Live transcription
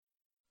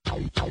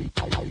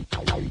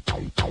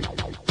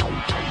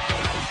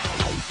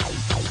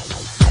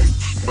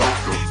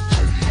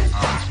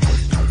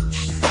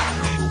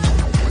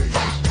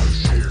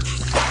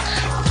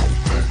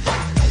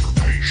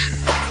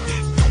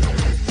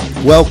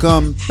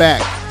Welcome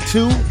back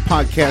to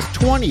podcast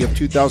 20 of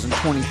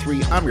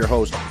 2023. I'm your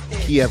host,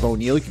 Kiev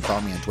O'Neill. You can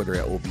follow me on Twitter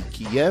at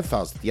OBKiev.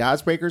 Follow us at The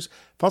Oddsbreakers.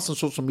 Follow us on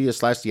social media / The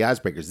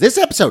Oddsbreakers. This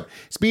episode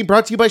is being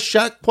brought to you by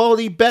Shot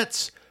Quality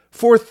Bets.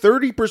 For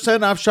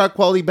 30% off Shot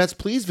Quality Bets,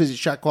 please visit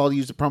Shot Quality.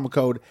 Use the promo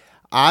code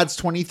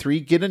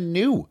ODDS23. Get a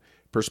new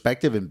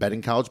perspective in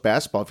betting college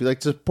basketball. If you'd like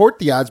to support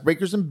The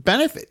Oddsbreakers and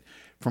benefit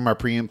from our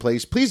premium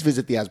plays, please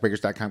visit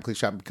theoddsbreakers.com. Click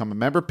shop and become a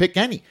member. Pick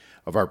any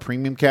of our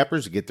premium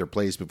cappers to get their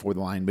plays before the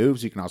line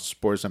moves. You can also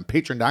support us on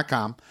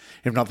patreon.com.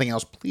 If nothing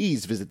else,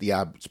 please visit the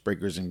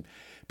Oddsbreakers and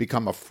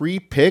become a free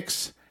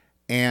picks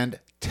and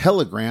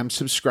Telegram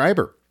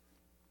subscriber.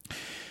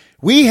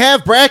 We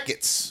have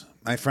brackets,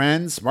 my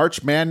friends.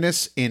 March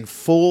Madness in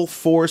full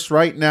force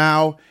right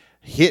now,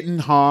 hitting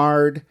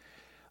hard.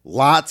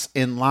 Lots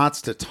and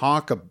lots to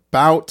talk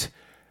about.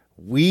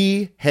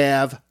 We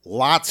have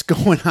lots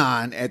going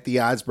on at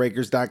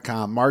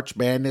theoddsbreakers.com. March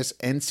Madness,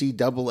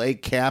 NCAA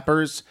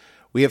cappers.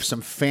 We have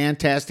some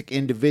fantastic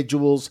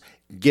individuals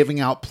giving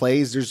out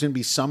plays. There's going to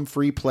be some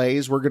free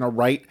plays. We're going to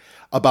write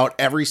about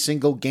every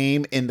single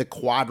game in the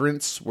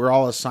quadrants. We're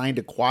all assigned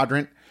a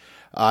quadrant.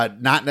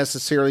 Not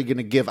necessarily going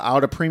to give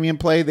out a premium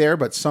play there,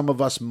 but some of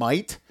us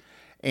might.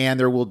 And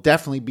there will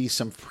definitely be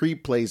some free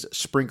plays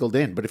sprinkled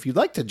in. But if you'd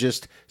like to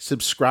just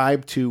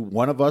subscribe to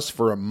one of us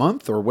for a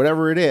month or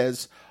whatever it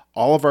is,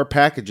 all of our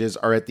packages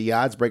are at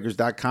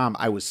theoddsbreakers.com.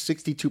 I was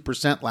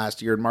 62%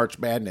 last year in March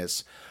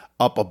Madness,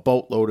 up a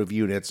boatload of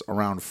units,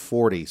 around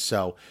 40.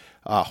 So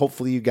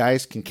hopefully you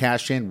guys can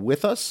cash in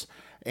with us.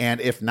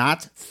 And if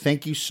not,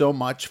 thank you so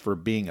much for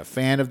being a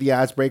fan of the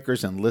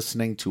Oddsbreakers and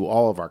listening to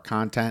all of our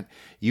content.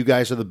 You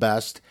guys are the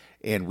best,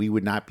 and we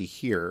would not be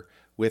here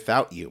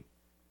without you.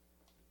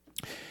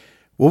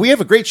 Well, we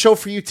have a great show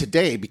for you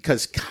today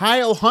because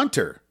Kyle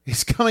Hunter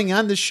is coming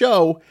on the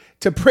show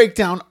to break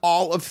down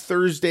all of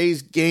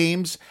Thursday's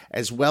games,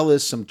 as well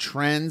as some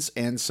trends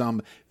and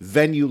some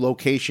venue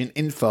location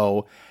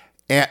info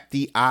at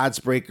the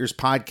Oddsbreakers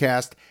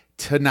podcast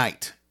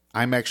tonight.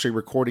 I'm actually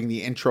recording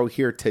the intro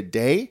here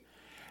today,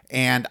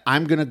 and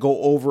I'm going to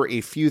go over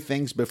a few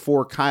things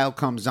before Kyle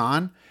comes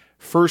on.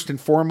 First and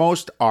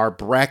foremost, our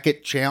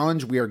bracket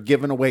challenge. We are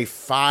giving away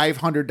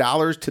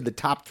 $500 to the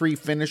top 3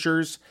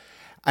 finishers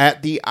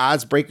at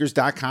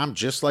theoddsbreakers.com.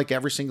 Just like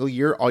every single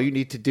year, all you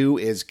need to do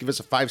is give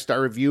us a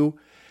 5-star review,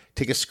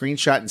 take a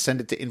screenshot and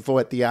send it to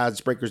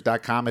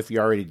info@theoddsbreakers.com. If you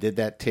already did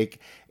that, take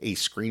a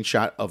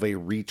screenshot of a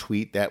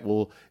retweet. That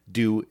will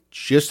do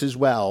just as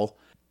well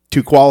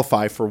to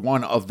qualify for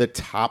one of the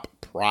top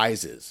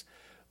prizes.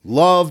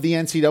 Love the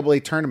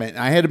NCAA tournament.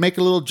 I had to make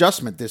a little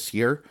adjustment this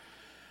year.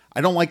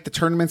 I don't like the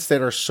tournaments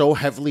that are so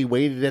heavily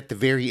weighted at the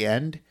very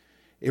end.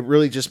 It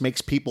really just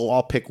makes people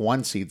all pick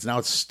 1 seeds. Now,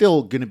 it's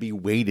still going to be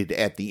weighted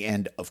at the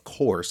end, of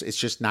course. It's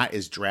just not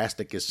as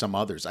drastic as some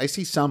others. I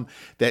see some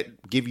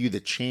that give you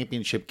the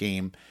championship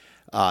game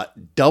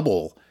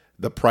double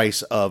the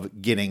price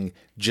of getting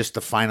just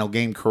the final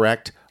game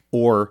correct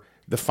or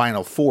the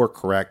final 4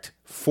 correct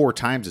 4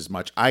 times as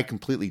much. I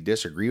completely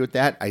disagree with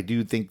that. I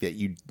do think that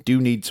you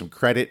do need some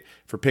credit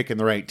for picking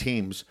the right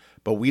teams,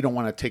 but we don't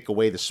want to take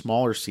away the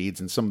smaller seeds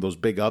and some of those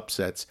big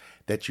upsets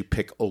that you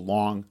pick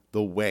along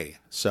the way.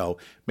 So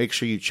make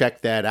sure you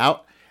check that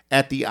out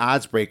at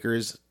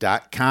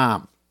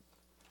theoddsbreakers.com.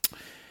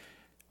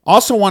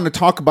 Also want to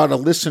talk about a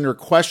listener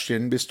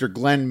question. Mr.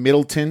 Glenn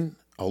Middleton,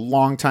 a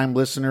longtime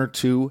listener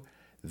to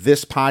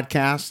this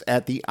podcast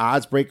at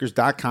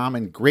theoddsbreakers.com,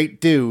 and great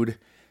dude,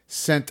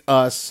 sent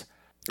us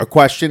a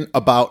question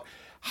about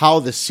how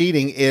the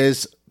seating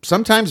is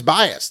sometimes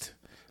biased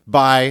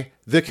by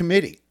the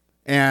committee.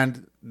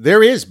 And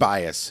there is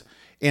bias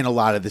in a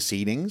lot of the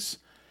seatings.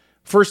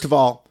 First of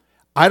all,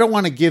 I don't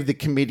want to give the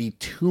committee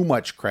too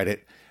much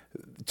credit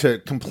to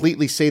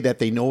completely say that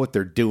they know what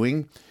they're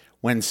doing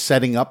when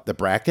setting up the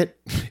bracket.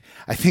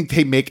 I think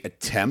they make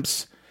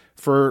attempts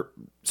for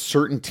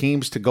certain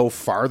teams to go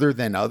farther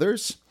than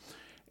others.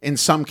 In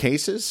some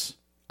cases,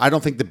 I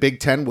don't think the Big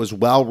Ten was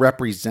well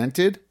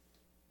represented,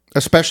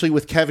 especially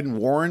with Kevin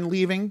Warren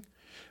leaving.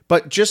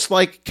 But just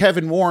like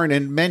Kevin Warren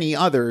and many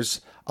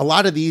others, a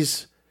lot of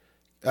these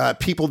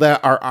people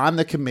that are on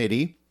the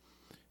committee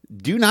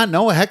do not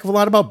know a heck of a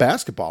lot about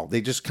basketball.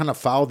 They just kind of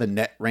follow the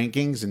net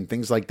rankings and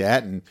things like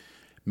that and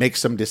make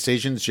some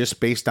decisions just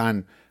based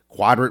on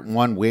quadrant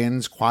 1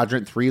 wins,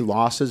 quadrant 3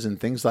 losses, and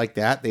things like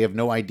that. They have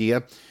no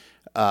idea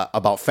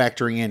about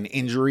factoring in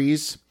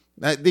injuries.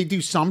 They do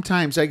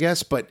sometimes, I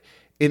guess, but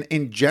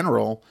in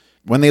general,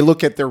 when they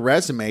look at their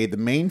resume, the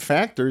main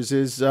factors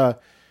is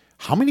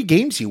how many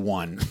games you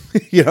won,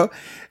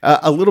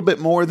 a little bit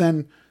more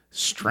than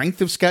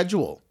strength of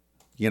schedule.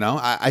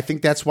 I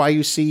think that's why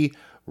you see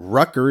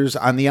Rutgers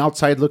on the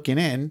outside looking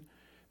in,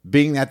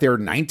 being that they're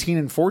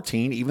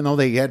 19-14, even though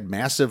they had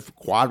massive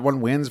quad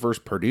 1 wins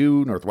versus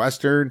Purdue,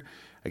 Northwestern,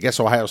 I guess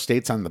Ohio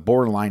State's on the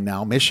borderline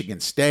now. Michigan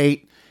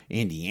State,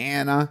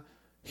 Indiana,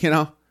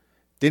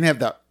 didn't have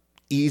the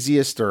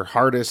easiest or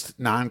hardest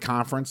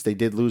non-conference. They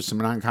did lose some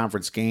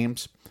non-conference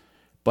games,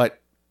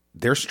 but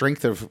their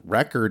strength of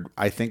record,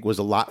 I think, was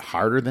a lot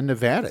harder than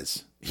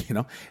Nevada's,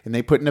 and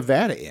they put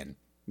Nevada in,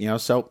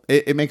 so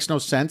it makes no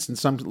sense in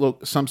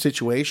some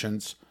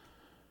situations,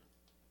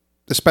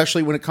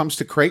 especially when it comes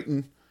to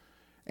Creighton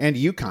and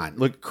UConn.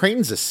 Look,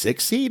 Creighton's a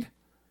 6 seed.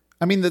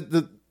 I mean,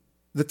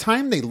 the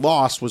time they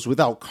lost was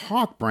without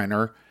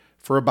Kalkbrenner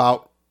for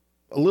about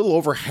a little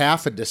over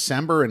half of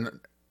December and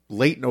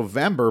late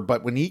November,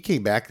 but when he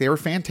came back, they were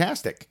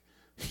fantastic.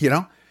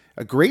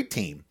 A great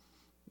team.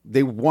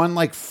 They won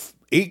like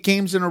 8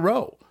 games in a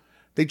row.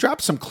 They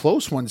dropped some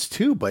close ones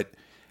too, but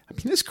I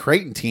mean, this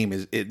Creighton team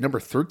is number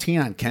 13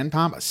 on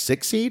KenPom, a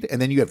 6 seed,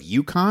 and then you have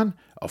UConn,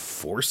 a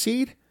 4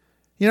 seed.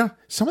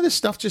 Some of this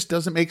stuff just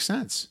doesn't make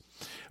sense.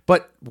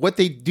 But what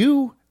they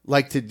do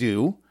like to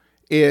do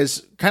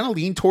is kind of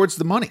lean towards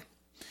the money.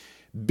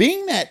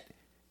 Being that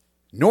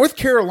North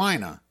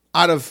Carolina,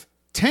 out of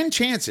 10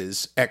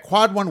 chances at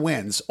quad 1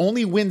 wins,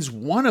 only wins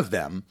 1 of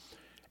them,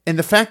 and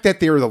the fact that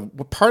they're the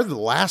part of the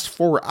last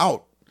 4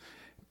 out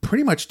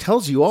pretty much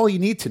tells you all you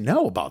need to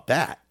know about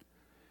that.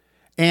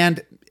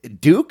 And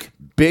Duke,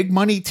 big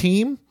money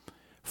team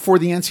for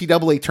the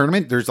NCAA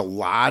tournament. There's a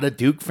lot of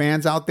Duke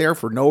fans out there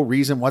for no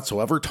reason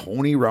whatsoever.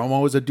 Tony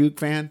Romo is a Duke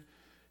fan.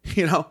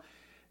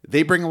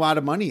 They bring a lot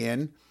of money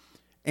in.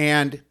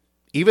 And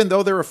even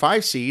though they're a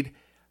 5 seed,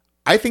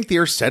 I think they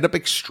are set up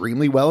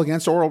extremely well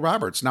against Oral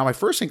Roberts. Now, my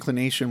first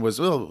inclination was,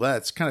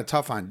 that's kind of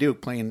tough on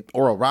Duke playing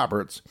Oral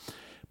Roberts.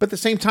 But at the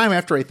same time,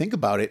 after I think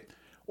about it,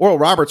 Oral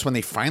Roberts, when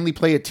they finally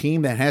play a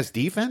team that has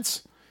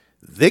defense,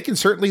 they can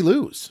certainly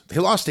lose. They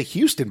lost to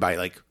Houston by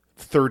like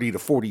 30 to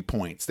 40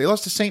 points. They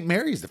lost to St.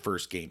 Mary's the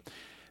first game.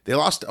 They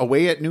lost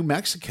away at New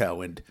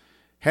Mexico and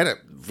had a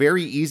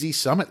very easy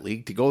Summit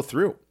League to go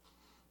through.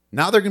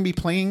 Now they're going to be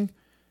playing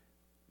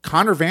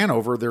Connor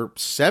Vanover, their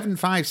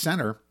 7'5"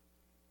 center,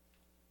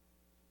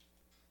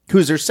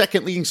 who's their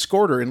second leading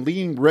scorer and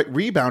leading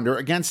rebounder,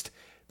 against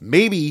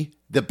maybe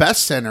the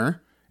best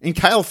center in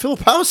Kyle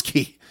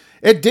Filipowski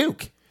at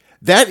Duke.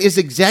 That is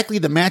exactly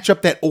the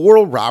matchup that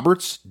Oral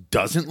Roberts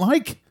doesn't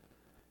like.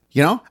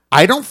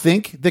 I don't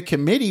think the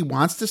committee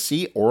wants to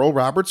see Oral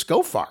Roberts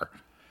go far.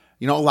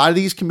 A lot of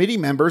these committee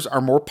members are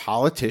more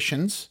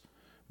politicians,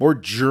 more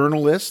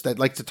journalists that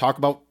like to talk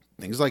about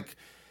things like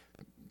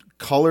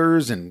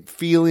colors and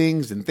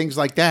feelings and things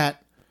like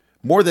that,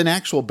 more than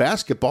actual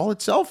basketball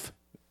itself.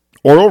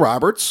 Oral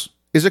Roberts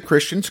is a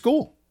Christian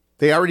school.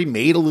 They already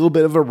made a little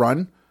bit of a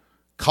run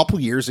a couple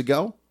years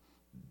ago.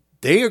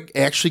 They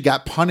actually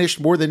got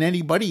punished more than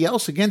anybody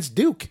else against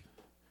Duke,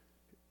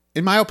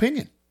 in my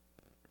opinion,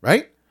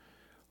 right?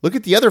 Look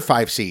at the other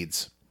 5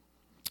 seeds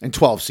and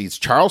 12 seeds.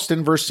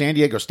 Charleston versus San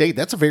Diego State.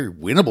 That's a very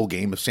winnable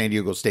game if San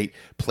Diego State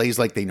plays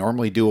like they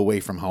normally do away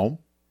from home.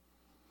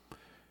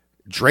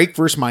 Drake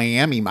versus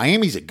Miami.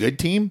 Miami's a good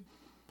team.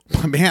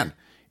 But man,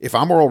 if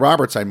I'm Oral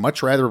Roberts, I'd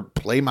much rather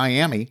play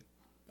Miami.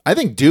 I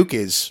think Duke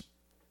is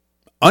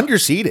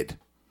underseeded.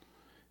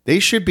 They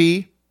should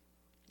be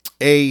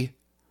a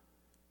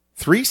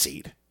 3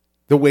 seed,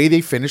 the way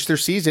they finished their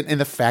season and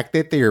the fact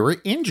that they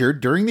were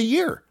injured during the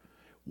year.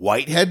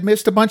 Whitehead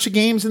missed a bunch of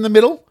games in the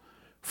middle,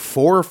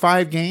 4 or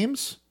 5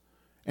 games,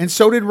 and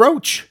so did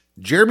Roach,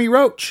 Jeremy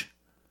Roach.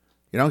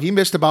 He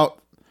missed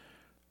about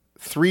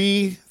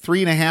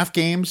 3.5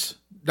 games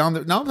down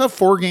the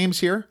 4 games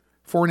here,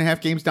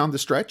 4.5 games down the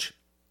stretch,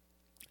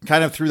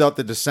 kind of throughout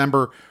the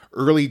December,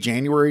 early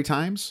January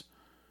times.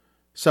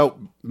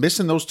 So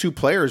missing those 2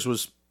 players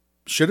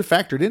should have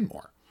factored in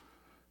more.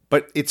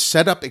 But it's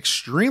set up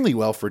extremely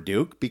well for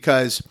Duke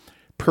because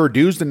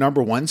Purdue's the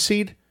number 1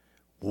 seed.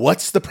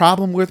 What's the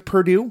problem with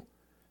Purdue?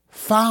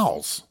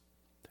 Fouls.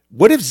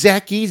 What if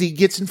Zach Easy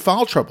gets in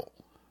foul trouble?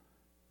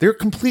 They're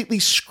completely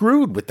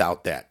screwed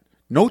without that.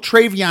 No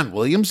Travion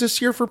Williams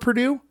this year for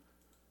Purdue.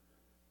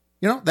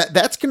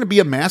 That's going to be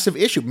a massive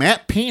issue.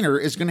 Matt Painter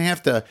is going to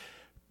have to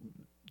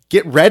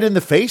get red in the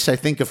face, I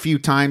think, a few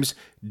times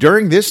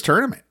during this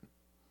tournament.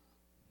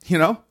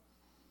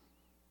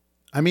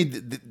 I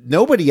mean,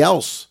 nobody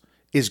else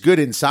is good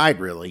inside,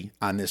 really,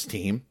 on this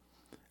team.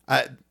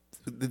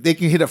 They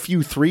can hit a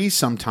few threes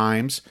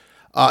sometimes.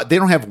 They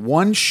don't have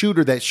one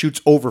shooter that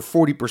shoots over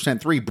 40%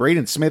 three.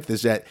 Braden Smith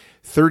is at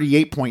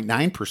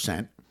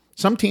 38.9%.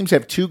 Some teams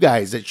have 2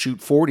 guys that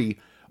shoot 40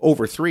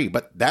 over 3,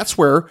 but that's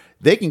where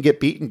they can get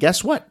beat. And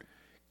guess what?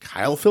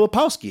 Kyle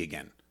Filipowski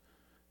again.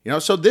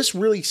 So this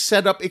really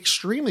set up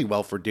extremely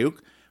well for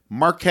Duke.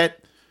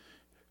 Marquette,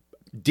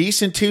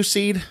 decent 2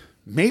 seed.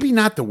 Maybe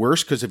not the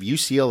worst because of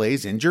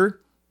UCLA's injured,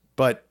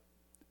 but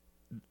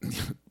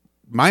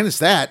minus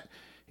that,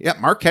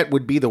 Marquette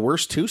would be the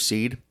worst 2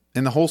 seed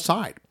in the whole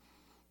side.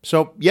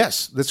 So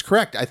yes, that's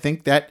correct. I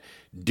think that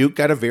Duke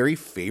got a very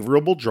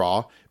favorable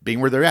draw being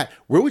where they're at.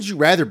 Where would you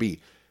rather be?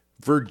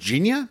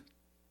 Virginia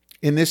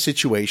in this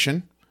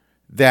situation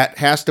that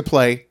has to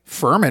play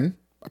Furman,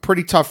 a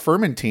pretty tough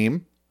Furman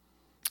team,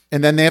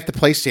 and then they have to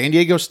play San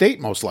Diego State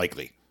most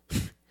likely.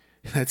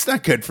 That's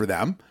not good for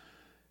them.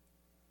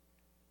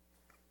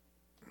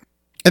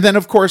 And then,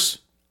 of course,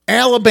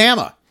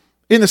 Alabama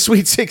in the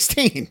Sweet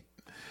 16.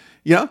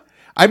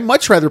 I'd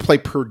much rather play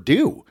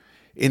Purdue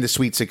in the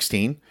Sweet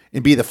 16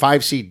 and be the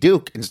 5 seed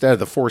Duke instead of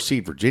the 4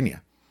 seed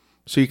Virginia.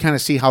 So you kind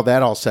of see how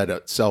that all set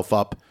itself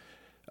up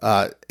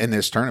in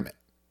this tournament.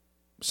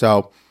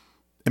 So,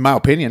 in my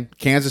opinion,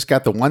 Kansas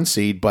got the 1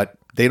 seed, but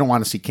they don't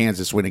want to see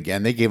Kansas win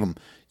again. They gave them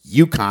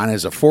UConn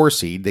as a 4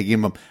 seed. They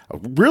gave them a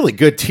really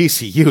good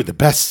TCU, the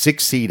best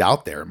 6 seed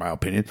out there, in my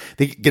opinion.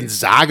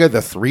 Gonzaga,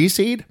 the 3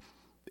 seed?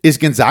 Is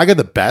Gonzaga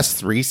the best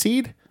 3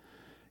 seed?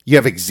 You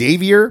have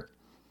Xavier.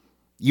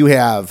 You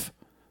have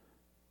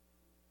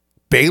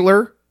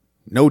Baylor.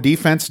 No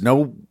defense,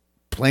 no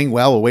playing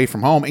well away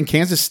from home. And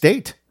Kansas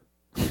State.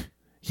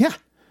 Yeah.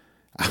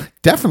 I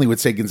definitely would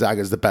say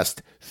Gonzaga is the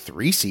best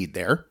 3 seed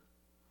there.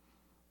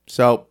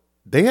 So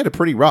they had it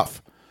pretty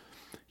rough.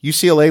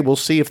 UCLA, we'll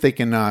see if they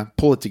can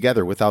pull it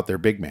together without their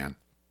big man,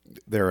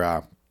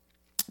 their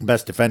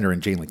best defender in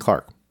Jalen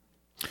Clark.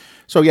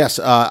 So, yes,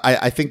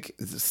 I think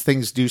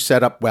things do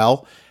set up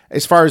well.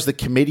 As far as the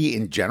committee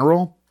in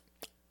general,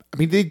 I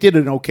mean, they did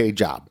an okay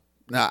job.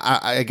 Now,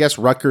 I guess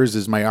Rutgers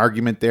is my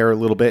argument there a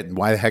little bit, and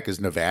why the heck is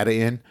Nevada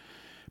in?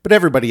 But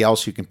everybody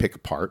else you can pick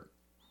apart,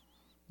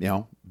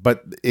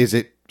 But is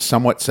it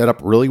somewhat set up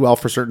really well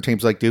for certain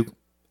teams like Duke?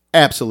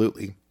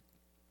 Absolutely.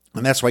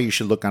 And that's why you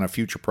should look on a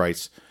future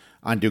price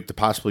on Duke to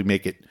possibly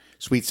make it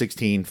Sweet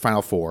 16,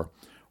 Final Four,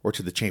 or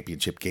to the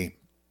championship game.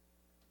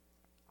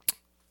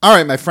 All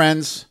right, my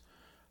friends,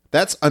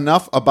 that's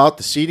enough about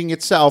the seeding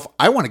itself.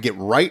 I want to get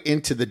right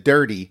into the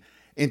dirty,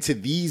 into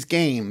these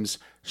games,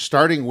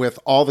 starting with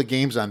all the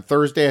games on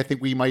Thursday. I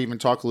think we might even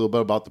talk a little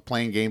bit about the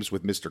playing games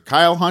with Mr.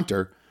 Kyle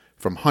Hunter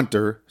from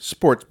Hunter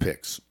Sports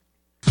Picks.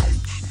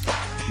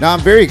 Now,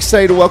 I'm very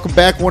excited to welcome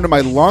back one of my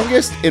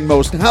longest and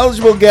most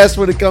knowledgeable guests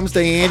when it comes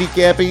to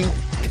handicapping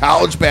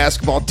college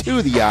basketball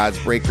to the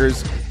odds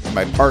breakers, and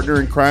my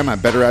partner in crime on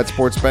Better Odds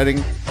Sports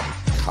Betting,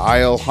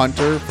 Kyle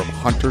Hunter from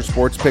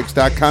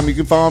HunterSportsPicks.com. You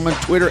can follow him on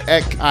Twitter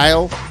at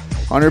Kyle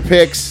Hunter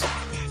Picks.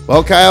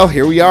 Well, Kyle,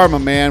 here we are, my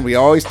man. We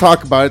always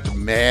talk about it. The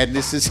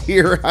madness is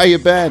here. How you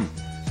been?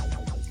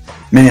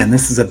 Man,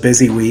 this is a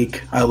busy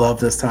week. I love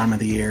this time of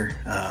the year.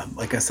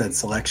 Like I said,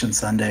 Selection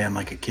Sunday. I'm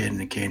like a kid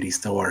in a candy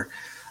store.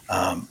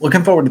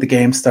 Looking forward to the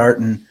game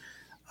starting.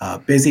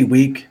 Busy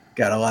week.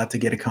 Got a lot to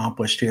get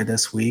accomplished here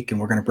this week, and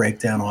we're going to break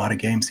down a lot of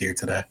games here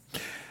today.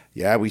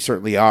 Yeah, we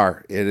certainly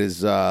are. It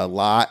is a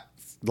lot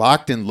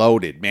locked and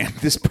loaded, man.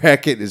 This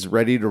bracket is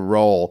ready to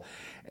roll,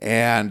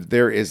 and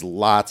there is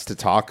lots to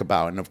talk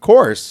about. And, of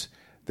course,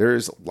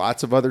 there's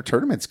lots of other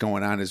tournaments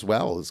going on as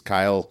well. Is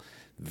Kyle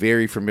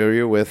very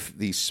familiar with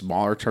these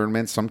smaller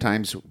tournaments?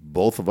 Sometimes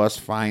both of us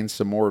find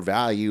some more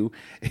value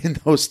in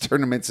those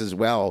tournaments as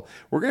well.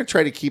 We're going to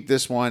try to keep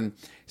this one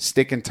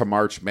sticking to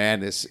March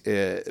Madness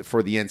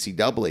for the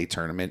NCAA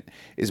tournament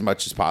as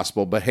much as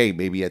possible. But, hey,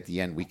 maybe at the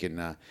end we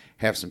can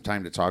have some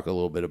time to talk a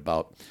little bit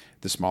about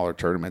the smaller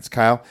tournaments.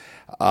 Kyle,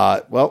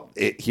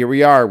 here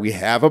we are. We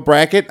have a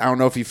bracket. I don't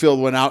know if you filled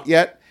one out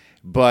yet,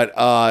 but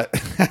I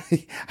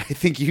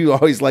think you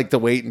always like to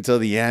wait until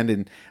the end,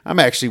 and I'm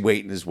actually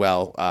waiting as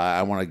well.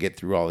 I want to get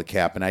through all the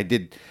cap, and I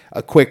did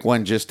a quick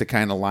one just to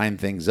kind of line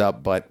things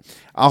up, but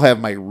I'll have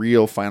my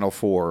real Final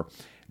Four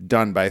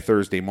done by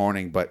Thursday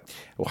morning. But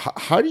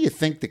how do you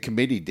think the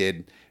committee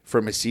did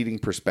from a seating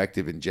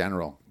perspective in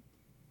general?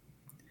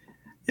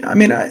 Yeah, I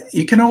mean,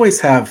 you can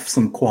always have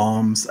some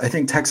qualms. I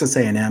think Texas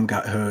A&M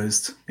got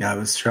hosed. Yeah, I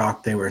was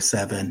shocked they were a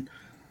 7.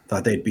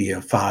 Thought they'd be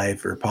a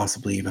 5 or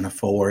possibly even a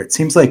 4. It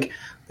seems like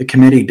the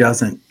committee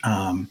doesn't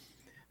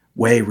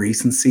weigh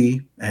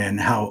recency and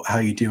how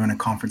you do in a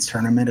conference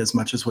tournament as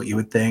much as what you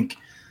would think.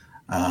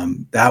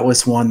 That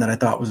was one that I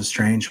thought was a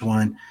strange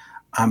one.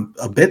 I'm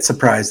a bit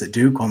surprised that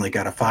Duke only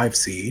got a 5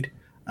 seed,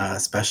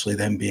 especially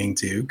them being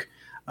Duke.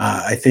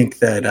 I think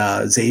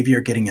that Xavier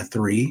getting a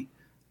 3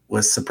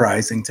 was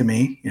surprising to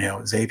me.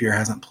 Xavier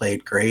hasn't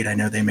played great. I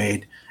know they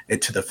made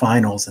it to the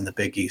finals in the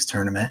Big East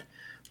tournament,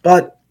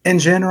 but in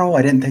general,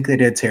 I didn't think they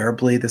did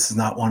terribly. This is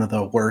not one of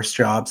the worst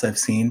jobs I've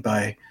seen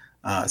by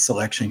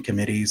selection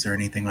committees or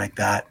anything like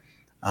that.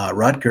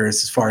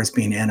 Rutgers, as far as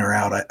being in or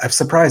out, I'm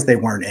surprised they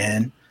weren't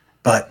in.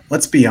 But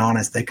let's be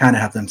honest, they kind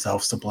of have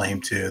themselves to blame,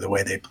 too, the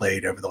way they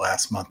played over the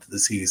last month of the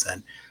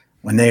season.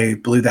 When they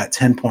blew that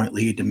 10-point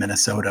lead to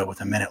Minnesota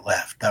with a minute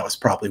left, that was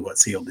probably what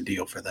sealed the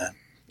deal for them.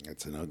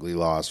 It's an ugly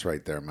loss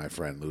right there, my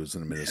friend,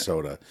 losing to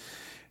Minnesota.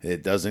 Yeah.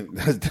 It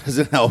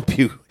doesn't help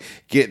you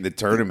get in the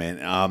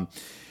tournament.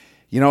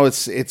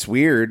 It's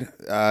weird.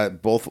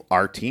 Both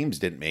our teams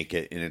didn't make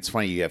it, and it's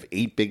funny. You have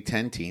 8 Big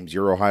Ten teams.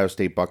 Your Ohio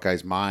State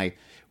Buckeyes, my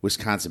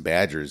Wisconsin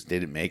Badgers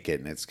didn't make it.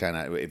 And it's kind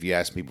of, if you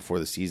asked me before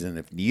the season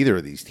if neither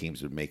of these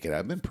teams would make it,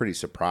 I've been pretty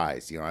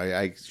surprised. I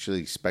actually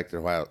expected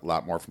a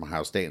lot more from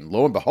Ohio State. And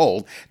lo and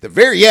behold, at the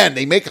very end,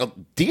 they make a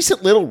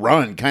decent little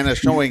run, kind of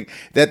showing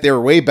that they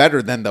were way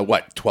better than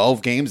the,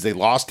 12 games they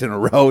lost in a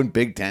row in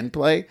Big Ten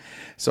play.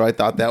 So I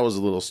thought that was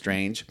a little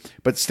strange.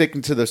 But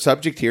sticking to the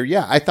subject here,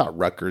 yeah, I thought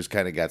Rutgers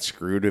kind of got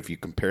screwed if you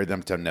compare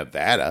them to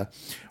Nevada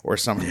or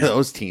some of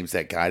those teams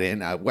that got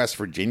in. West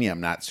Virginia, I'm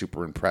not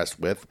super impressed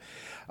with.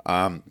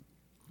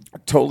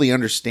 Totally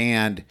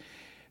understand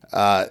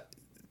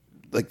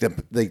like the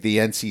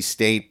NC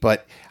State,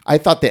 but I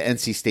thought that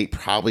NC State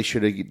probably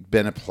should have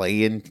been a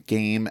play-in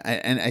game,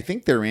 and I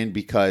think they're in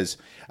because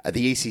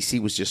the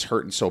ACC was just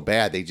hurting so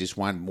bad. They just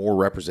wanted more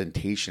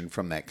representation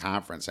from that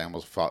conference. I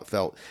almost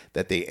felt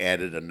that they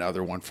added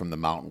another one from the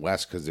Mountain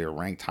West because they were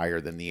ranked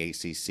higher than the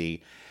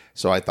ACC.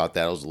 So I thought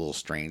that was a little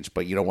strange.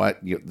 But you know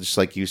what? Just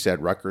like you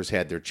said, Rutgers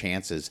had their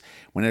chances.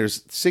 When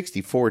there's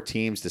 64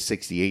 teams to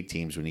 68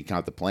 teams when you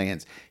count the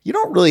play-ins, you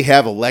don't really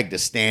have a leg to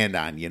stand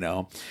on,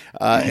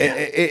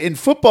 In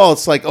football,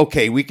 it's like,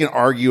 okay, we can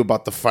argue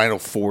about the final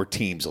four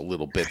teams a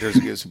little bit.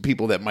 There's some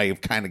people that might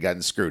have kind of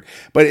gotten screwed.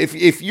 But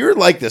if you're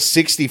like the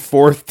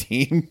 64th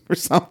team or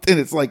something,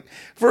 it's like,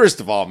 first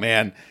of all,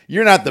 man,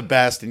 you're not the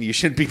best and you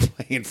shouldn't be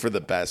playing for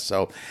the best.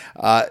 So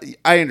I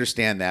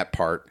understand that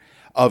part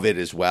of it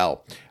as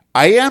well.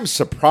 I am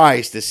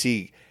surprised to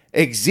see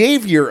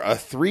Xavier a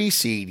 3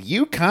 seed,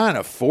 UConn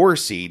a 4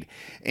 seed,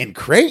 and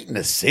Creighton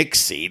a 6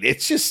 seed.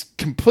 It's just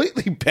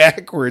completely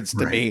backwards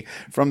to me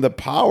from the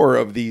power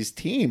of these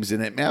teams,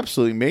 and it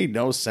absolutely made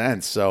no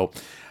sense. So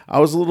I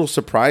was a little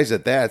surprised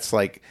at that. It's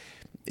like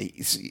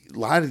a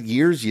lot of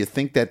years you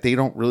think that they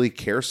don't really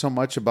care so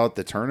much about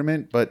the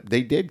tournament, but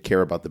they did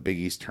care about the Big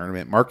East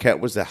tournament. Marquette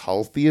was the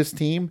healthiest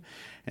team,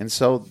 and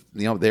so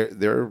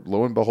they're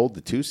lo and behold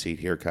the 2 seed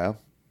here, Kyle.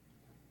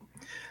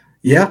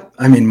 Yeah,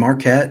 I mean,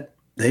 Marquette,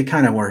 they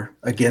kind of were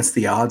against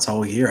the odds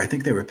all year. I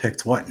think they were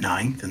picked,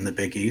 9th in the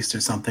Big East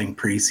or something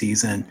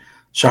preseason.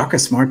 Shaka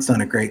Smart's done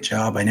a great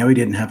job. I know he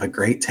didn't have a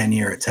great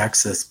tenure at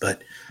Texas,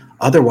 but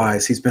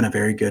otherwise he's been a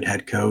very good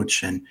head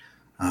coach, and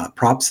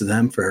props to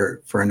them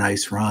for a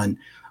nice run.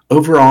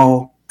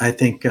 Overall, I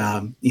think,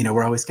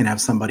 we're always going to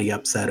have somebody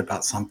upset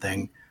about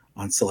something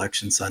on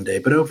Selection Sunday.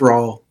 But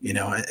overall,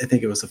 I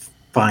think it was a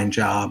fine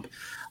job.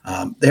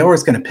 They're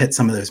always going to pit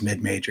some of those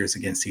mid-majors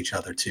against each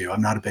other, too.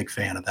 I'm not a big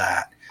fan of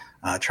that,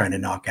 trying to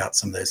knock out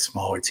some of those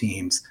smaller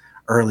teams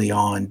early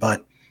on.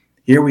 But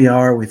here we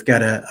are. We've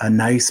got a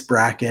nice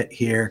bracket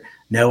here.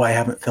 No, I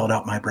haven't filled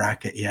out my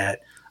bracket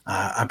yet.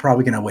 I'm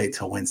probably going to wait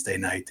till Wednesday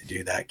night to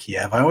do that,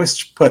 Kiev. I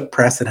always put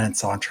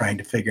precedence on trying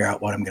to figure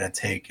out what I'm going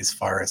to take as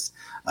far as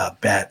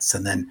bets,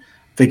 and then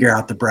figure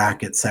out the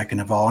bracket second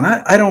of all. And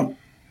I don't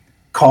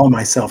call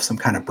myself some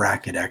kind of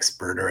bracket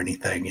expert or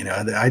anything.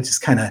 I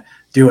just kind of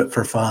do it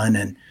for fun.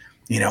 And,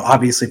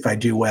 obviously if I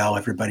do well,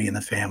 everybody in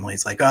the family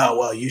is like, oh,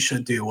 well, you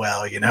should do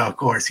well. Of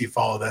course you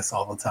follow this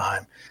all the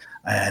time.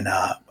 And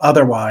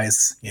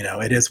otherwise,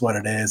 it is what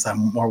it is.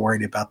 I'm more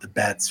worried about the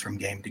bets from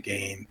game to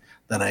game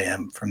than I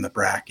am from the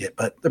bracket.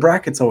 But the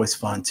bracket's always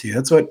fun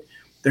too.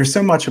 There's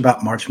so much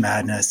about March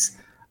Madness.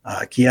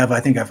 Kiev,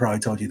 I think I've probably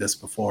told you this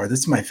before. This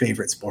is my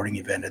favorite sporting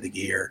event of the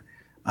year.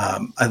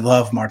 I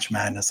love March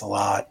Madness a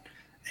lot,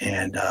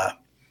 and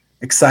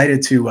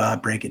excited to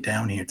break it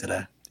down here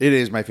today. It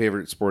is my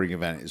favorite sporting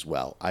event as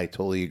well. I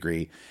totally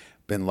agree.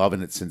 Been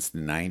loving it since the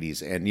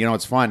 90s. And,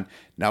 it's fun.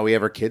 Now we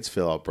have our kids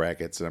fill out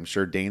brackets, and I'm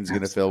sure Dane's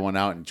going to fill one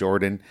out, and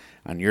Jordan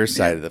on your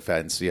side of the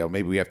fence.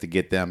 Maybe we have to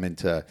get them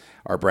into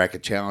our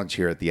bracket challenge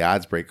here at the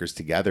Odds Breakers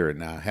together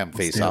and have them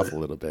face off a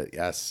little bit.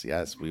 Yes,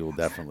 we will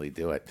definitely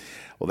do it.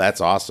 Well,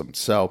 that's awesome.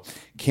 So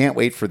can't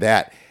wait for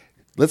that.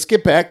 Let's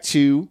get back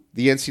to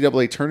the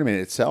NCAA tournament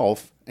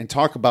itself and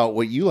talk about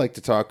what you like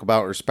to talk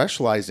about or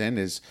specialize in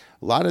is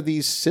a lot of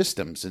these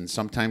systems, and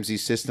sometimes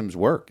these systems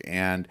work.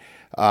 And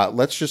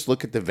let's just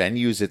look at the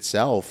venues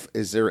itself.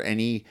 Is there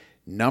any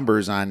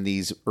numbers on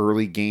these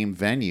early game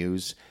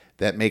venues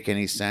that make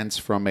any sense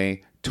from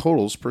a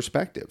totals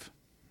perspective?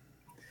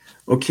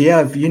 Well,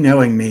 Kiev, you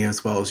knowing me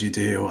as well as you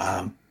do,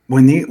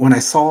 when I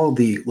saw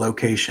the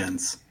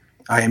locations,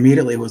 I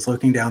immediately was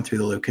looking down through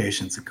the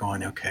locations and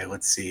going, okay,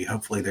 let's see.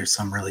 Hopefully there's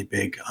some really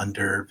big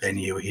under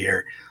venue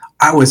here.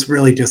 I was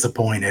really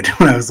disappointed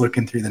when I was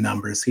looking through the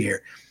numbers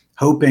here,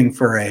 hoping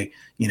for a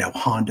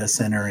Honda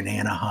Center in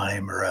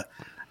Anaheim or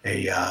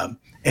a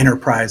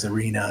Enterprise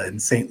Arena in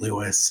St.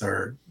 Louis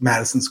or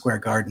Madison Square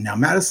Garden. Now,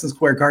 Madison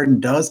Square Garden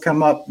does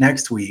come up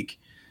next week,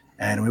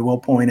 and we will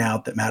point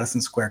out that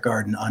Madison Square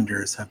Garden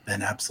unders have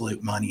been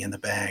absolute money in the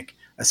bank,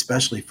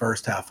 especially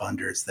first half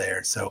unders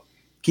there. So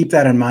keep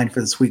that in mind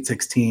for the Sweet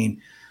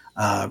 16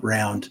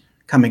 round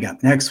coming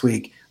up next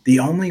week. The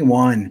only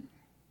one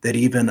that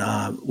even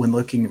when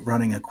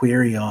running a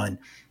query on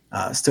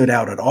stood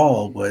out at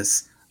all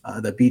was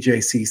the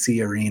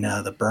BJCC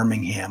Arena, the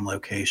Birmingham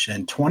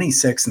location,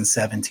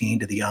 26-17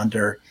 to the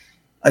under.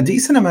 A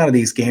decent amount of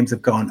these games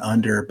have gone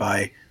under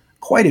by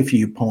quite a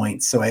few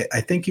points. So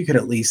I think you could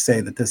at least say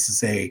that this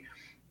is a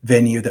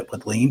venue that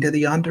would lean to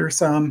the under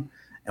some.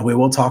 And we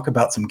will talk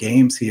about some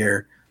games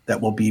here that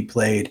will be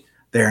played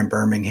there in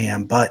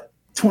Birmingham. But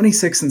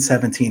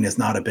 26-17 is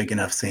not a big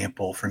enough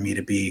sample for me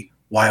to be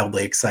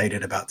wildly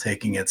excited about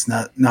taking it. It's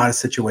not a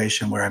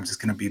situation where I'm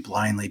just going to be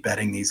blindly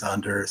betting these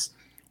unders.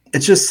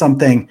 It's just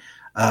something,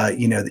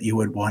 that you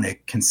would want to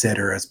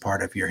consider as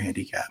part of your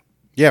handicap.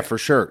 Yeah, for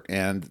sure.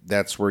 And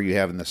that's where you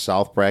have in the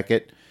South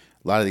bracket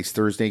a lot of these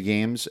Thursday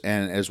games,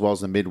 and as well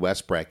as the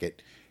Midwest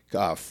bracket.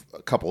 A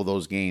couple of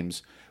those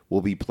games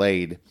will be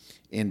played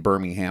in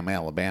Birmingham,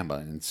 Alabama.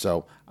 And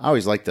so I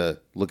always like to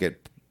look at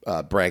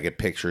bracket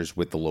pictures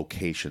with the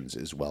locations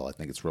as well. I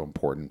think it's real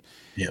important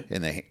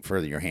for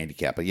your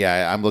handicap. But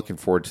yeah, I'm looking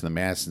forward to the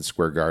Madison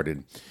Square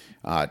Garden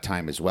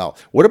time as well.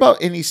 What about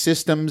any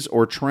systems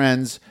or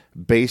trends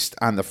based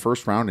on the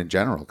first round in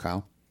general,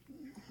 Kyle?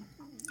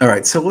 All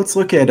right, so let's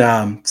look at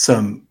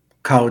some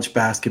college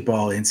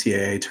basketball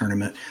NCAA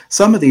tournament.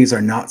 Some of these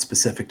are not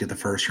specific to the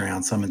first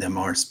round. Some of them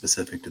are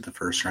specific to the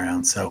first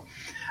round. So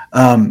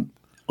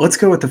let's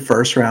go with the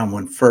first round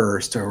one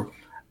first, or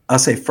I'll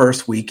say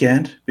first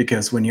weekend,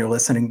 because when you're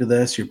listening to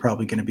this, you're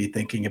probably going to be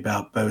thinking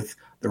about both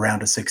the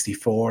round of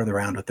 64, the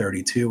round of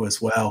 32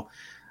 as well.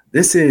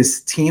 This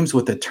is teams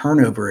with a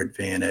turnover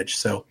advantage.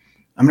 So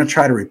I'm going to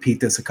try to repeat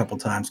this a couple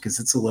times because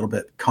it's a little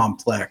bit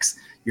complex.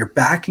 You're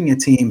backing a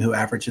team who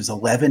averages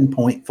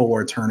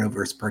 11.4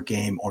 turnovers per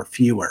game or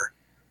fewer,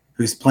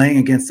 who's playing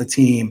against a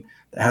team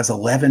that has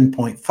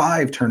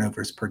 11.5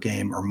 turnovers per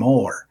game or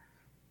more.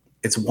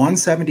 It's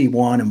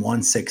 171 and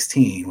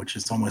 116, which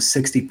is almost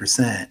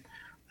 60%,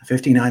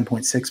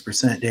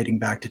 59.6% dating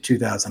back to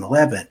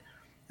 2011.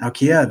 Now,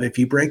 Kiev, if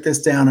you break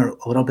this down a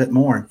little bit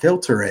more and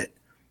filter it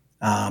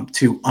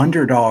to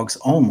underdogs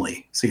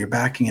only, so you're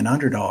backing an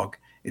underdog,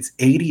 it's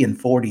 80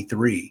 and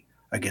 43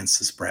 against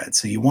the spread.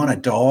 So you want a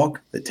dog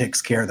that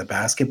takes care of the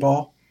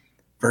basketball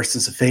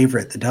versus a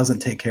favorite that doesn't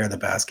take care of the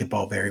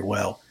basketball very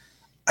well.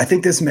 I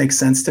think this makes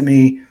sense to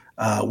me.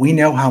 We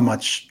know how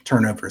much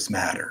turnovers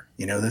matter.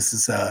 This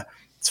is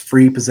it's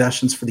free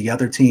possessions for the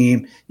other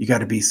team. You got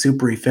to be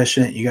super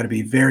efficient. You got to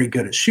be very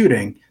good at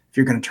shooting if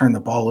you're going to turn the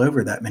ball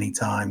over that many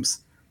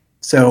times.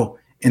 So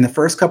in the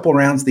first couple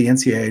rounds of the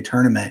NCAA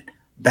tournament,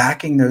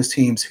 backing those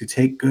teams who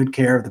take good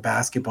care of the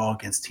basketball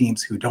against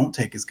teams who don't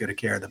take as good a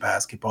care of the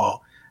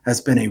basketball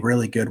has been a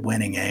really good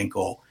winning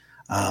angle.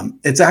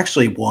 It's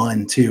actually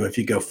won, too, if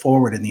you go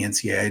forward in the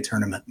NCAA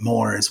tournament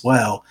more as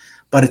well.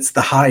 But it's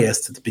the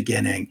highest at the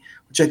beginning,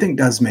 which I think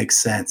does make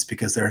sense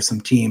because there are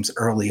some teams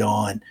early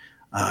on,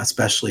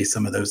 especially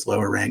some of those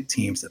lower-ranked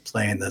teams that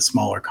play in the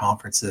smaller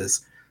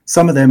conferences.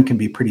 Some of them can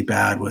be pretty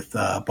bad with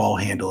ball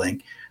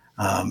handling.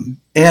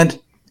 And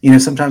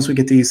sometimes we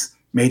get these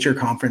major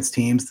conference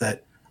teams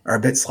that are a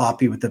bit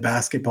sloppy with the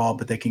basketball,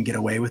 but they can get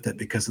away with it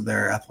because of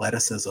their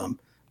athleticism.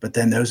 But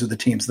then those are the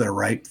teams that are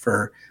ripe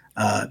for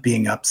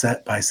being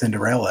upset by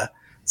Cinderella.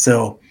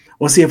 So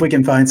we'll see if we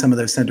can find some of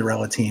those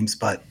Cinderella teams.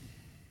 But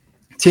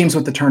teams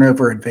with the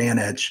turnover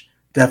advantage,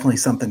 definitely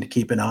something to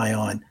keep an eye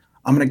on.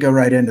 I'm going to go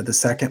right into the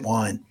second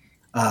one.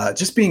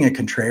 Just being a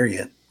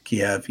contrarian,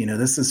 Kiev.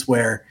 This is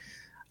where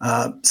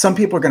some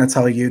people are going to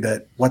tell you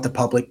that what the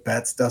public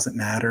bets doesn't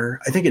matter.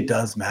 I think it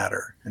does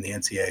matter in the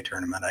NCAA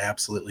tournament. I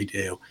absolutely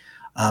do.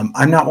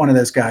 I'm not one of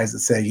those guys that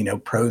say,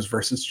 pros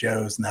versus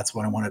Joes, and that's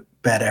what I want to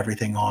bet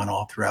everything on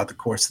all throughout the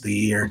course of the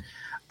year.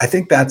 I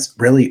think that's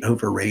really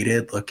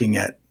overrated looking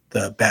at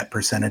the bet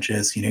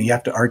percentages. You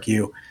have to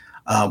argue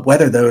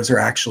whether those are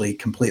actually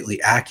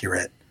completely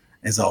accurate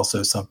is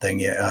also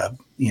something,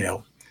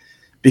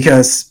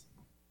 because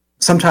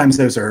sometimes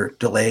those are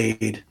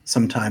delayed.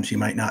 Sometimes you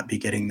might not be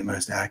getting the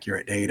most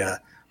accurate data,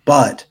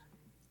 but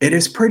it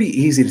is pretty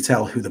easy to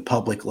tell who the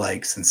public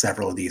likes in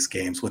several of these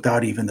games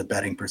without even the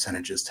betting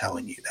percentages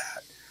telling you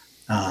that.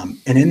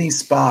 And in these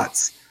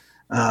spots,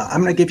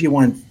 I'm going to give you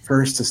one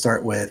first to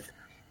start with.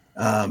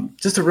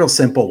 Just a real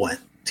simple one.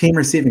 Team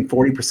receiving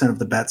 40% of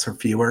the bets or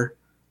fewer,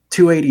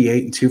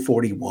 288 and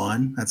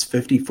 241. That's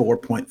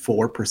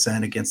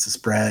 54.4% against the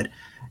spread.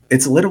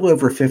 It's a little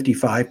over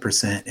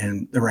 55%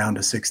 in the round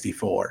of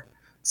 64.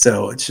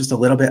 So it's just a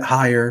little bit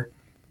higher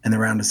in the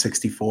round of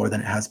 64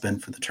 than it has been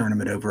for the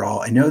tournament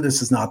overall. I know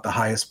this is not the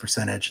highest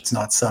percentage. It's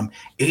not some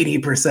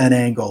 80%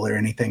 angle or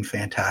anything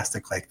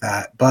fantastic like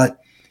that.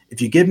 But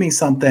if you give me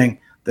something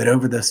that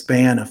over the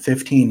span of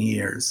 15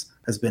 years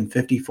has been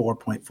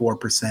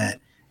 54.4%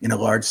 in a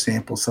large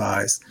sample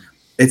size,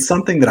 it's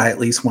something that I at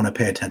least want to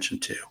pay attention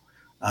to.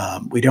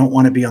 We don't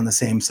want to be on the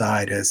same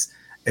side as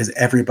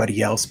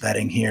everybody else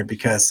betting here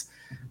because,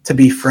 to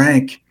be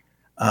frank,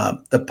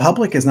 the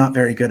public is not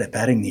very good at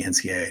betting the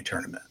NCAA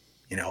tournament.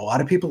 A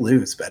lot of people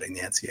lose betting the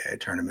NCAA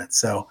tournament.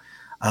 So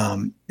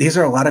these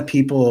are a lot of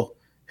people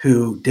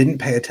who didn't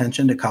pay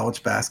attention to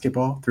college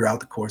basketball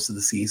throughout the course of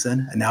the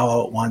season. And now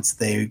all at once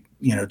they,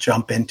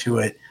 jump into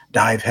it,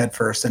 dive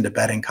headfirst into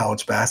betting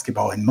college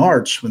basketball in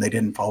March when they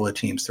didn't follow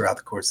teams throughout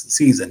the course of the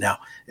season. Now,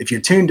 if you're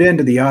tuned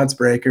into the odds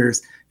breakers,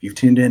 if you've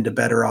tuned into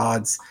Better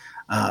Odds,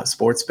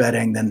 sports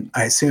betting, then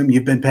I assume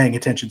you've been paying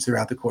attention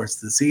throughout the course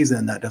of the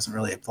season. That doesn't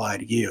really apply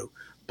to you.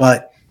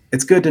 But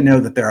it's good to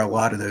know that there are a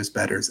lot of those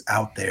bettors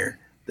out there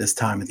this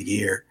time of the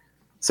year.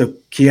 So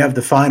Kiev,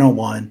 the final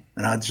one,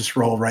 and I'll just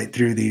roll right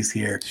through these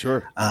here.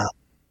 Sure.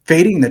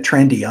 Fading the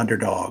trendy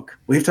underdog.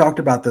 We've talked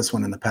about this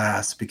one in the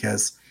past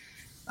because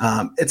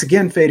it's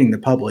again fading the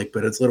public,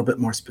 but it's a little bit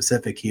more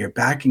specific here.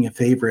 Backing a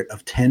favorite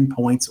of 10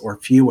 points or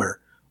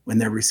fewer when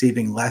they're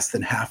receiving less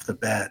than half the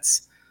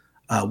bets.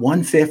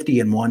 150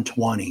 and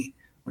 120,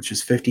 which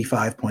is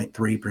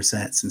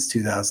 55.3% since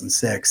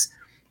 2006.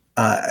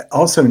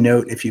 Also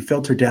note, if you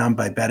filter down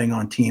by betting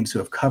on teams who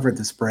have covered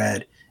the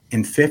spread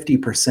in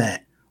 50%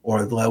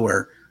 or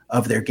lower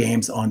of their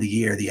games on the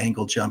year, the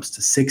angle jumps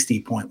to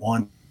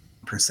 60.1%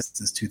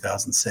 since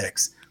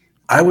 2006.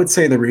 I would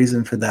say the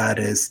reason for that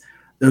is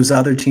those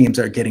other teams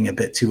are getting a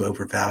bit too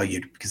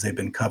overvalued because they've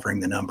been covering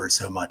the number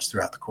so much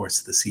throughout the course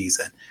of the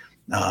season.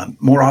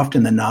 More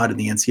often than not in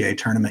the NCAA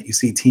tournament, you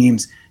see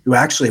teams who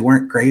actually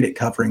weren't great at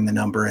covering the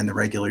number in the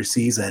regular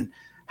season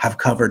have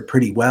covered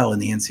pretty well in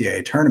the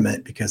NCAA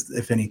tournament because,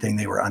 if anything,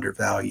 they were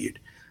undervalued.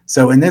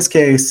 So in this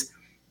case,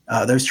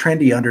 those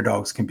trendy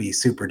underdogs can be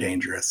super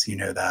dangerous. You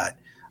know that.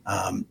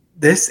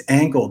 This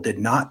angle did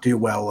not do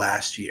well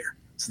last year.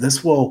 So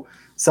this will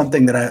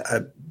something that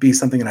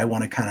I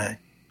want to kind of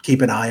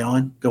keep an eye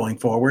on going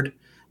forward,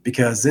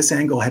 because this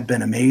angle had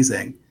been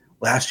amazing.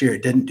 Last year,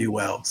 it didn't do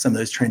well. Some of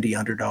those trendy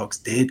underdogs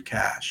did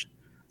cash.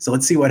 So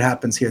let's see what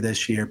happens here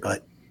this year.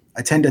 But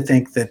I tend to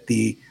think that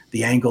the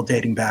angle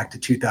dating back to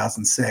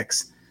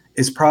 2006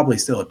 is probably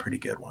still a pretty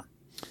good one.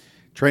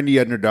 Trendy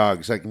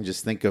underdogs. I can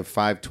just think of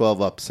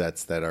 5-12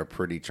 upsets that are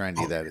pretty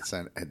trendy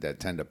that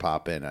tend to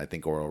pop in. I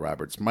think Oral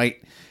Roberts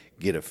might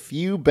get a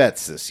few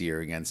bets this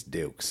year against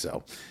Duke.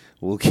 So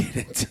we'll get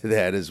into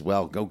that as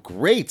well.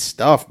 Great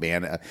stuff,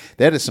 man.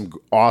 That is some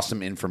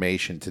awesome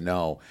information to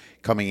know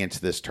coming into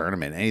this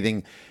tournament.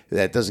 Anything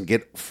that doesn't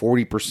get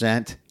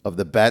 40% of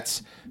the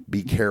bets,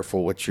 be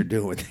careful what you're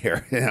doing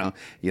there.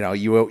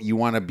 You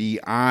want to be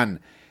on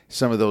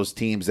some of those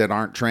teams that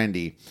aren't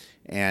trendy,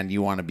 and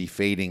you want to be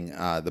fading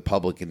the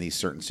public in these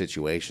certain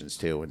situations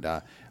too. And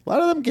a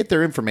lot of them get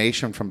their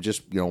information from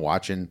just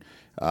watching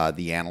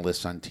the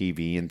analysts on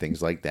TV and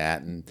things like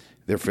that, and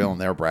they're filling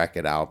their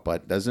bracket out,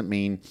 but doesn't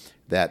mean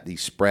that the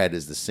spread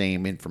is the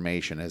same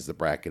information as the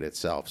bracket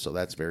itself. So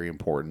that's very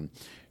important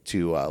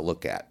to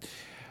look at.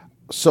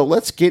 So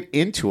let's get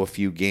into a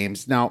few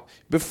games. Now,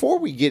 before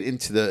we get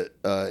into the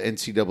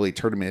NCAA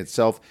tournament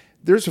itself,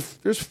 there's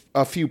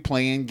a few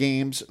play-in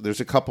games. There's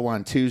a couple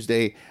on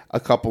Tuesday, a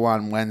couple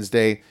on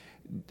Wednesday.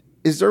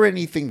 Is there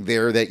anything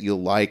there that you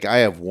like? I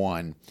have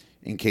one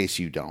in case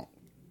you don't.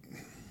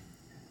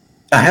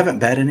 I haven't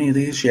bet any of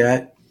these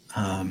yet.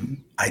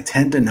 I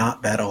tend to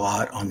not bet a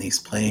lot on these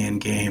play-in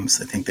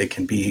games. I think they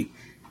can be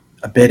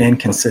a bit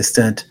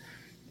inconsistent.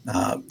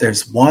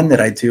 There's one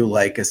that I do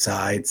like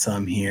aside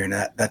some here, and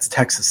that's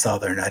Texas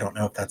Southern. I don't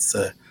know if that's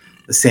the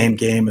same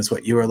game as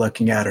what you were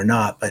looking at or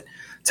not, but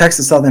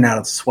Texas Southern out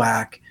of the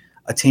SWAC,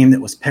 a team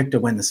that was picked to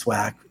win the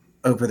SWAC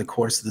over the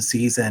course of the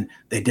season.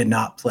 They did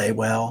not play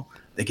well.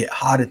 They get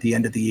hot at the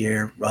end of the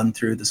year, run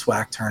through the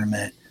SWAC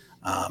tournament,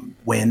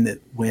 win the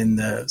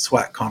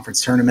SWAC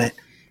conference tournament.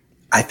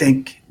 I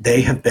think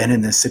they have been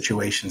in this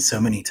situation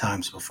so many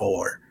times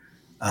before,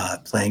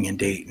 playing in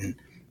Dayton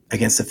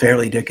against a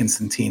Fairleigh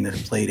Dickinson team that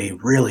played a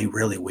really,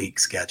 really weak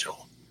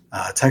schedule.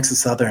 Texas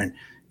Southern,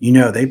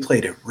 they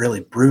played a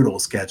really brutal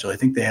schedule. I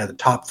think they had the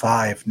top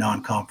 5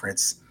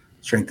 non-conference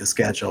strength of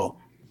schedule.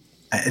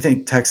 I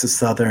think Texas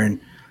Southern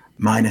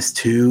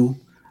 -2.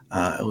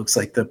 It looks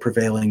like the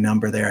prevailing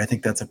number there. I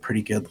think that's a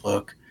pretty good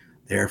look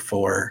there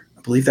for,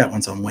 I believe that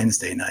one's on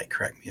Wednesday night.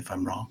 Correct me if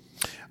I'm wrong.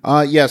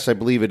 Yes, I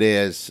believe it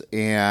is.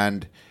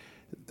 And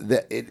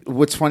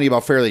what's funny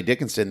about Fairleigh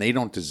Dickinson, they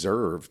don't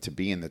deserve to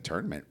be in the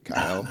tournament,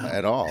 Kyle,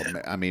 at all.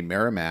 I mean,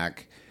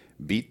 Merrimack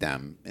beat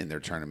them in their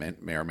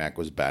tournament. Merrimack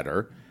was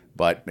better,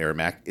 but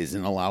Merrimack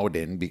isn't allowed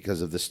in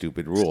because of the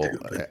stupid rule.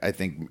 I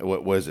think,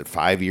 what was it,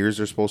 5 years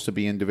they're supposed to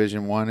be in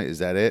Division I? Is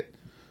that it?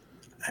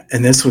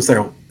 And this was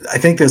I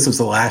think this was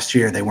the last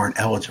year they weren't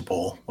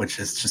eligible, which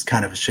is just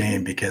kind of a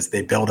shame because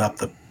they built up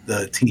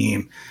the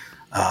team,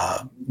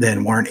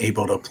 then weren't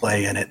able to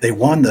play in it. They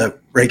won the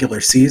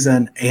regular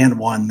season and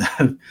won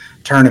the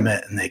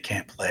tournament, and they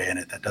can't play in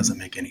it. That doesn't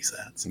make any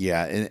sense.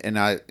 Yeah, and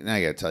I got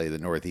to tell you, the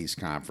Northeast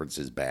Conference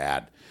is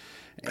bad.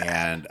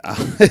 And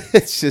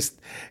it's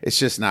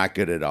just not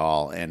good at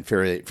all. And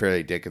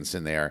Fairleigh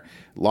Dickinson there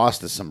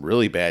lost to some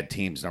really bad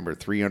teams. Number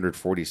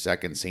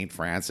 342nd St.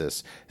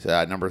 Francis,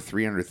 number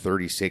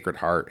 330 Sacred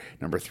Heart,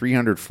 number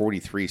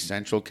 343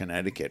 Central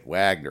Connecticut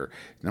Wagner,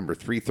 number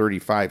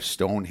 335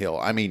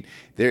 Stonehill. I mean,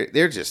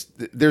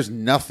 there's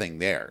nothing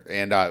there.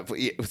 And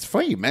it's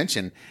funny you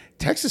mentioned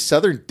Texas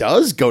Southern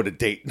does go to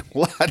Dayton a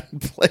lot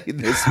and play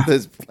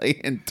this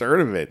play-in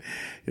tournament.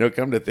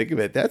 Come to think of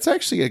it, that's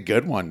actually a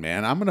good one,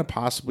 man. I'm going to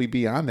possibly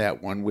be on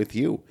that one with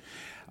you.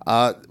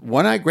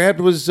 One I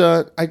grabbed was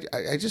I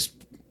just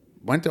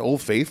went to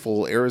Old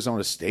Faithful,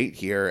 Arizona State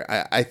here.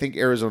 I think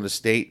Arizona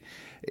State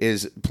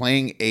is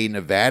playing a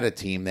Nevada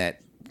team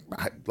that,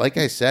 like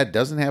I said,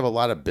 doesn't have a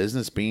lot of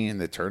business being in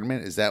the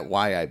tournament. Is that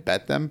why I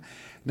bet them?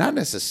 Not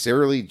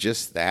necessarily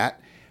just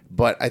that,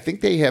 but I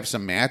think they have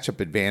some matchup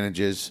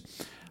advantages.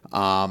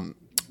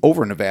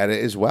 over Nevada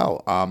as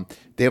well.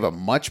 They have a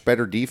much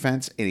better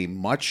defense and a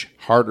much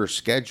harder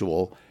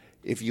schedule.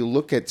 If you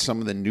look at some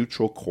of the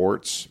neutral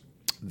courts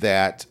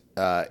that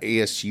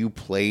ASU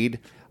played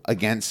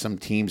against some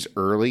teams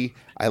early,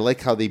 I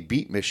like how they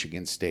beat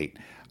Michigan State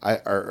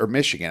or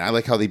Michigan. I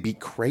like how they beat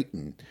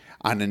Creighton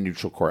on a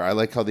neutral court. I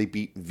like how they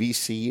beat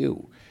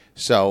VCU.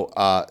 So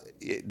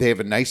they have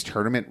a nice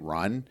tournament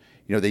run.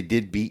 You know, they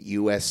did beat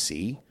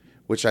USC,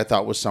 which I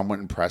thought was somewhat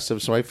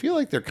impressive. So I feel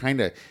like they're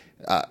kind of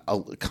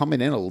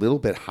coming in a little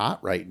bit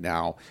hot right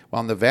now.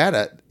 While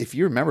Nevada, if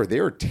you remember,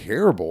 they were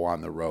terrible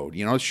on the road.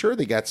 You know, sure,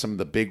 they got some of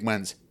the big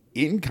ones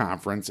in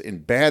conference in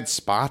bad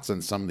spots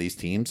on some of these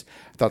teams.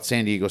 I thought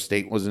San Diego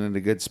State wasn't in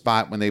a good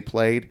spot when they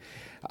played.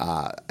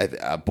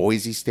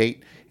 Boise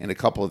State and a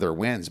couple of their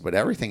wins, but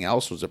everything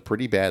else was a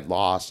pretty bad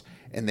loss,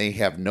 and they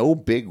have no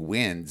big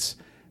wins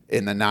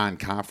in the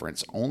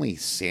non-conference. Only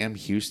Sam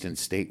Houston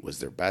State was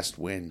their best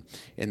win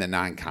in the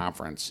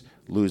non-conference,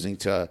 losing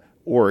to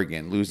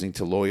Oregon, losing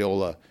to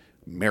Loyola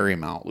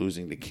Marymount,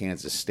 losing to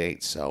Kansas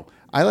State. So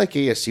I like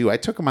ASU. I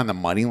took them on the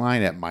money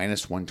line at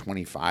minus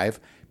 125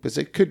 because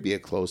it could be a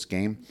close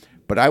game,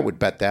 but I would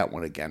bet that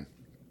one again.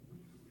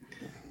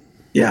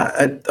 Yeah,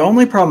 the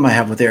only problem I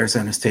have with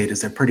Arizona State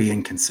is they're pretty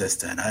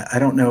inconsistent. I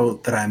don't know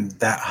that I'm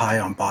that high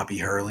on Bobby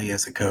Hurley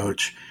as a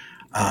coach.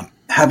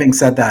 Having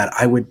said that,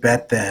 I would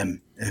bet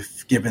them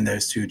if given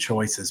those two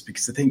choices,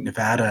 because I think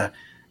Nevada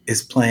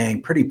is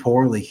playing pretty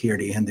poorly here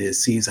to end the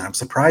season. I'm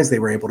surprised they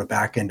were able to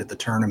back into the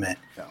tournament,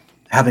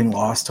 having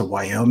lost to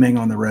Wyoming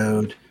on the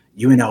road,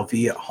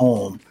 UNLV at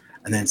home,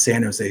 and then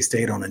San Jose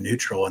State on a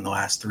neutral in the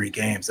last 3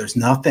 games. There's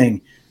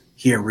nothing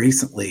here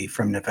recently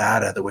from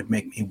Nevada that would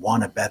make me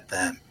want to bet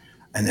them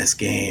in this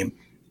game.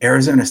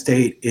 Arizona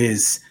State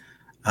is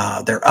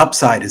their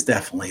upside is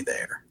definitely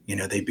there. You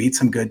know, they beat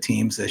some good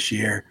teams this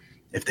year.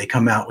 If they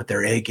come out with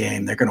their A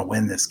game, they're going to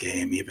win this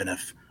game, even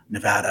if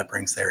Nevada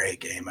brings their A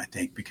game, I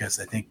think, because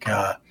I think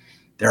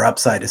their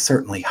upside is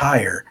certainly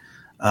higher.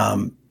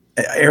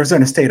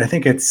 Arizona State, I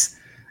think it's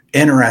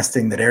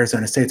interesting that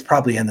Arizona State's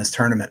probably in this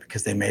tournament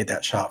because they made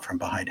that shot from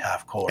behind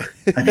half court.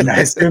 I mean, I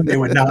assume they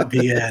would not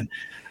be in.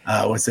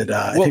 I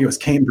think it was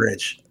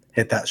Cambridge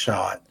hit that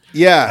shot.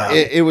 Yeah,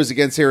 it was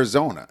against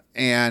Arizona,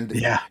 and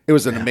it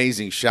was an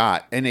amazing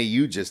shot.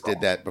 NAU just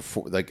did that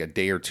before, like a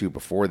day or two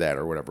before that,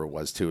 or whatever it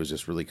was. Too, it was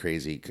just really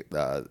crazy.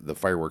 The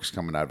fireworks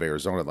coming out of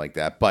Arizona like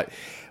that. But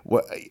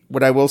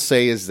what I will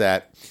say is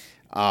that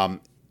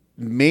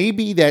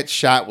maybe that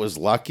shot was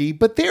lucky,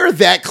 but they're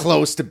that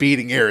close to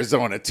beating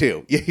Arizona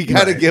too. You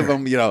got to give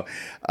them,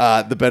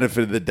 the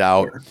benefit of the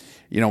doubt.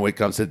 Sure. When it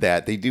comes to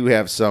that, they do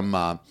have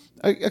some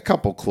a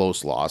couple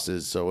close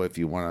losses. So if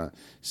you want to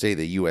say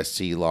the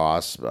USC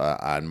loss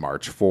on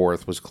March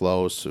 4th was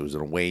close, it was an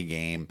away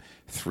game,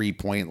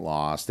 3-point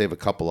loss. They have a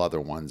couple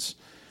other ones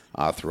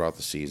throughout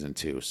the season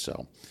too.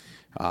 So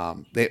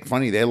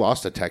they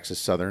lost to Texas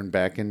Southern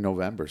back in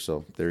November.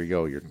 So there you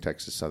go, your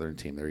Texas Southern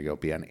team. There you go.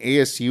 Be on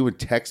ASU and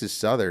Texas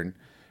Southern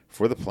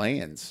for the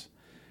play-ins.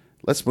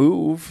 Let's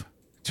move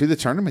to the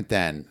tournament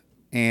then,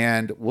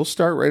 and we'll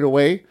start right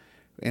away.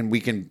 And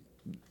we can.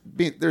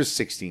 There's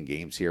 16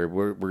 games here.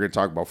 We're going to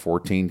talk about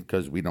 14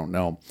 because we don't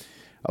know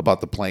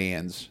about the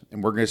play-ins,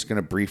 and we're just going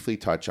to briefly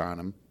touch on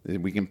them.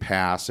 We can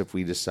pass if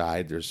we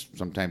decide. There's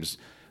sometimes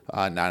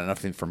not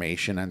enough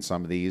information on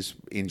some of these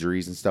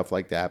injuries and stuff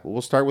like that. But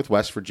we'll start with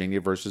West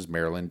Virginia versus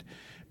Maryland.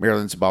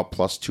 Maryland's about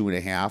plus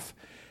 2.5.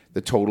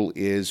 The total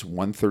is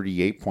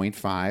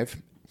 138.5,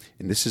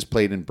 and this is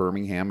played in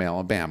Birmingham,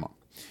 Alabama.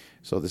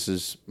 So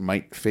this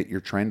might fit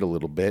your trend a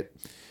little bit.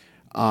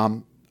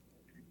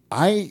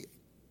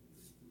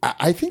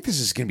 I think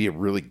this is going to be a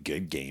really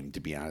good game, to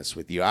be honest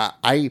with you.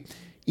 I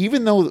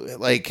even though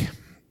like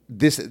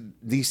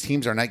these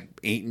teams are not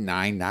 8 and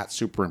 9, not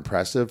super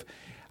impressive,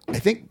 I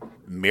think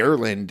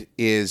Maryland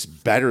is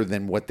better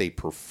than what they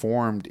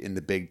performed in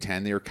the Big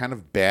Ten. They were kind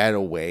of bad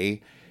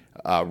away,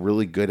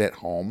 really good at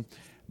home,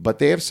 but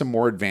they have some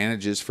more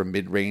advantages from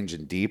mid-range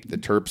and deep. The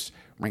Terps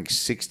rank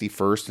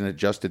 61st in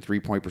adjusted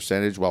 3-point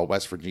percentage, while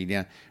West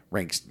Virginia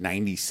ranks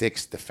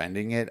 96th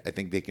defending it. I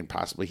think they can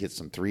possibly hit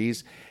some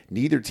threes.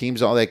 Neither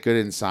team's all that good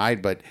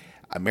inside, but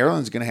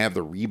Maryland's going to have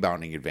the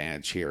rebounding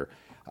advantage here.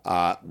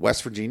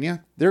 West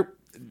Virginia, they're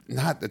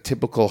not the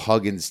typical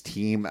Huggins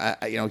team.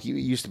 He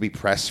used to be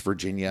press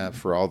Virginia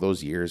for all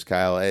those years,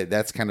 Kyle.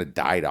 That's kind of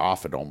died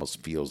off, it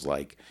almost feels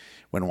like,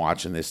 when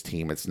watching this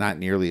team. It's not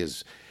nearly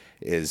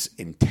as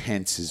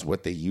intense as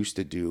what they used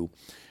to do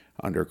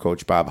under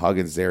Coach Bob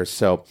Huggins there.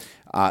 So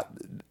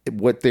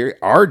what they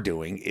are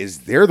doing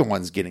is they're the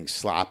ones getting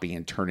sloppy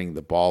and turning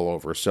the ball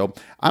over. So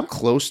I'm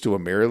close to a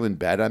Maryland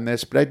bet on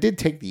this, but I did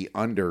take the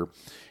under,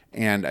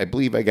 and I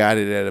believe I got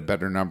it at a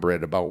better number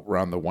at about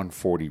around the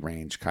 140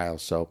 range, Kyle.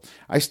 So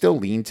I still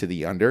lean to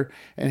the under.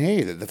 And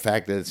hey, the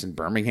fact that it's in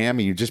Birmingham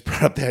and you just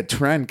brought up that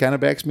trend kind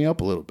of backs me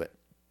up a little bit.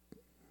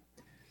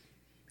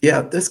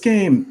 Yeah, this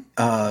game,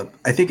 I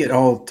think it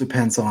all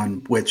depends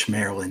on which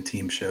Maryland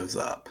team shows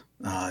up.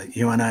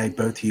 You and I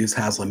both use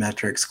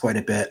Haslametrics quite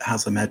a bit.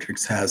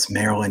 Haslametrics has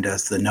Maryland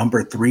as the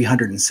number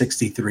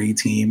 363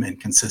 team in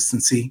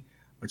consistency,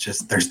 which is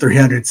there's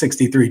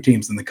 363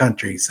 teams in the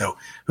country. So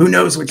who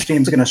knows which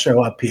team's going to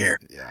show up here?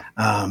 Yeah.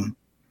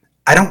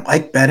 I don't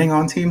like betting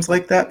on teams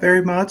like that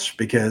very much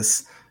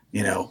because,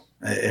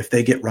 if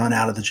they get run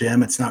out of the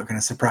gym, it's not going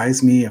to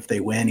surprise me. If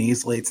they win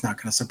easily, it's not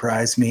going to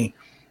surprise me.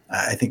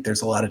 I think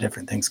there's a lot of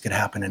different things could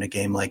happen in a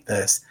game like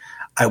this.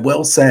 I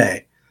will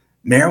say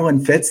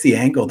Maryland fits the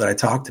angle that I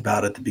talked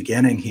about at the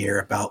beginning here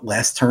about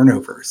less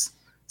turnovers.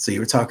 So you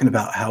were talking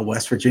about how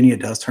West Virginia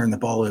does turn the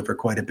ball over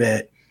quite a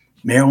bit.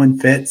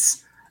 Maryland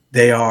fits.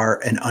 They are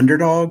an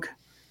underdog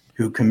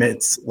who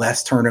commits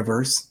less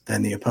turnovers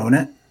than the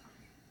opponent.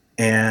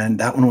 And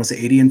that one was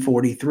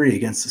 80-43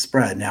 against the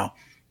spread. Now,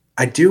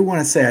 I do want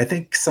to say, I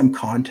think some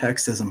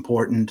context is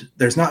important.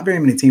 There's not very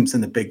many teams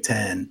in the Big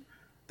Ten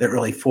that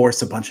really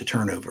force a bunch of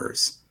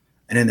turnovers.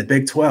 And in the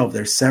Big 12,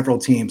 there's several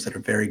teams that are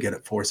very good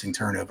at forcing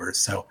turnovers.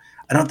 So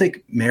I don't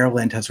think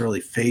Maryland has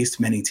really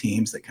faced many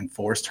teams that can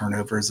force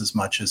turnovers as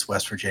much as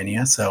West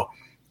Virginia. So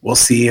we'll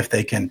see if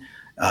they can,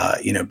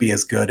 be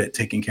as good at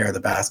taking care of the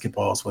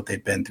basketball as what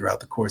they've been throughout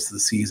the course of the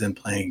season,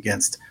 playing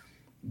against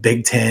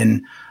Big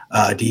Ten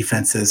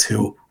defenses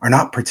who are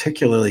not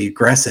particularly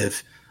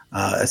aggressive,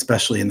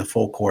 especially in the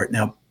full court.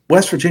 Now,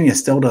 West Virginia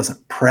still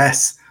doesn't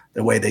press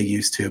the way they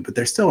used to, but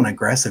they're still an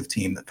aggressive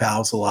team that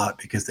fouls a lot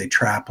because they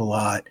trap a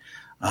lot.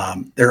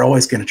 They're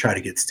always going to try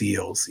to get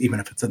steals, even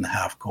if it's in the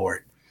half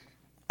court.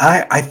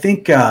 I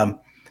think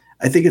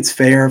it's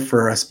fair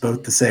for us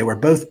both to say we're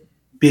both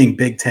being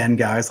Big Ten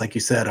guys. Like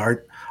you said,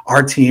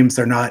 our teams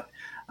are not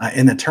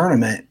in the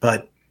tournament,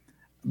 but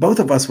both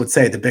of us would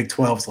say the Big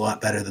 12 is a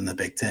lot better than the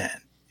Big Ten.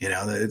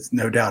 There's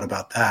no doubt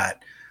about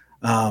that.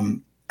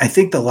 I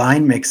think the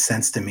line makes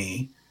sense to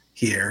me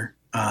here.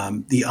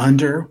 The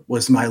under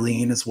was my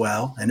lean as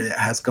well, and it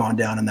has gone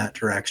down in that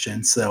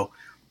direction. So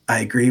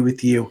I agree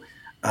with you.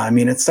 I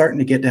mean, it's starting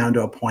to get down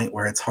to a point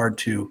where it's hard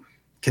to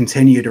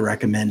continue to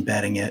recommend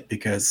betting it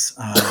because,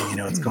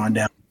 it's gone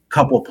down a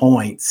couple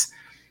points.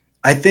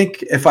 I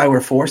think if I were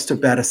forced to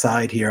bet a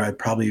side here, I'd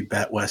probably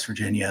bet West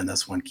Virginia in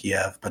this one,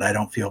 Kiev, but I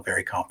don't feel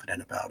very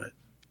confident about it.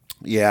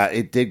 Yeah,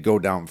 it did go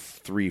down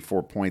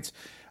 3-4 points.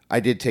 I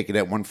did take it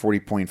at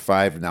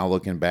 140.5. Now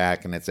looking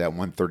back, and it's at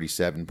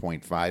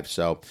 137.5.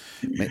 So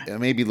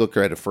maybe look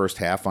at a first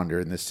half under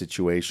in this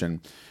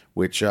situation,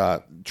 which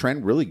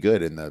trend really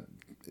good in the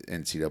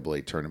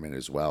NCAA tournament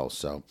as well.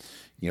 So,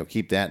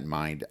 keep that in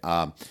mind.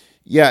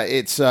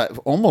 It's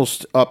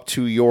almost up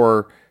to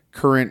your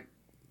current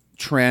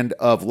trend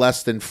of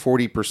less than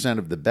 40%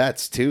 of the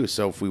bets too.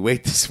 So if we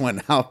wait this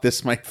one out,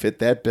 this might fit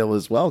that bill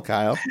as well,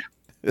 Kyle.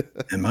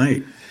 It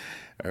might.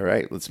 All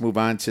right, let's move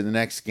on to the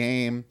next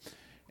game.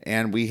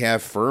 And we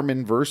have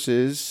Furman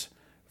versus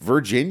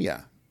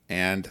Virginia.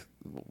 And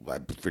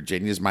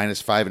Virginia's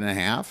minus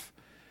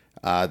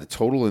 5.5. The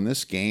total in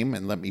this game,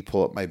 and let me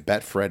pull up my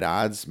Betfred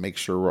odds, make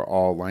sure we're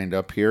all lined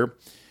up here,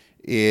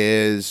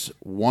 is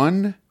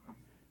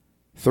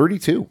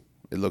 132.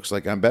 It looks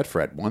like on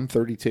Betfred,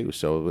 132.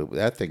 So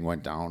that thing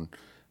went down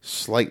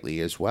slightly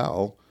as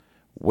well.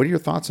 What are your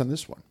thoughts on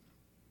this one?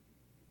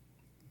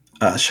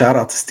 Shout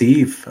out to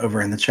Steve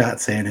over in the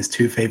chat saying his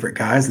two favorite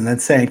guys and then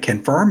saying,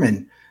 can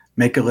Furman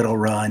make a little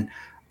run?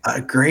 A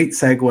great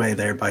segue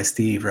there by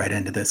Steve right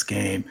into this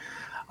game.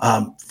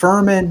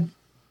 Furman,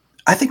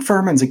 I think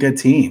Furman's a good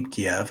team,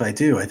 Kiev. I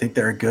do. I think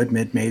they're a good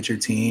mid-major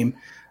team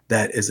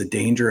that is a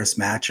dangerous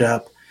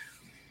matchup.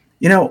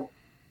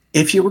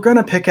 If you were going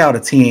to pick out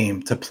a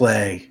team to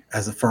play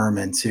as a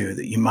Furman too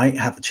that you might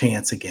have a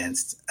chance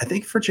against, I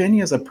think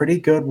Virginia is a pretty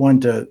good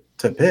one to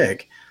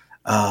pick.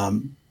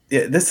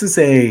 This is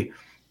a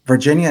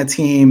Virginia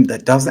team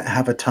that doesn't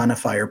have a ton of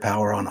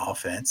firepower on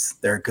offense.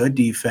 They're a good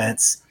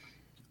defense.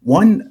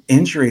 One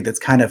injury that's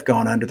kind of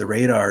gone under the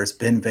radar has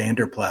been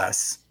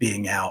Vanderplas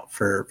being out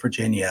for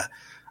Virginia.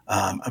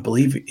 I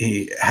believe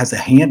he has a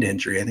hand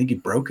injury. I think he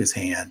broke his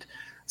hand.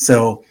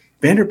 So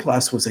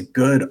Vanderplas was a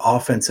good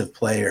offensive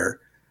player.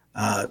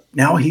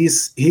 Now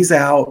he's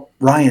out.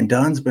 Ryan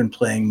Dunn's been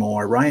playing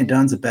more. Ryan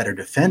Dunn's a better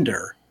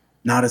defender,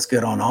 not as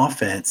good on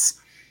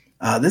offense.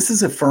 This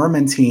is a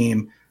Furman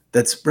team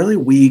that's really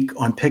weak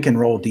on pick and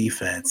roll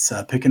defense,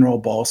 pick and roll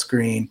ball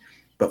screen.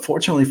 But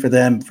fortunately for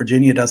them,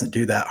 Virginia doesn't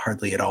do that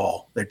hardly at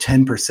all. They're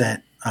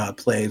 10%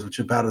 plays, which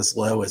is about as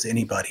low as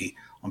anybody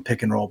on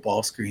pick and roll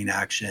ball screen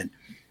action.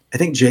 I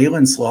think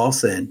Jalen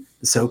Slauson,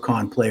 the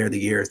SoCon Player of the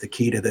Year, is the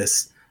key to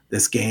this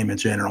game in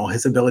general.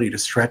 His ability to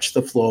stretch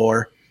the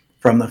floor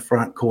from the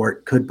front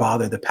court could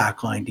bother the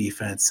pack line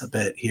defense a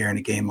bit here in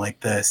a game like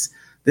this.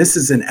 This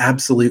is an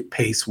absolute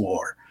pace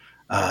war.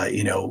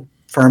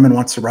 Furman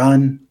wants to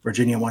run.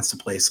 Virginia wants to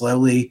play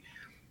slowly.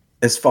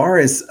 As far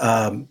as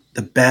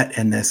the bet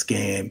in this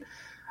game,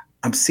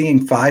 I'm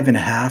seeing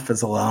 5.5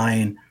 as a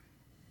line.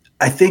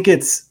 I think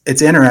it's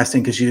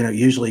interesting because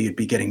usually you'd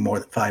be getting more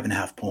than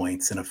 5.5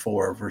 points in a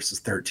 4 versus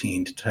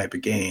 13 type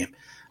of game.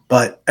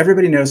 But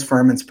everybody knows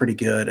Furman's pretty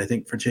good. I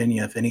think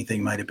Virginia, if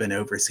anything, might have been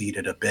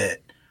overseeded a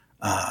bit.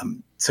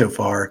 so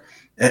far.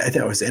 I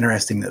thought it was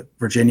interesting that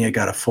Virginia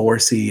got a 4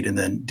 seed and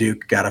then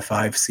Duke got a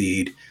 5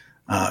 seed.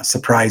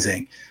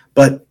 Surprising.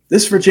 But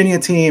this Virginia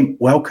team,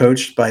 well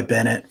coached by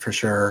Bennett for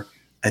sure.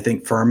 I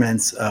think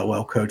Furman's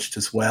well coached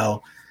as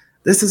well.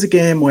 This is a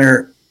game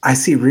where I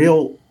see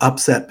real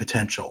upset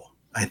potential.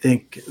 I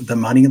think the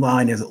money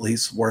line is at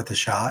least worth a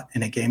shot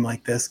in a game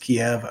like this.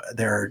 Kiev,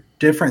 there are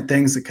different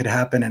things that could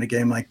happen in a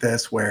game like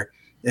this where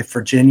if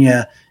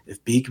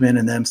Beekman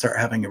and them start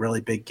having a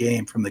really big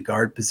game from the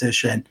guard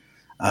position,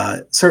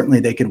 certainly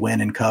they could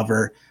win and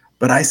cover.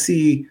 But I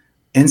see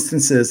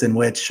instances in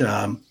which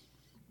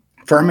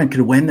Furman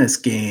could win this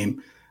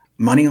game.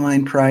 Money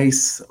line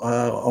price,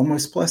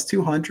 almost plus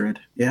 200.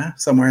 Yeah,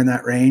 somewhere in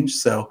that range.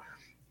 So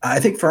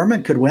I think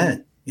Furman could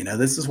win.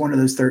 This is one of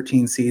those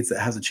 13 seeds that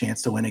has a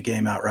chance to win a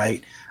game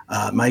outright.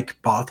 Mike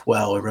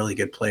Bothwell, a really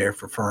good player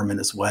for Furman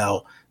as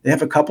well. They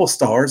have a couple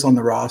stars on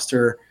the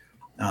roster.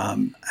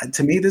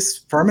 To me, this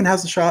Furman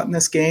has a shot in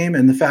this game.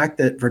 And the fact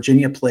that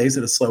Virginia plays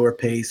at a slower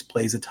pace,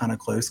 plays a ton of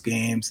close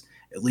games,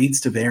 it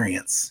leads to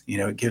variance.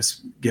 It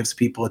gives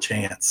people a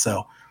chance.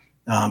 So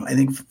I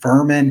think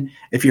Furman,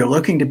 if you're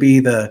looking to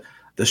be the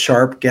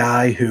sharp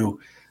guy who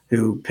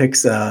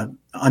picks a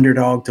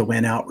underdog to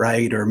win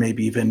outright or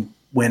maybe even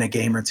win a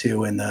game or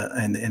two in the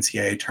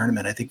NCAA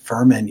tournament, I think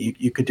Furman,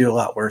 you could do a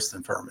lot worse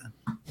than Furman.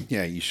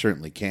 Yeah, you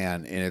certainly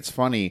can. And it's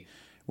funny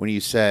when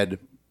you said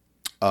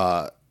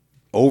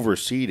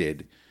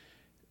overseeded.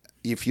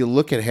 If you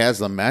look at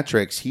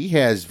Haslametrics, he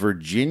has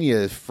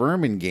Virginia's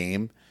Furman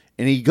game,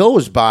 and he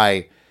goes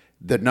by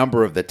the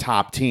number of the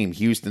top team.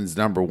 Houston's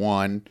number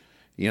 1.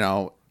 He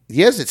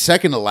has it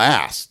second to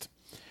last.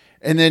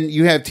 And then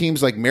you have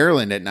teams like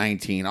Maryland at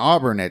 19,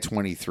 Auburn at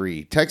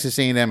 23, Texas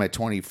A&M at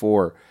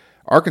 24,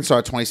 Arkansas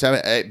at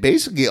 27.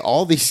 Basically,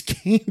 all these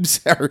games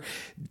are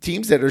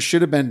teams that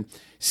should have been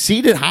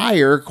seeded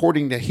higher,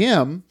 according to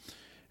him,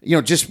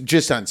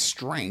 just on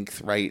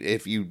strength, right?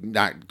 If you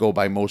not go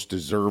by most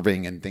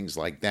deserving and things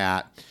like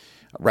that,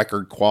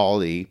 record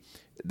quality,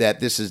 that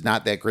this is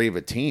not that great of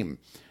a team.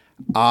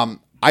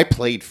 I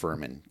played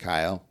Furman,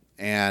 Kyle.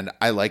 And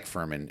I like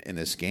Furman in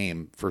this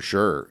game for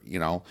sure.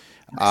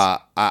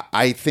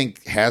 I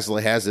think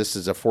Hasler has this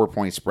as a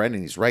 4-point spread,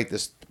 and he's right.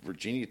 This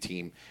Virginia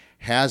team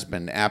has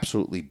been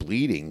absolutely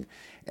bleeding.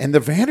 And the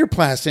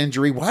Vanderplas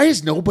injury, why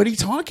is nobody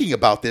talking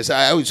about this?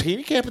 I was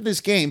handicapping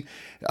this game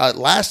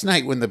last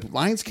night when the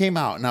lines came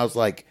out, and I was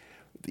like,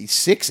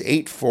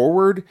 6'8"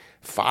 forward,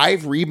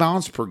 5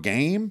 rebounds per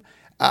game.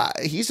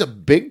 He's a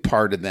big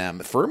part of them.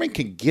 Furman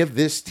can give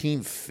this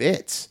team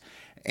fits.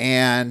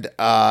 And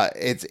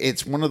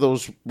it's one of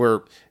those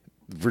where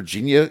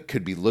Virginia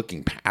could be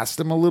looking past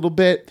them a little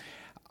bit.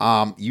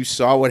 You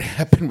saw what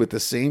happened with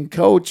the same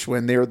coach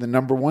when they were the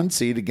number 1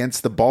 seed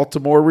against the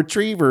Baltimore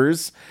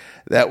Retrievers.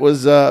 That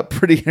was a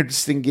pretty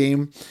interesting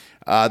game.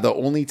 The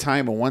only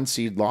time a 1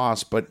 seed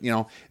lost, but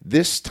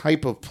this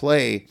type of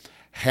play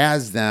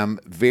has them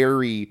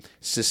very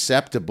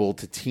susceptible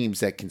to teams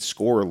that can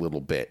score a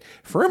little bit.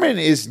 Furman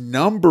is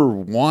number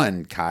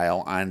 1,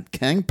 Kyle, on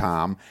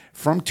KenPom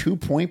from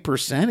 2-point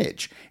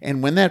percentage.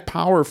 And when that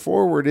power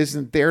forward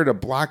isn't there to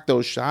block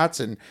those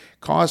shots and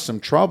cause some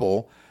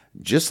trouble,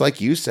 just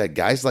like you said,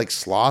 guys like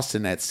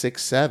Slauson at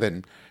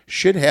 6'7"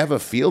 should have a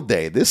field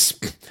day. This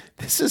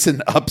is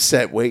an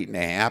upset waiting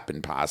to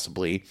happen,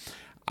 possibly.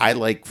 I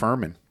like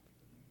Furman.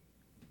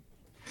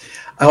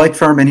 I like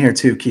Furman here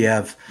too,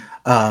 Kiev.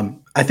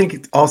 I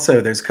think also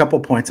there's a couple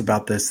points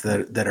about this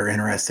that are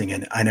interesting,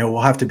 and I know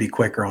we'll have to be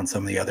quicker on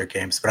some of the other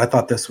games, but I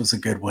thought this was a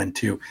good one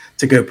to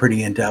go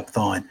pretty in depth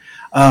on.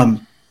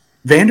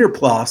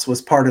 Vanderplas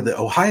was part of the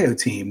Ohio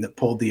team that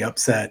pulled the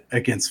upset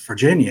against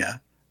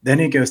Virginia. Then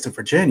he goes to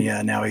Virginia,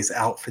 and now he's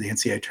out for the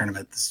NCAA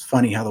tournament. It's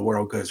funny how the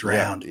world goes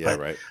round. Yeah,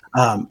 right.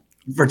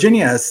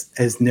 Virginia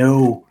has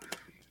no,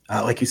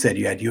 like you said,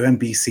 you had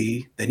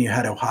UMBC, then you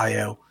had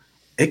Ohio.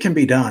 It can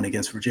be done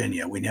against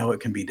Virginia. We know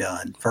it can be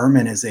done.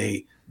 Furman is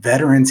a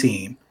veteran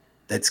team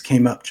that's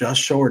came up just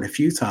short a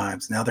few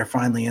times. Now they're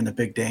finally in the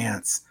big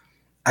dance.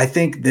 I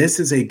think this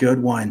is a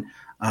good one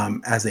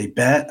as a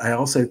bet. I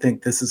also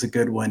think this is a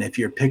good one if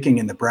you're picking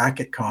in the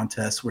bracket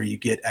contest where you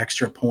get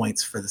extra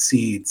points for the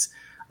seeds.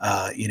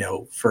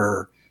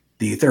 For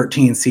the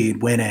 13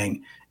 seed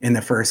winning in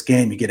the first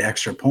game, you get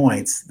extra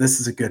points. This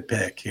is a good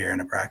pick here in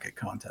a bracket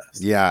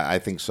contest. Yeah, I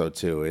think so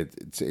too.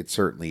 It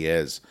certainly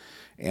is.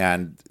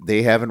 And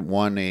they haven't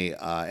won a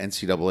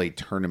NCAA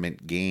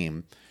tournament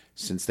game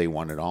since they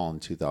won it all in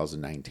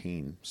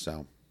 2019.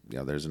 So,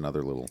 there's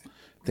another little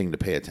thing to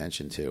pay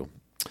attention to.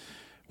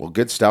 Well,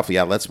 good stuff.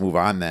 Yeah, let's move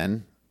on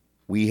then.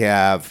 We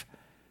have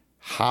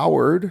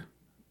Howard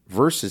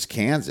versus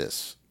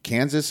Kansas.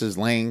 Kansas is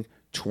laying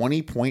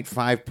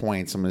 20.5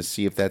 points. I'm going to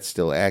see if that's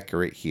still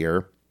accurate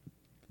here.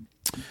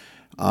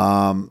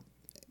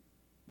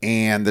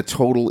 And the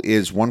total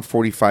is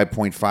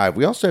 145.5.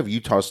 We also have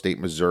Utah State,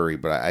 Missouri,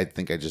 but I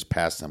think I just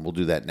passed them. We'll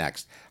do that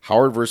next.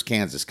 Howard versus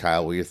Kansas.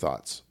 Kyle, what are your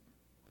thoughts?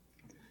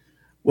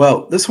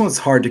 Well, this one's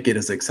hard to get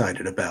as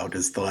excited about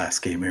as the last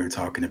game we were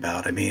talking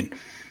about. I mean,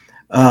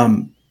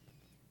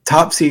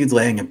 top seeds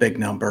laying a big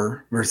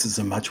number versus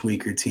a much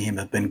weaker team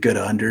have been good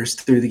unders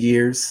through the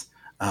years.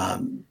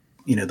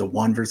 The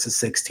 1 versus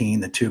 16,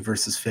 the 2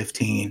 versus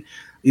 15.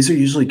 These are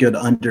usually good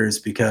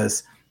unders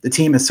because the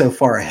team is so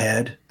far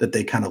ahead that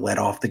they kind of let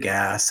off the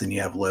gas and you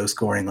have low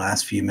scoring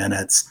last few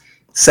minutes.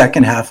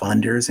 Second half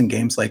unders in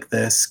games like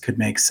this could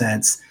make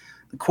sense.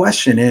 The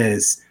question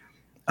is,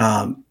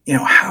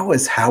 how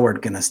is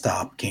Howard going to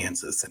stop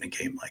Kansas in a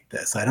game like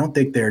this? I don't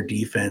think their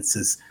defense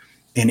is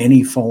in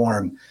any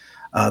form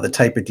the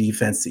type of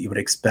defense that you would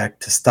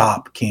expect to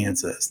stop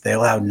Kansas. They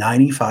allowed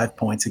 95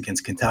 points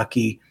against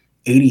Kentucky,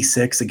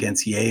 86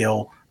 against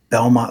Yale.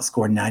 Belmont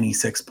scored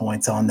 96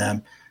 points on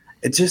them.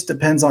 It just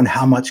depends on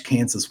how much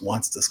Kansas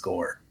wants to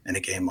score in a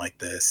game like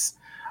this.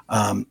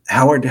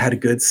 Howard had a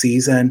good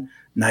season,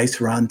 nice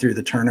run through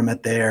the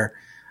tournament there.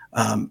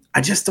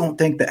 I just don't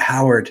think that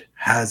Howard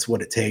has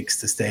what it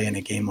takes to stay in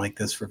a game like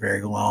this for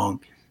very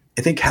long.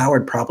 I think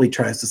Howard probably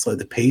tries to slow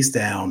the pace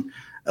down,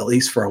 at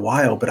least for a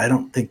while, but I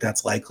don't think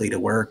that's likely to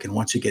work. And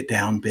once you get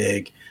down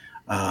big,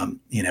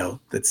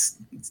 it's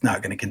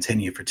not going to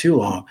continue for too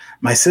long.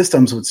 My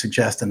systems would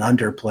suggest an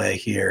underplay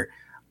here.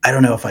 I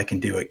don't know if I can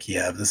do it,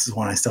 Kiev. This is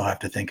one I still have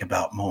to think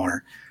about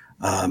more.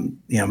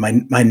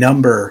 My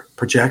number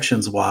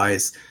projections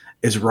wise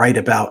is right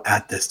about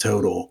at this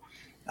total.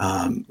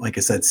 Like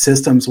I said,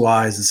 systems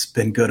wise, it's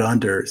been good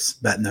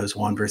unders, betting those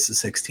 1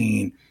 versus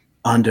 16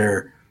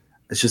 under.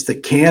 It's just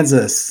that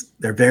Kansas,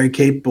 they're very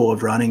capable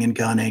of running and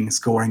gunning,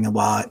 scoring a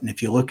lot. And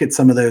if you look at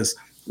some of those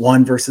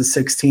 1 versus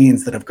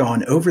 16s that have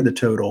gone over the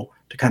total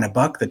to kind of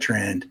buck the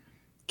trend,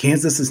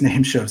 Kansas's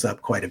name shows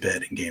up quite a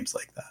bit in games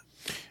like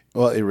that.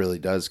 Well, it really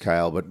does,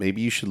 Kyle, but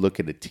maybe you should look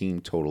at a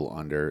team total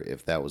under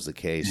if that was the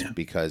case,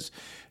 because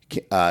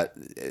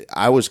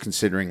I was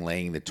considering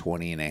laying the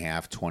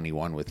 20.5,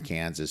 21 with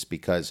Kansas,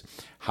 because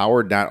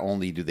Howard, not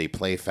only do they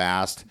play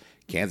fast,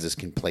 Kansas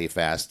can play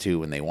fast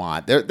too when they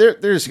want. They're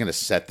just going to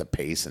set the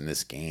pace in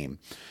this game.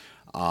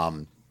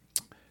 Howard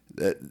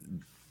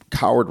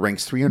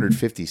ranks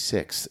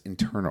 356 in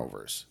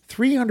turnovers.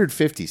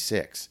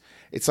 356.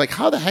 It's like,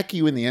 how the heck are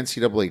you in the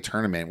NCAA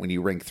tournament when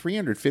you rank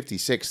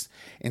 356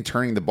 in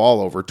turning the ball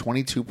over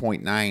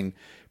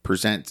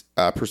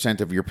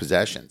 22.9% of your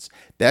possessions?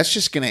 That's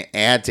just going to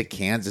add to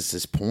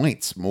Kansas's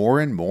points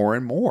more and more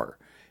and more.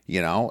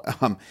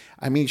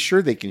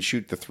 Sure, they can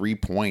shoot the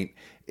 3-point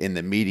in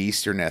the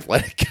Mid-Eastern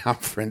Athletic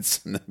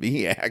Conference in the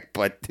MEAC,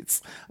 but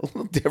it's a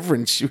little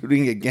different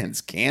shooting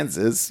against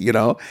Kansas.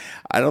 I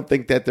don't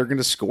think that they're going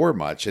to score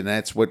much, and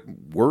that's what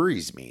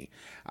worries me.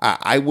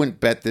 I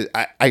wouldn't bet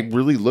that. I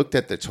really looked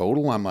at the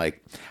total. I'm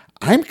like,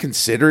 I'm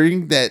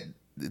considering that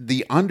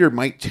the under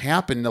might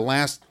tap in the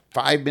last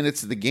 5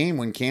 minutes of the game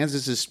when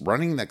Kansas is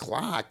running the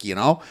clock,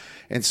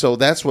 and so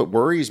that's what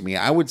worries me.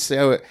 I would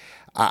say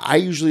I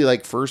usually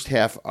like first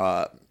half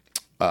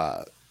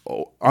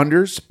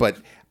unders, but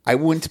I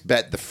wouldn't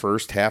bet the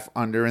first half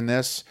under in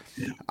this.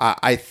 Yeah.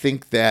 I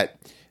think that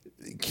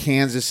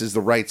Kansas is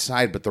the right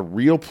side, but the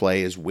real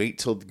play is wait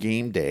till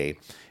game day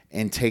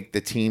and take the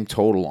team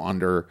total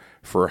under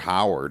for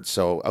Howard.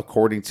 So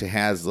according to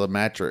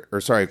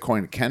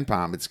according to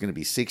KenPom, it's going to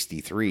be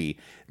 63.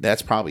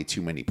 That's probably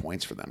too many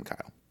points for them,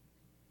 Kyle.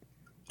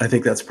 I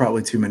think that's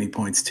probably too many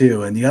points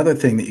too. And the other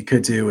thing that you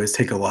could do is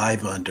take a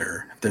live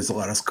under if there's a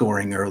lot of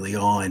scoring early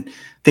on,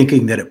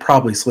 thinking that it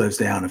probably slows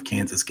down if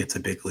Kansas gets a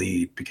big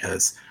lead,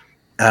 because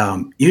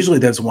usually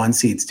those 1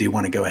 seeds do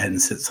want to go ahead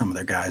and sit some of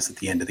their guys at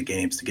the end of the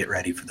games to get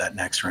ready for that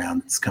next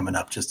round. It's coming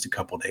up just a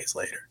couple days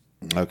later.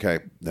 Okay.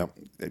 No,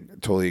 I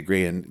totally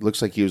agree. And it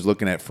looks like he was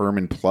looking at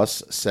Furman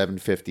plus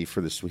 750 for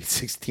the Sweet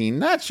 16.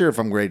 Not sure if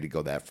I'm ready to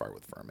go that far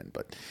with Furman,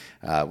 but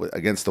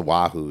against the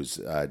Wahoos,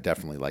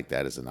 definitely like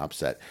that as an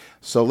upset.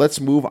 So let's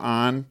move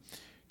on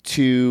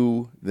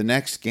to the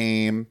next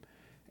game,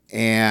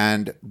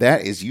 and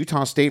that is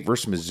Utah State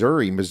versus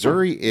Missouri.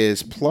 Missouri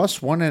is plus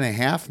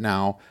 1.5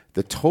 now.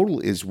 The total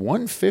is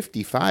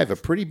 155, a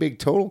pretty big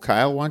total.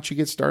 Kyle, why don't you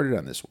get started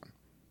on this one?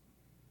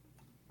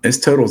 This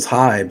total's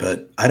high,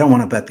 but I don't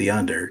want to bet the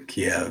under,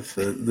 Kiev.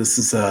 This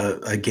is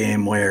a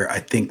game where I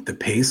think the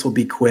pace will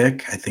be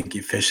quick. I think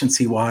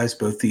efficiency-wise,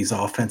 both these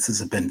offenses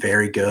have been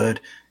very good.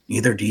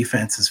 Neither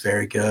defense is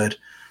very good.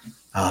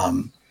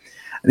 The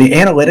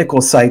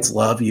analytical sites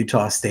love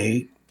Utah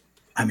State.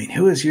 I mean,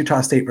 who has Utah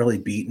State really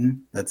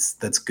beaten?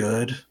 That's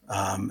good,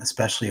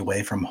 especially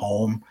away from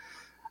home.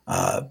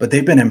 But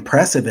they've been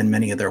impressive in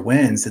many of their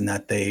wins in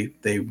that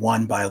they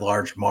won by a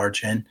large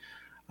margin.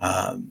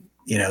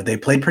 They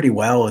played pretty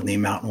well in the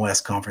Mountain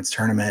West Conference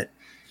tournament.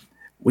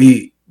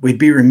 We'd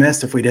be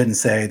remiss if we didn't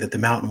say that the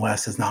Mountain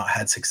West has not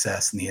had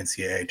success in the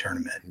NCAA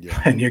tournament.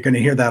 Yeah. And you're going to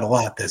hear that a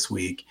lot this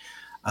week.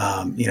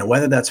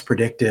 Whether that's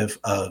predictive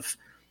of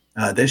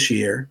this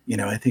year,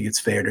 I think it's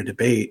fair to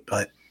debate,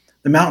 but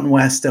the Mountain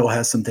West still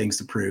has some things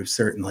to prove,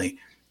 certainly.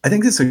 I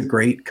think this is a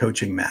great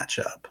coaching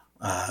matchup.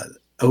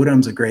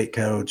 Odom's a great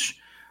coach.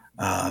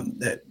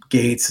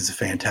 Gates is a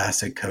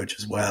fantastic coach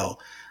as well.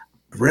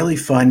 Really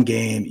fun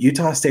game.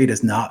 Utah State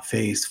has not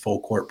faced full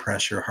court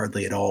pressure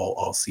hardly at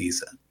all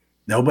season.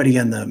 Nobody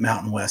in the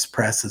Mountain West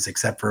presses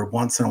except for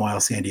once in a while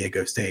San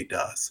Diego State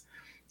does.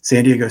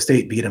 San Diego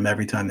State beat them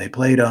every time they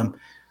played them.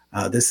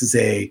 This is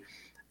a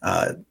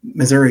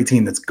Missouri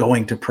team that's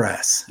going to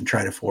press and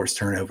try to force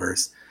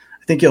turnovers.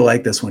 I think you'll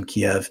like this one,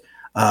 Kiev.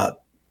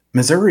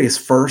 Missouri is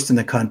first in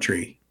the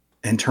country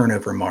in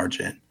turnover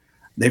margin.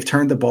 They've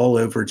turned the ball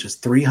over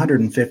just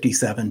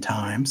 357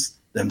 times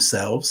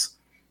themselves.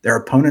 Their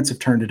opponents have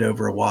turned it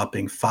over a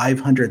whopping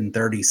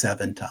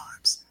 537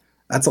 times.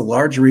 That's a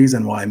large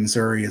reason why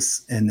Missouri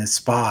is in this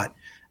spot.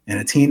 And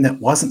a team that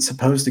wasn't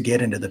supposed to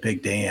get into the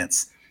big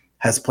dance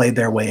has played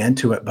their way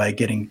into it by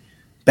getting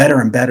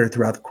better and better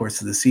throughout the course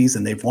of the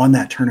season. They've won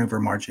that turnover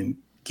margin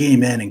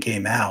game in and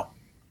game out.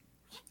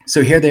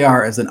 So here they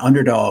are as an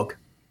underdog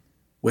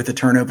with a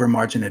turnover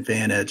margin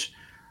advantage.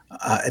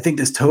 I think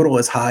this total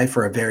is high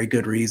for a very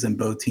good reason,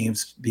 both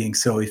teams being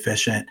so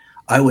efficient.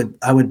 I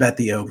would bet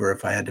the over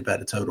if I had to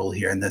bet a total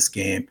here in this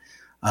game.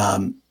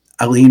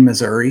 I lean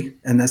Missouri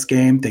in this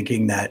game,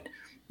 thinking that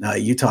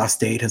Utah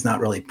State has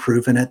not really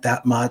proven it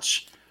that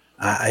much.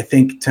 I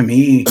think, to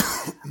me,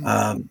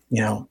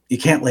 you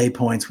can't lay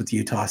points with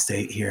Utah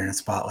State here in a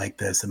spot like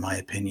this, in my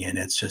opinion.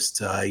 It's just,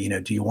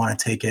 do you want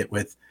to take it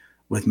with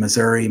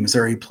Missouri?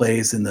 Missouri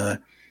plays in the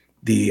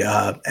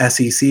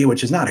SEC,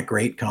 which is not a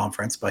great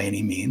conference by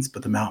any means,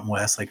 but the Mountain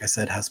West, like I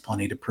said, has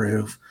plenty to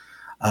prove.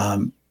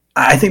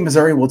 I think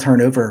Missouri will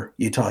turn over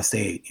Utah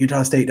State.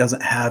 Utah State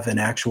doesn't have an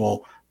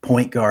actual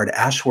point guard.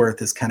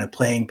 Ashworth is kind of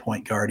playing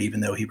point guard,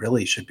 even though he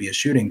really should be a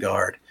shooting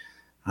guard.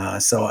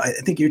 So I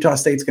think Utah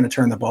State's going to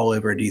turn the ball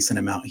over a decent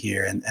amount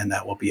here, and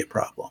that will be a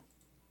problem.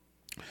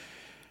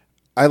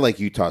 I like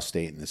Utah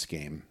State in this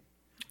game.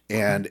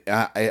 And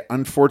I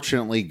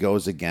unfortunately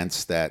goes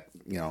against that.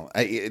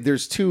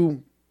 There's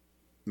two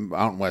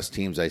Mountain West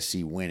teams I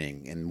see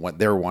winning, and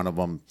they're one of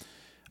them.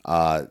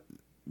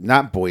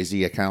 Not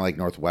Boise. I kind of like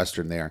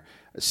Northwestern there.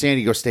 San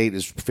Diego State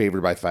is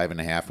favored by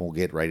 5.5, and we'll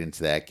get right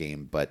into that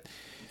game. But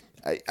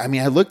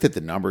I looked at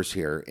the numbers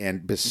here,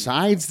 and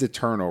besides the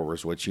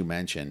turnovers, which you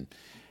mentioned,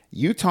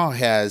 Utah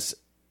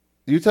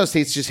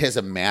State just has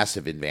a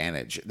massive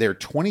advantage. They're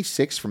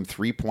 26 from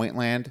three-point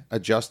land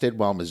adjusted,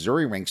 while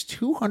Missouri ranks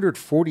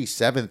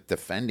 247th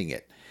defending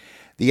it.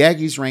 The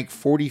Aggies rank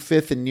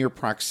 45th in near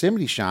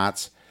proximity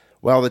shots,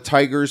 while the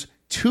Tigers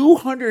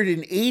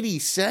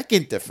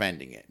 282nd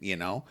defending it,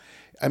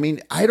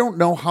 I don't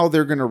know how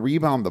they're going to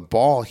rebound the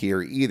ball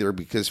here either,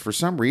 because for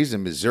some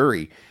reason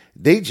Missouri,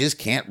 they just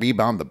can't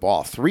rebound the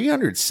ball.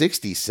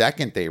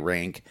 362nd they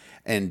rank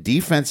in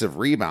defensive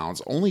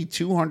rebounds, only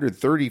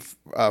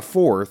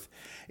 234th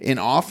in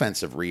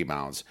offensive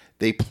rebounds.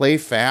 They play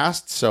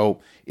fast, so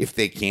if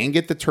they can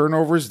get the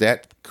turnovers,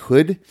 that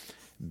could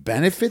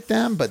benefit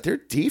them, but their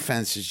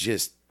defense is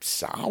just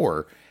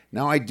sour.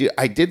 Now, I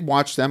did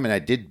watch them, and I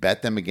did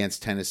bet them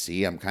against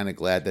Tennessee. I'm kind of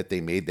glad that they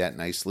made that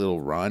nice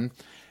little run.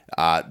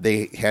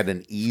 They had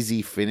an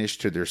easy finish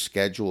to their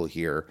schedule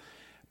here,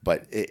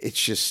 but it's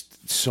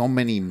just so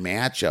many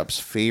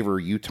matchups favor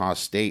Utah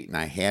State, and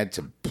I had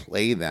to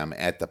play them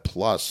at the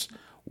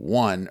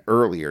 +1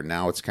 earlier.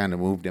 Now it's kind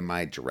of moved in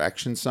my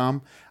direction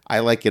some. I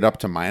like it up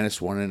to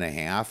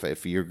 -1.5.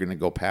 If you're going to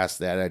go past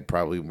that, I'd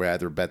probably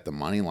rather bet the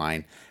money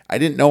line. I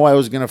didn't know I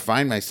was going to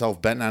find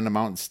myself betting on a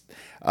mountain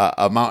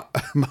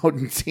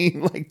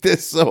team like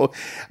this, so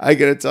I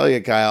got to tell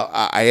you, Kyle,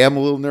 I am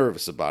a little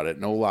nervous about it.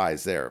 No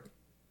lies there.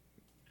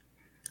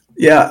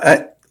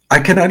 Yeah, I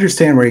can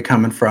understand where you're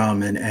coming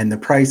from, and the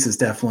price is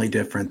definitely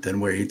different than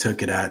where you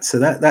took it at. So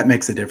that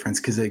makes a difference,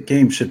 because the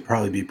game should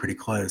probably be pretty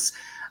close.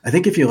 I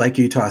think if you like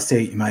Utah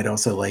State, you might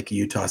also like a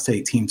Utah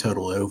State team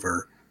total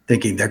over,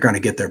 thinking they're going to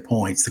get their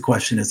points. The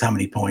question is, how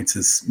many points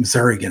is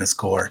Missouri going to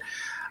score?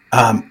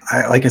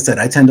 Like I said,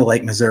 I tend to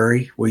like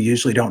Missouri. We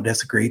usually don't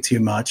disagree too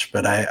much,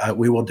 but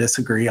we will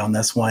disagree on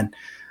this one.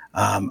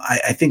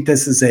 I think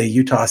this is a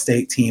Utah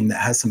State team that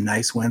has some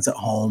nice wins at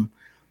home.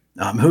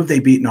 Who have they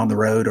beaten on the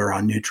road or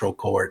on neutral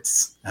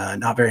courts?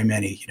 Not very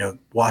many.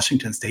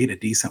 Washington State, a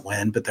decent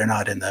win, but they're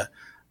not in the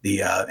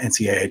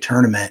NCAA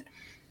tournament.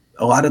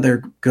 A lot of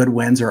their good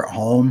wins are at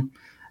home.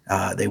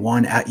 They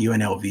won at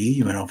UNLV.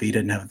 UNLV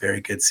didn't have a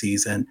very good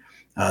season.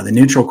 The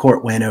neutral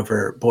court win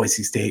over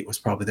Boise State was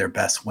probably their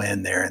best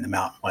win there in the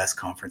Mountain West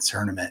Conference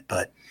tournament.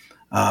 But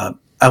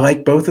I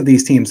like both of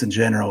these teams in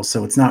general,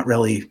 so it's not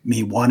really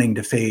me wanting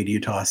to fade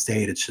Utah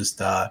State. It's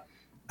just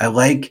I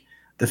like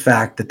the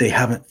fact that they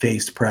haven't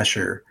faced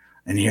pressure,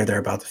 and here they're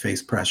about to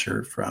face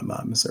pressure from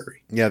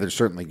Missouri. Yeah, they're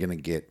certainly going to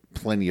get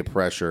plenty of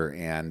pressure,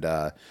 and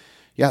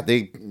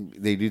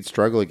they did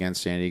struggle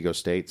against San Diego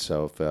State.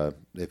 So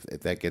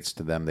if that gets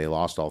to them, they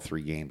lost all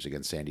 3 games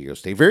against San Diego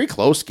State. Very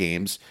close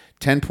games,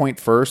 10-point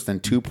first, then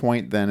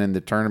 2-point. Then in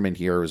the tournament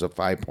here, it was a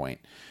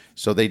 5-point.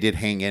 So they did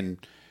hang in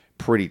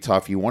pretty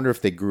tough. You wonder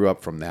if they grew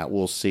up from that.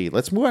 We'll see.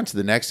 Let's move on to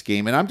the next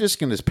game, and I'm just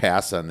going to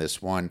pass on this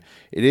one.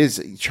 It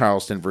is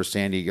Charleston versus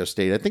San Diego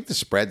State. I think the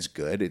spread's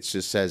good. It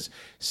just says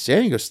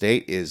San Diego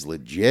State is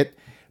legit,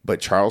 but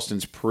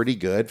Charleston's pretty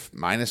good,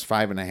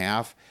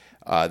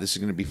 -5.5. This is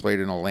going to be played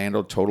in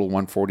Orlando, total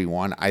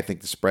 141. I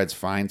think the spread's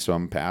fine, so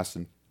I'm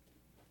passing.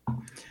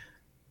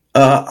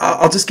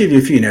 I'll just give you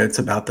a few notes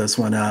about this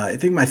one. I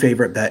think my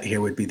favorite bet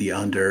here would be the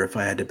under if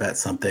I had to bet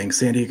something.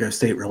 San Diego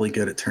State really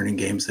good at turning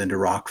games into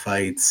rock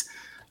fights.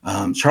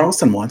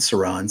 Charleston wants to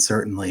run,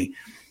 certainly.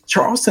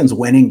 Charleston's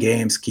winning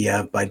games,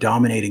 Kiev, by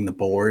dominating the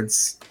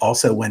boards,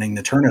 also winning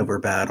the turnover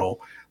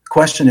battle. The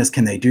question is,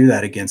 can they do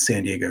that against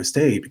San Diego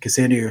State? Because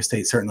San Diego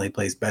State certainly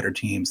plays better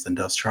teams than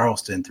does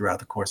Charleston throughout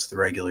the course of the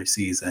regular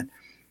season.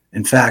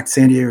 In fact,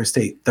 San Diego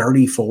State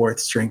 34th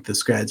strength of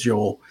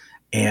schedule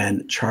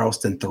and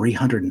Charleston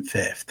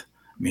 305th. I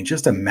mean,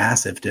 just a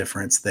massive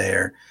difference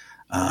there.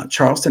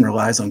 Charleston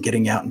relies on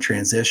getting out in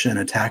transition,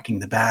 attacking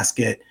the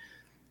basket.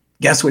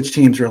 Guess which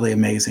team's really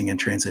amazing in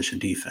transition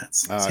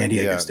defense? San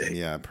Diego State.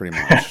 Yeah, pretty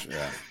much.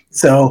 Yeah.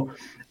 So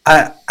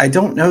I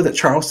don't know that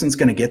Charleston's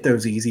going to get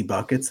those easy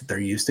buckets that they're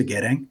used to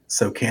getting.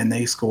 So can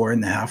they score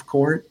in the half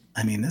court?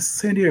 I mean, this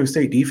San Diego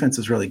State defense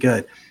is really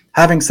good.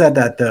 Having said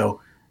that,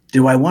 though,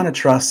 do I want to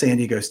trust San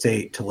Diego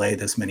State to lay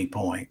this many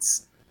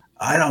points?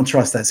 I don't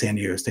trust that San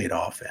Diego State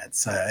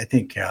offense. I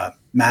think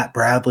Matt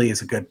Bradley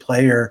is a good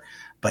player,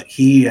 but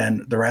he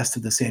and the rest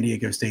of the San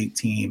Diego State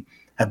team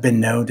have been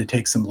known to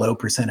take some low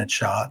percentage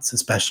shots,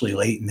 especially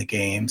late in the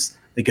games.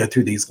 They go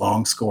through these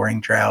long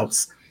scoring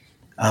droughts.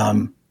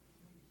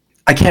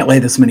 I can't lay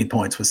this many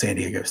points with San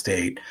Diego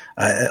State.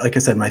 Like I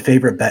said, my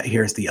favorite bet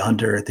here is the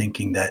under,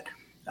 thinking that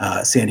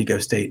San Diego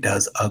State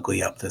does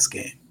ugly up this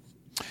game.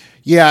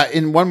 Yeah,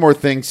 and one more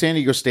thing, San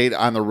Diego State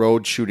on the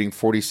road shooting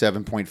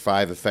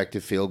 47.5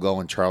 effective field goal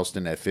and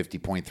Charleston at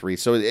 50.3.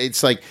 So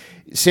it's like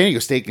San Diego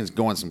State can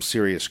go on some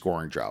serious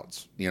scoring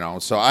droughts,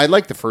 So I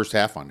like the first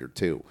half under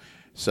too.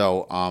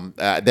 So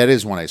that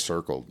is one I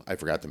circled. I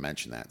forgot to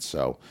mention that.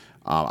 So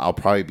I'll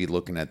probably be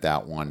looking at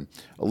that one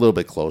a little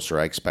bit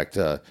closer. I expect,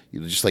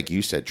 just like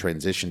you said,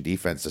 transition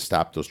defense to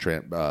stop those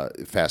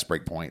fast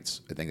break points.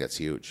 I think that's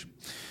huge.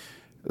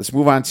 Let's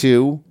move on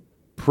to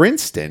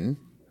Princeton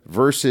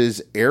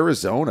versus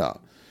Arizona.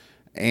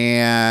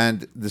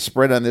 And the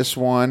spread on this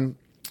one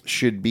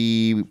should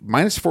be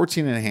minus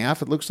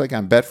 14.5, it looks like,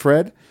 on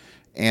Betfred.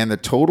 And the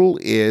total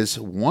is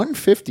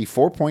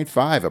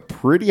 154.5, a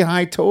pretty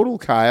high total,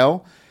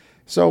 Kyle.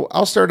 So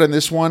I'll start on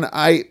this one.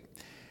 I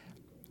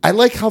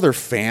like how their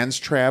fans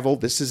travel.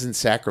 This is in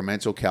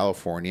Sacramento,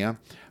 California.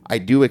 I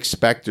do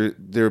expect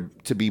there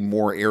to be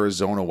more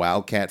Arizona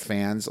Wildcat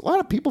fans. A lot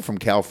of people from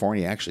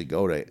California actually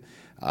go to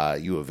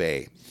U of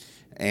A.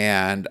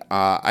 And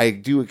I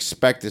do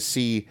expect to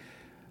see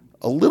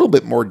a little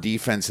bit more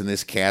defense in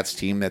this Cats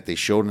team that they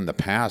showed in the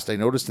past. I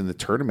noticed in the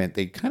tournament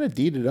they kind of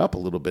D'd it up a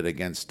little bit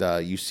against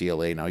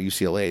UCLA. Now,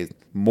 UCLA,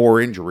 more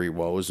injury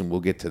woes, and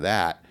we'll get to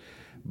that.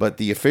 But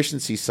the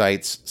efficiency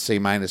sites say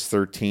minus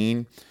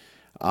 13.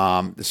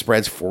 The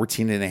spread's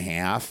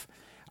 14.5.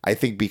 I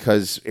think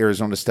because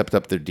Arizona stepped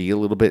up their D a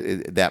little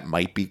bit, that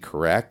might be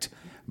correct.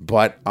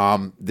 But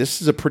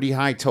this is a pretty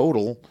high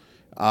total.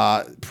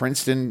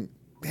 Princeton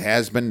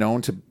has been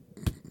known to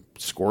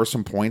score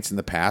some points in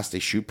the past. They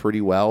shoot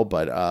pretty well,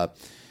 but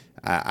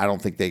I don't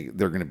think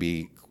they're going to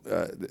be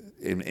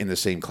in the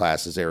same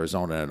class as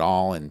Arizona at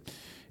all. And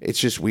it's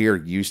just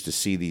weird. Used to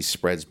see these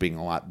spreads being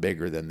a lot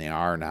bigger than they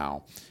are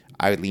now.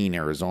 I lean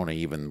Arizona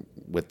even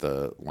with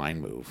the line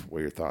move. What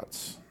are your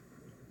thoughts?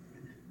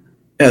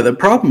 Yeah, the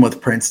problem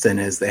with Princeton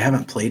is they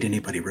haven't played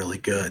anybody really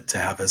good to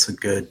have as a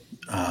good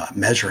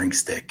measuring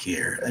stick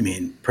here. I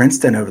mean,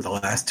 Princeton over the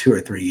last 2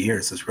 or 3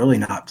 years has really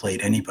not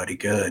played anybody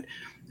good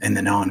in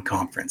the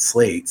non-conference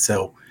slate.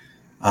 So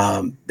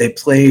they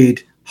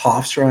played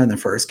Hofstra in the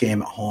first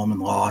game at home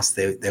and lost.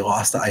 They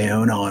lost to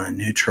Iona on a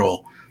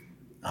neutral.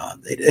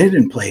 They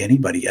didn't play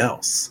anybody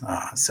else.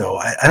 So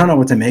I don't know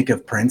what to make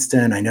of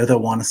Princeton. I know they'll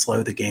want to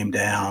slow the game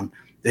down.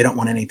 They don't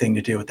want anything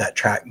to do with that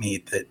track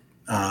meet that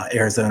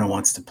Arizona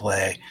wants to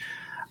play.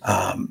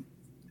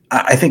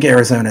 I think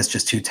Arizona is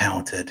just too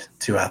talented,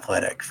 too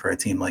athletic for a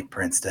team like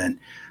Princeton.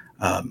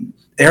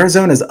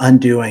 Arizona's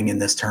undoing in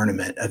this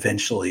tournament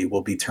eventually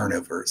will be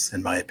turnovers,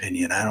 in my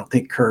opinion. I don't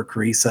think Kirk,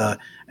 Risa,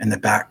 and the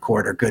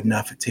backcourt are good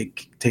enough at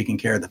taking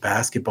care of the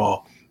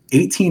basketball.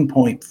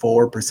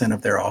 18.4%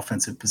 of their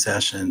offensive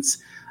possessions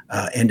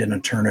end in a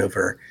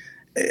turnover.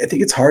 I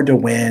think it's hard to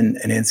win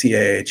an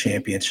NCAA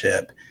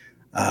championship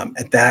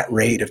at that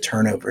rate of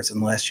turnovers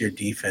unless your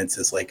defense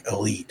is like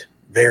elite,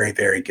 very,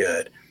 very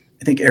good.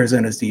 I think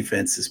Arizona's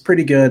defense is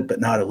pretty good, but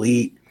not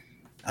elite.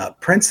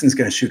 Princeton's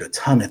going to shoot a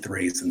ton of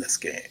threes in this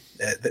game.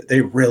 They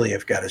really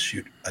have got to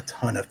shoot a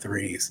ton of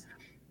threes.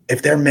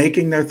 If they're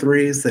making their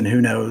threes, then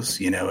who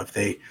knows, if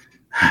they –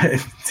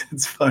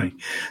 it's funny.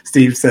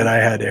 Steve said I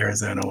had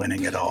Arizona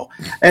winning it all.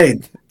 Hey,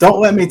 don't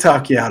let me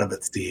talk you out of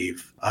it,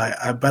 Steve.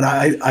 But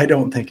I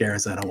don't think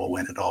Arizona will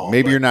win it all.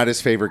 Maybe you're not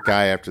his favorite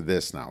guy after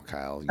this now,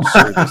 Kyle. You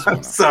screwed this one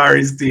up.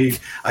 Sorry, Steve.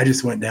 I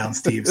just went down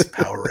Steve's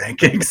power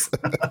rankings.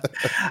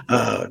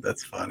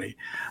 That's funny.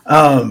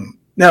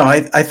 No,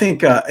 I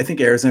think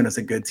Arizona's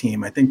a good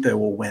team. I think they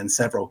will win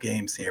several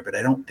games here, but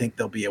I don't think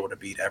they'll be able to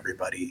beat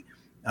everybody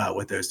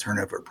with those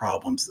turnover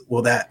problems.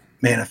 Will that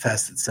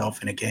manifest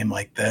itself in a game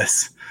like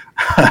this?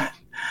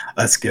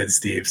 That's good,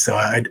 Steve. So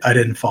I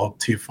didn't fall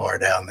too far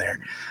down there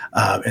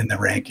in the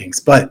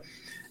rankings. But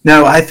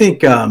No, I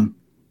think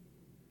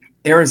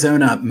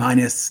Arizona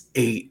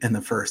 -8 in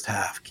the first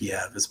half.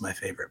 Kiev is my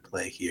favorite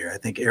play here. I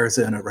think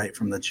Arizona right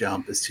from the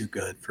jump is too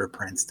good for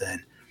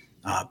Princeton.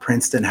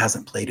 Princeton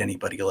hasn't played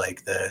anybody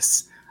like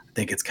this. I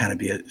think it's kind of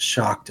be a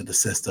shock to the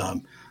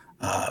system.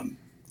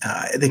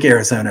 I think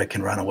Arizona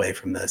can run away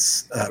from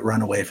this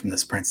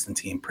Princeton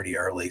team pretty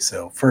early.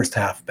 So first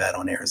half bet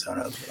on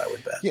Arizona is what I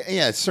would bet.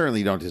 Yeah, I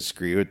certainly don't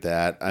disagree with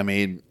that. I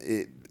mean,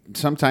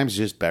 sometimes it's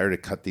just better to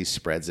cut these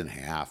spreads in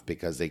half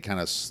because they kind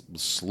of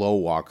slow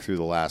walk through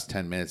the last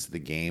 10 minutes of the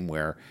game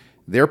where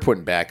they're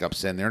putting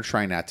backups in. They're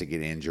trying not to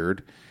get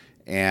injured.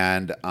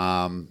 And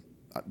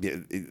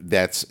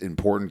that's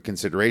important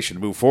consideration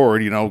to move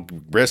forward.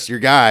 Rest your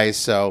guys.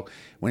 So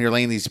when you're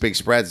laying these big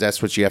spreads,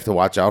 that's what you have to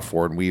watch out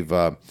for. And we've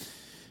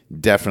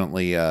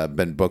definitely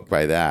been booked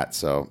by that.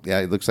 So yeah,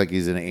 it looks like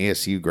he's an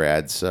ASU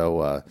grad.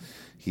 So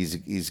he's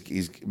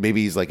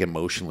maybe he's like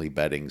emotionally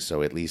betting.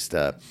 So at least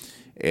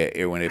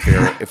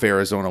if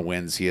Arizona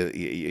wins, he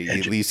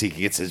at least he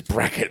gets his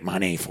bracket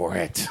money for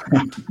it.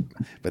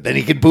 But then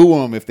he could boo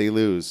them if they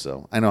lose.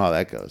 So I know how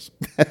that goes.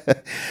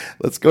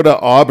 Let's go to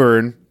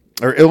Auburn.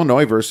 Or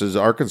Illinois versus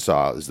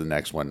Arkansas is the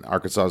next one.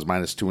 Arkansas is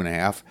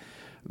 -2.5.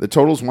 The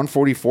total is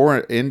 144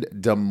 in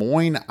Des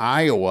Moines,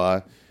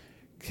 Iowa.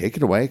 Take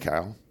it away,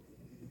 Kyle.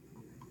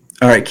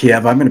 All right,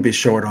 Kiev, I'm going to be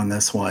short on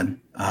this one.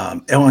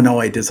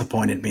 Illinois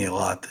disappointed me a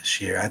lot this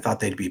year. I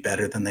thought they'd be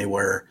better than they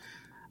were.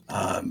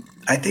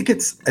 I think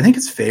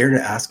it's fair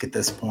to ask at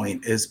this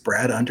point, is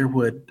Brad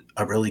Underwood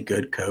a really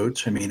good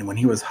coach? I mean, when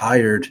he was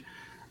hired,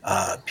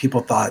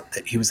 people thought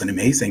that he was an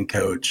amazing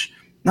coach.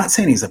 I'm not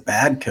saying he's a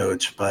bad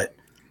coach, but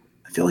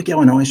I feel like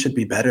Illinois should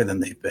be better than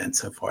they've been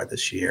so far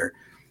this year.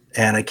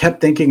 And I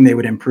kept thinking they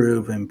would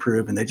improve,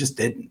 and they just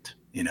didn't.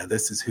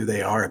 This is who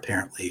they are,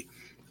 apparently.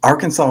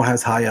 Arkansas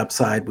has high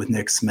upside with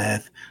Nick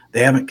Smith.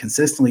 They haven't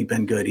consistently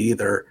been good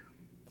either.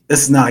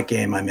 This is not a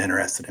game I'm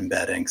interested in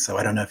betting, so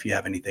I don't know if you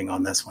have anything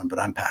on this one, but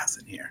I'm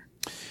passing here.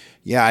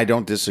 Yeah, I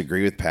don't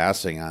disagree with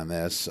passing on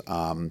this.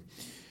 I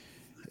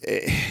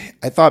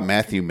thought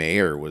Matthew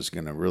Mayer was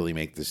going to really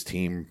make this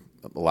team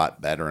a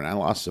lot better, and I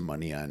lost some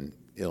money on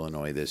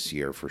Illinois this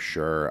year for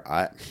sure.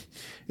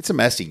 It's a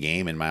messy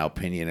game in my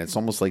opinion. It's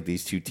almost like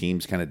these two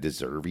teams kind of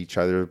deserve each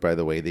other by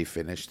the way they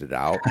finished it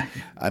out.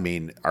 I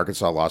mean,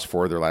 Arkansas lost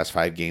 4 of their last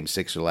 5 games,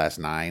 6 of their last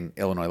 9.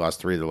 Illinois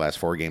lost 3 of their last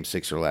 4 games,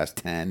 6 of their last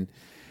 10.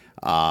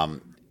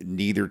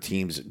 Neither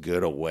team's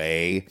good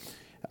away.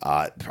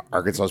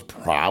 Arkansas is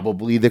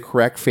probably the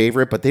correct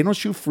favorite, but they don't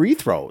shoot free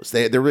throws.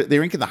 They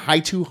rank in the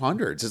high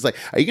 200s. It's like,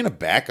 are you going to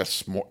back a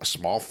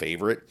small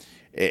favorite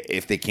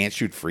if they can't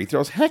shoot free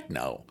throws? Heck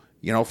no.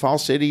 Fall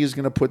City is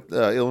going to put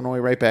Illinois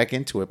right back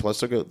into it.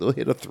 Plus, they'll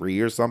hit a 3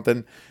 or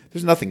something.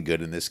 There's nothing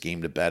good in this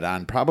game to bet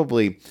on.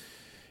 Probably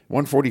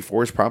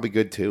 144 is probably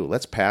good too.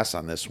 Let's pass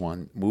on this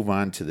one. Move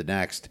on to the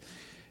next.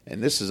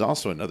 And this is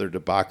also another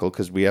debacle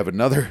because we have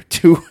another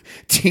 2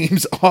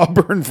 teams,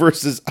 Auburn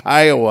versus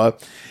Iowa.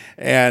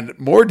 And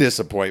more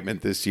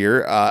disappointment this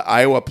year.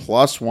 Iowa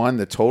 +1.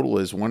 The total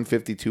is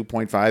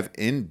 152.5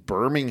 in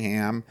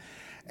Birmingham,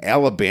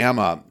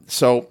 Alabama.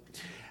 So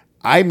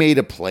I made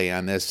a play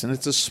on this, and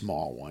it's a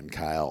small one,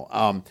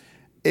 Kyle.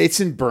 It's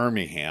in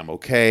Birmingham,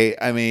 okay?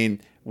 I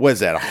mean, what is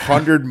that,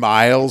 100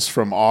 miles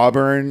from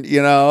Auburn?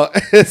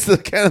 It's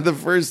kind of the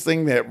first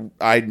thing that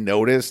I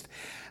noticed.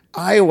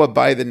 Iowa,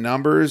 by the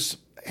numbers,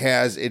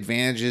 has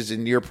advantages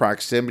in near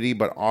proximity,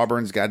 but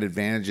Auburn's got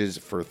advantages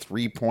for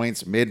 3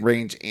 points,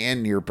 mid-range,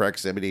 and near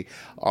proximity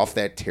off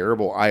that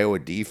terrible Iowa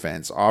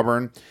defense.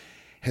 Auburn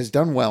has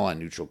done well on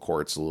neutral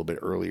courts a little bit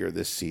earlier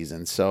this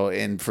season. So,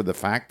 and for the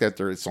fact that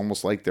it's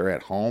almost like they're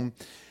at home,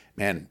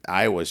 man,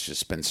 Iowa's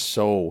just been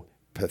so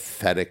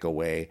pathetic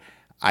away.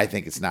 I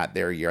think it's not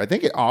their year. I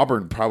think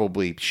Auburn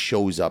probably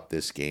shows up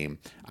this game.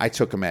 I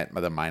took them at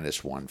the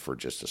 -1 for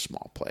just a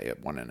small play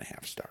at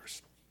 1.5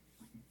 stars.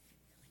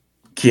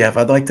 Kiev,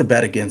 I'd like to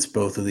bet against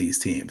both of these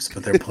teams,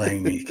 but they're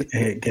playing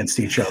against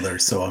each other.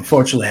 So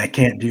unfortunately, I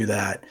can't do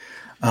that.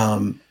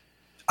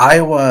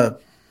 Iowa,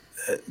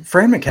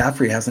 Fran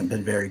McCaffrey hasn't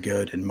been very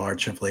good in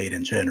March of late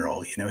in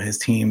general. His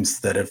teams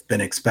that have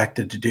been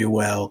expected to do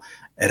well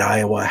at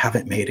Iowa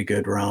haven't made a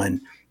good run.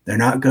 They're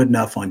not good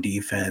enough on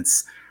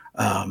defense.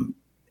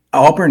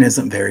 Auburn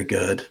isn't very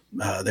good.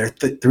 They're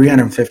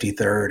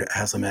 353rd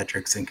as a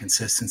metrics and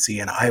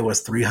consistency, and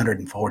Iowa's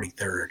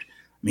 343rd.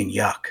 I mean,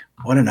 yuck.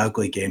 What an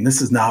ugly game. This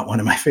is not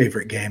one of my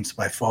favorite games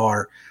by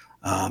far.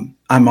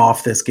 I'm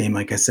off this game.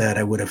 Like I said,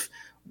 I would have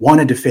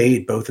wanted to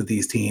fade both of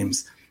these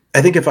teams.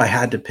 I think if I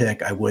had to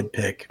pick, I would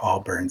pick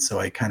Auburn. So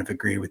I kind of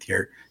agree with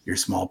your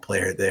small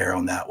player there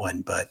on that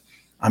one, but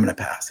I'm going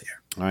to pass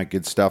here. All right,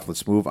 good stuff.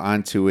 Let's move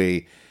on to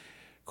a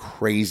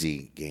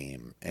crazy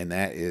game, and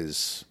that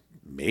is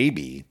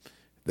maybe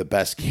the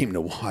best game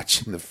to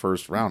watch in the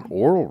first round.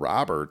 Oral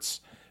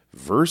Roberts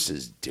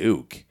versus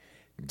Duke.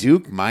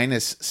 Duke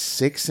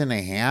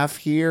 -6.5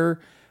 here.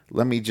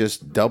 Let me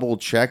just double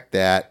check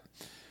that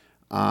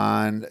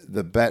on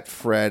the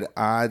Betfred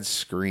odds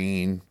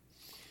screen.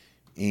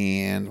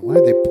 And why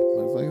did they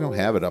I don't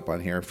have it up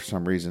on here for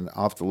some reason.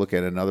 I'll have to look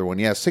at another one.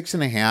 Yeah,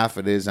 6.5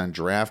 it is on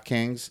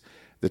DraftKings.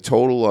 The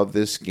total of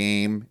this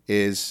game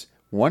is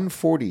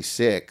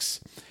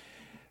 146.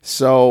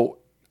 So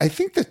I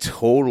think the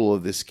total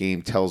of this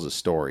game tells a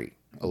story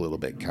a little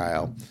bit,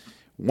 Kyle.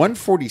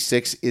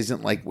 146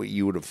 isn't like what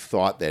you would have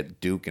thought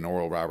that Duke and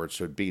Oral Roberts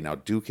would be. Now,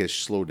 Duke has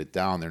slowed it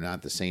down. They're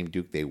not the same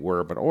Duke they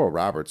were, but Oral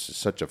Roberts is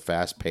such a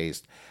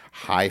fast-paced,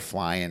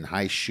 high-flying,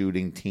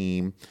 high-shooting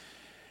team.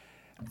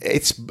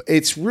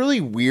 It's really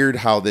weird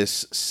how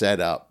this set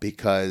up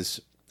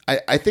because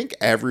I think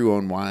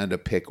everyone wanted to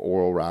pick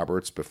Oral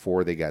Roberts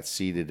before they got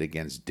seeded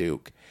against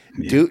Duke.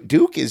 Yeah.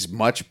 Duke is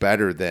much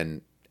better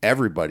than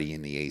everybody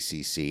in the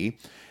ACC.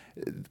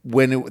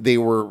 When they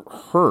were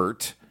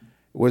hurt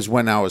was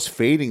when I was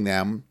fading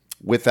them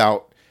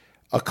without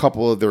a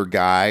couple of their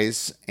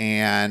guys,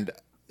 and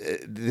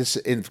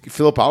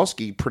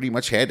Filipowski pretty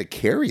much had to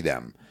carry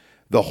them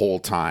the whole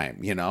time,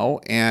 you know.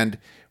 And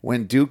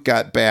when Duke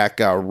got back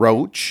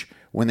Roach,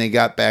 when they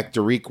got back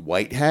Dariq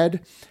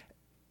Whitehead,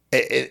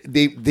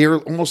 they're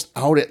almost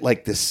out at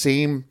like the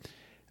same.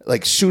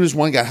 Like, as soon as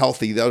one got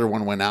healthy, the other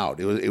one went out.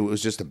 It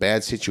was just a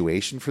bad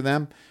situation for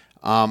them.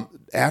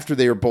 After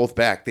they were both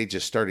back, they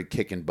just started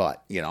kicking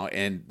butt, you know,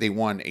 and they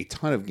won a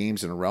ton of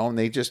games in a row. And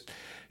they just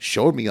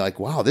showed me like,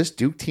 wow, this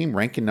Duke team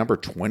ranking number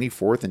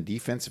 24th in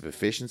defensive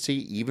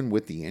efficiency, even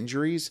with the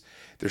injuries.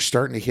 They're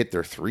starting to hit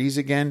their threes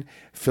again.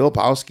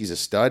 Filipowski's a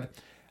stud.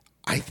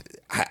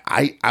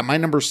 My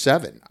number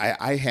 7.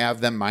 I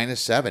have them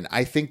 -7.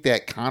 I think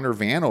that Connor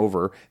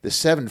Vanover, the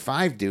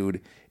 7'5"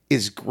 dude,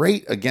 is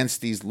great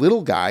against these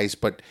little guys,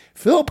 but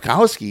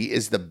Filipowski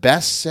is the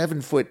best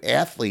 7-foot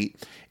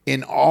athlete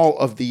in all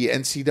of the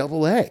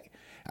NCAA.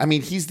 I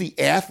mean, he's the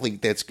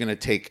athlete that's going to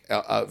take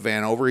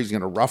Vanover. He's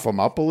going to rough him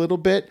up a little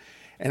bit,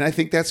 and I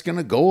think that's going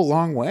to go a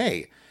long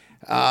way.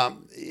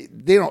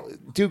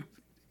 Duke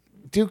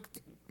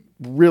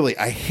really,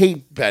 I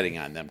hate betting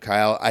on them,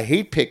 Kyle. I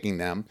hate picking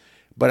them,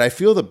 but I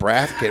feel the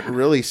bracket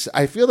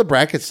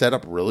set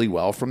up really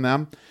well from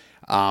them.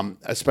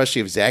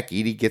 Especially if Zach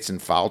Edey gets in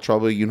foul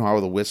trouble. You know how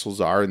the whistles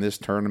are in this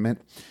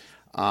tournament.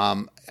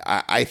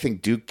 I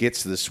think Duke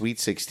gets to the Sweet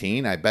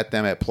 16. I bet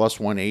them at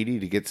 +180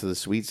 to get to the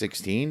Sweet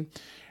 16.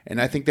 And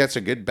I think that's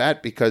a good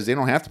bet because they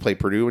don't have to play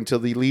Purdue until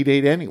the Elite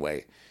Eight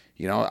anyway.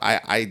 You know,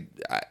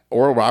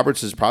 Oral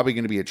Roberts is probably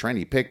going to be a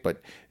trendy pick,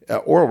 but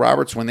Oral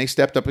Roberts, when they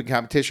stepped up in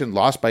competition,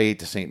 lost by 8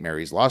 to St.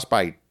 Mary's, lost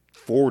by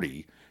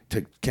 40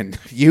 to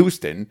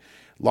Houston,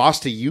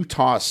 lost to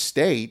Utah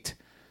State.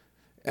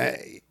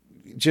 Didn't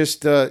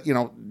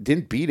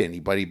beat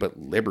anybody but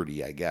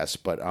Liberty, I guess.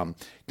 But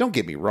don't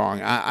get me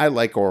wrong. I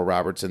like Oral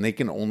Roberts, and they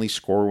can only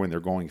score when they're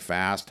going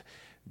fast.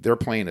 They're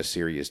playing a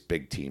serious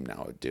big team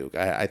now at Duke.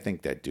 I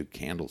think that Duke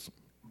handles them.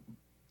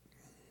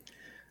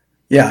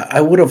 Yeah,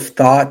 I would have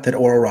thought that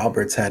Oral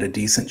Roberts had a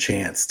decent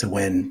chance to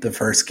win the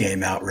first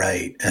game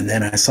outright. And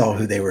then I saw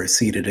who they were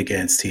seeded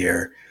against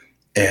here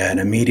and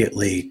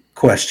immediately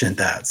questioned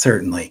that,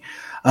 certainly.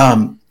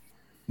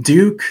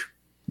 Duke...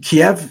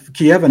 Kiev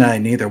and I,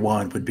 neither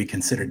one would be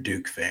considered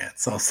Duke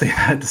fans. I'll say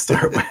that to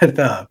start with.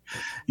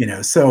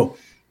 So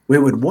we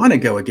would want to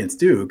go against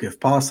Duke if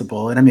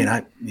possible. And I mean,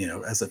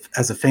 as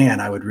a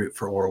fan, I would root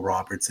for Oral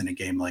Roberts in a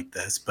game like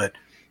this. But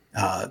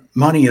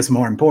money is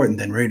more important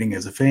than rooting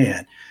as a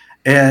fan.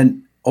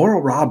 And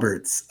Oral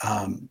Roberts,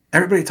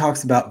 everybody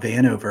talks about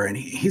Vanover, and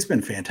he's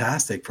been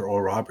fantastic for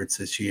Oral Roberts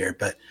this year.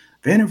 But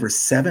Vanover's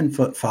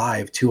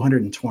 7'5",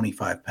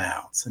 225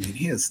 pounds. I mean,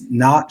 he is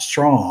not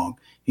strong.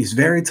 He's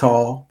very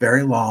tall,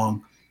 very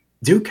long.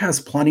 Duke has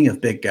plenty of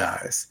big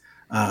guys.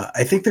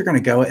 I think they're going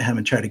to go at him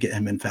and try to get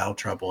him in foul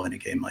trouble in a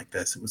game like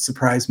this. It would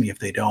surprise me if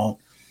they don't.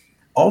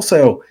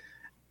 Also,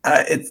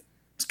 it's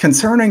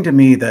concerning to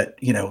me that,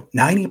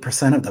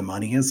 90% of the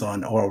money is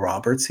on Oral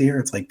Roberts here.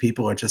 It's like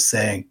people are just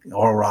saying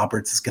Oral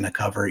Roberts is going to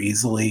cover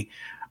easily.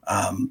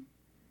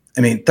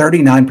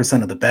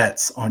 39% of the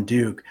bets on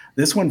Duke.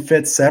 This one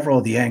fits several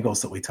of the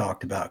angles that we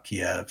talked about,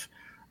 Kiev.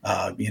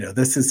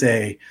 This is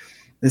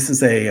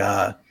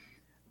a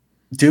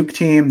Duke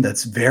team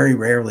that's very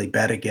rarely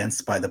bet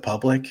against by the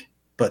public,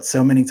 but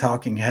so many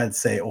talking heads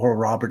say Oral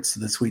Roberts to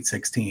the Sweet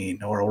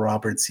 16. Oral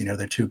Roberts,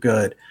 they're too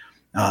good.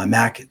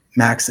 Max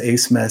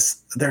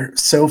Asmus, they're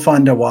so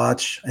fun to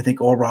watch. I think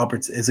Oral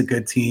Roberts is a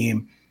good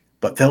team,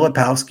 but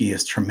Filipowski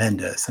is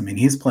tremendous. I mean,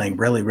 he's playing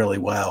really, really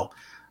well.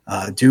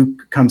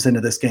 Duke comes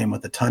into this game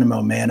with a ton of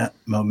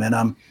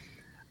momentum.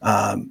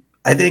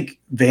 I think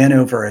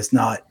Vanover is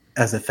not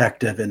as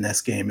effective in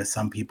this game as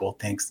some people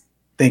think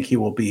he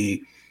will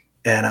be.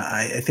 And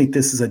I think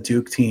this is a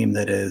Duke team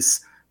that is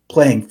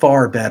playing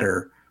far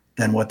better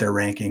than what their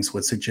rankings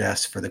would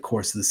suggest for the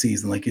course of the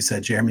season. Like you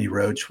said, Jeremy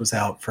Roach was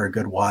out for a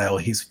good while.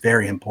 He's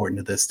very important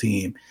to this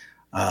team.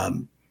 I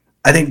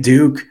think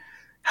Duke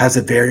has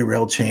a very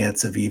real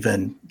chance of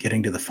even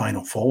getting to the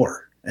Final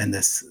Four in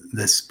this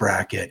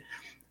bracket.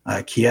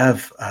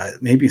 Kiev,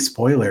 maybe a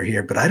spoiler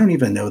here, but I don't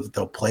even know that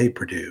they'll play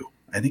Purdue.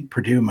 I think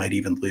Purdue might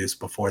even lose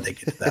before they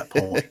get to that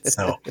point.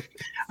 So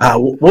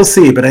we'll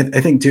see. But I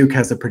think Duke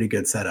has a pretty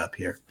good setup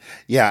here.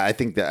 Yeah, I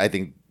think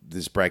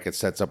this bracket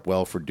sets up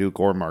well for Duke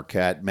or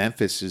Marquette.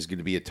 Memphis is going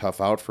to be a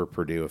tough out for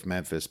Purdue if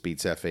Memphis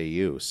beats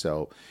FAU.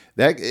 So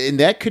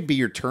that could be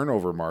your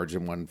turnover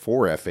margin one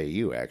for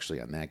FAU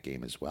actually on that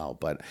game as well.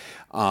 But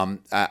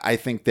I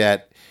think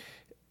that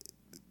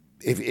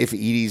if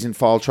Edey's in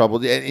foul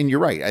trouble, and you're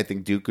right, I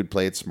think Duke could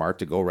play it smart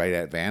to go right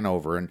at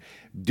Vanover. And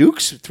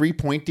Duke's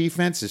 3-point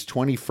defense is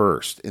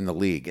 21st in the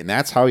league, and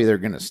that's how they're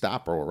going to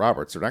stop Oral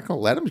Roberts. They're not going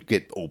to let him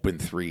get open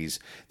threes,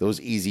 those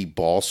easy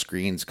ball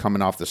screens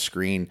coming off the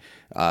screen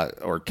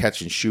or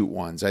catch and shoot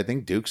ones. I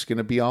think Duke's going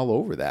to be all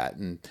over that,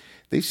 and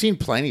they've seen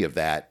plenty of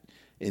that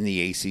in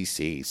the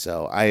ACC.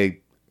 So I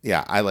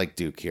like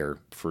Duke here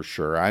for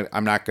sure.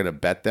 I'm not going to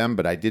bet them,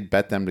 but I did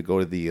bet them to go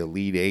to the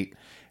Elite Eight.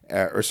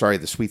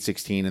 The Sweet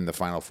 16 and the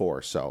Final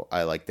Four. So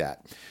I like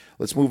that.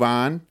 Let's move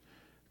on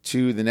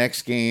to the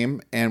next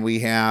game, and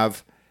we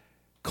have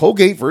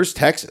Colgate versus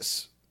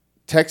Texas.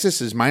 Texas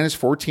is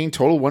 -14,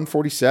 total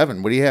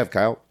 147. What do you have,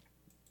 Kyle?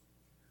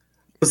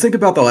 Let's think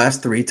about the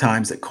last 3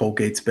 times that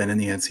Colgate's been in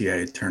the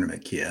NCAA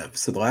tournament, Kiev.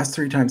 So the last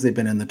 3 times they've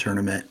been in the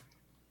tournament,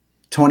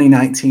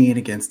 2019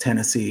 against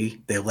Tennessee,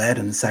 they led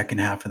in the second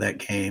half of that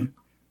game.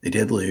 They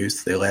did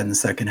lose. They led in the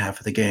second half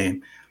of the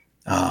game.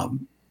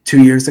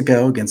 2 years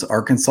ago against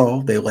Arkansas,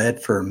 they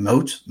led for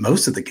most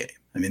of the game.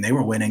 I mean, they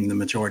were winning the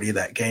majority of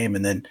that game,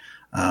 and then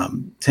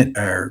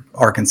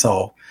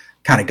Arkansas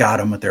kind of got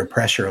them with their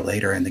pressure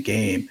later in the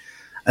game.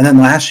 And then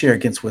last year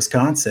against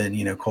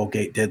Wisconsin,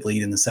 Colgate did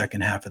lead in the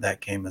second half of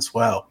that game as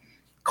well.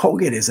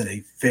 Colgate is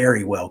a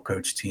very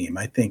well-coached team.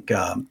 I think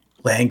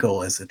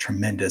Langle is a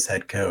tremendous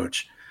head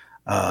coach.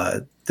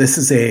 This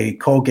is a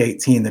Colgate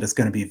team that is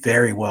going to be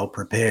very well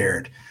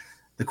prepared.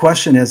 The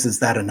question is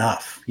that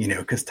enough?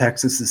 Because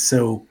Texas is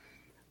so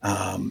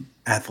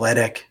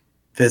athletic,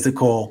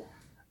 physical,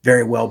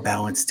 very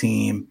well-balanced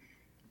team.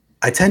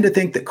 I tend to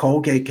think that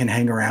Colgate can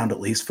hang around at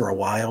least for a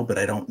while, but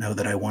I don't know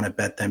that I want to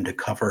bet them to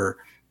cover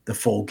the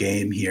full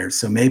game here.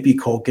 So maybe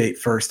Colgate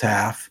first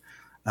half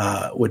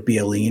would be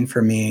a lean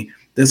for me.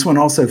 This one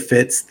also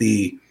fits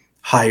the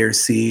higher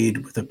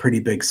seed with a pretty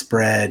big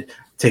spread.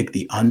 Take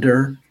the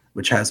under,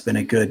 which has been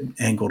a good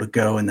angle to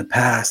go in the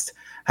past.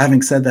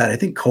 Having said that, I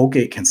think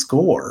Colgate can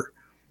score.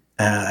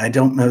 I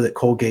don't know that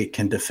Colgate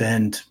can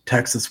defend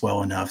Texas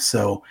well enough.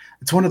 So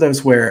it's one of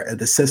those where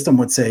the system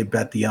would say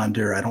bet the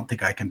under. I don't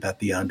think I can bet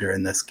the under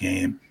in this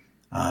game.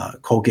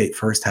 Colgate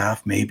first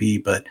half maybe,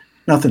 but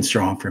nothing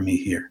strong for me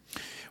here.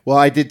 Well,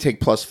 I did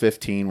take plus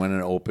 15 when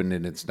it opened,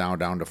 and it's now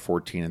down to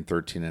 14 and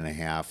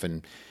 13.5.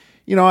 And,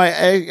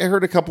 I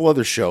heard a couple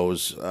other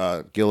shows,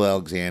 Gil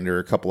Alexander,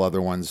 a couple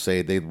other ones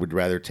say they would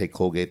rather take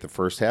Colgate the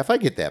first half. I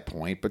get that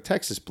point, but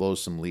Texas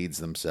blows some leads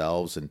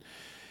themselves. And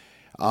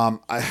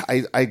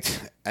I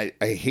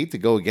hate to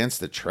go against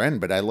the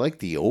trend, but I like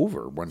the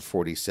over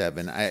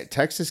 147.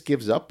 Texas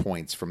gives up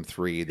points from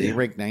 3. They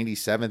rank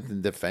 97th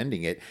in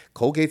defending it.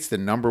 Colgate's the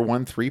number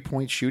 1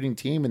 3-point shooting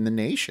team in the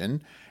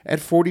nation at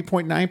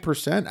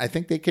 40.9%. I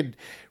think they could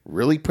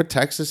really put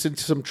Texas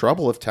into some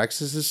trouble if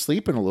Texas is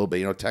sleeping a little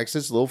bit.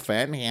 Texas is a little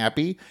fat and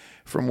happy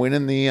from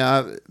winning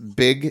the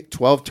Big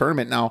 12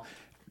 tournament. Now,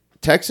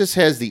 Texas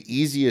has the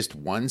easiest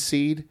 1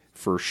 seed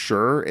for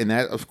sure, and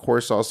that, of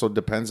course, also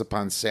depends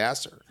upon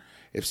Sasser.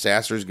 If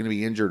Sasser is going to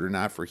be injured or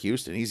not for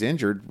Houston. He's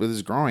injured with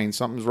his groin.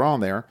 Something's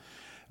wrong there.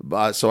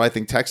 So I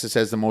think Texas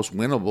has the most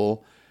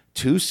winnable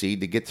 2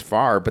 seed to get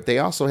far, but they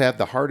also have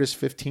the hardest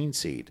 15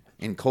 seed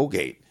in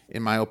Colgate,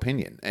 in my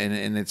opinion,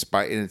 and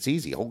it's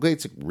easy.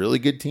 Colgate's a really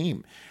good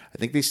team. I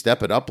think they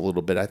step it up a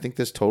little bit. I think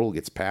this total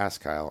gets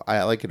past, Kyle.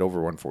 I like it over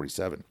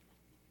 147.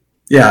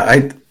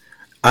 Yeah,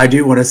 I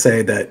do want to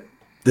say that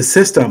the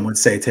system would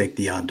say take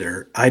the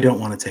under. I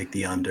don't want to take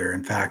the under.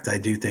 In fact, I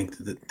do think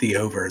that the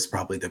over is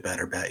probably the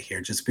better bet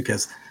here, just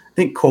because I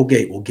think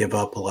Colgate will give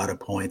up a lot of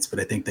points, but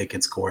I think they can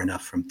score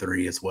enough from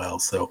 3 as well.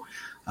 So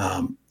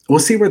we'll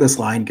see where this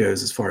line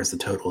goes as far as the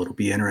total. It'll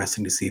be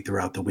interesting to see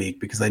throughout the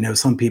week, because I know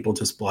some people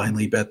just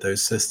blindly bet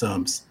those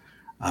systems.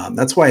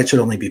 That's why it should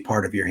only be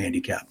part of your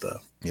handicap, though.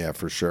 Yeah,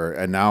 for sure.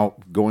 And now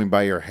going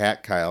by your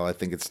hat, Kyle, I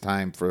think it's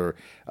time for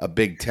a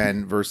Big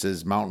Ten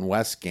versus Mountain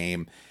West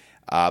game.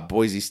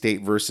 Boise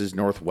State versus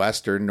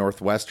Northwestern.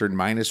 Northwestern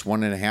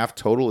 -1.5.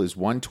 Total is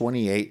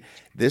 128.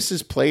 This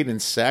is played in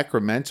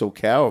Sacramento,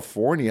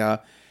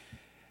 California.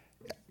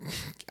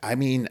 I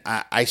mean,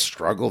 I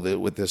struggled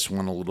with this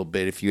one a little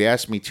bit. If you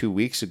asked me 2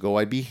 weeks ago,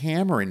 I'd be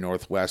hammering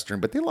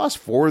Northwestern, but they lost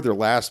 4 of their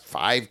last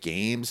 5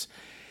 games.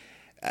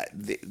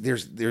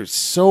 They're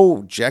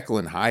so Jekyll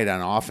and Hyde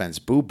on offense.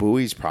 Boo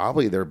Booey's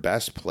probably their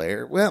best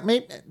player. Well,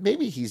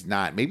 maybe he's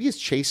not. Maybe it's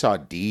Chase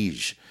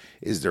Audige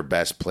is their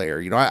best player.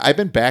 I've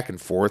been back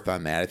and forth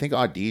on that. I think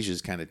Audige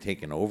is kind of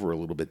taken over a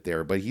little bit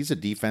there, but he's a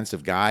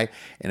defensive guy,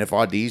 and if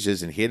Audige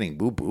isn't hitting,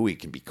 Boo Booey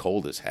can be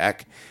cold as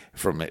heck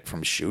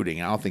from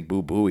shooting. I don't think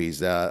Boo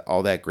Booey's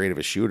all that great of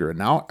a shooter. And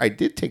now I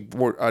did take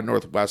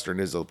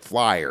Northwestern as a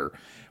flyer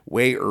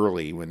way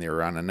early when they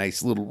were on a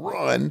nice little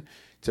run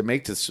to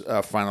make this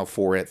Final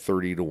Four at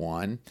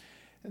 30-1.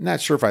 I'm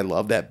not sure if I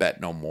love that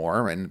bet no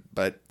more.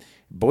 But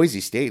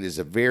Boise State is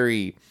a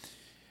very,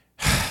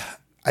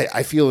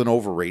 I feel an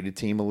overrated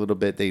team a little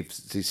bit. They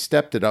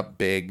stepped it up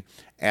big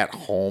at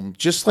home,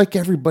 just like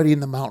everybody in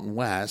the Mountain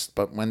West.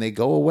 But when they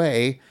go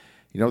away,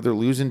 they're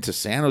losing to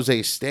San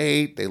Jose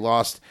State. They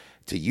lost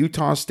to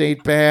Utah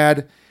State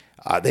bad.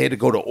 They had to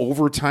go to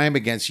overtime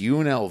against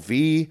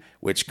UNLV,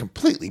 which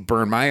completely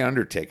burned my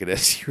under ticket,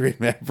 as you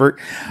remember.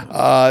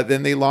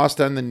 Then they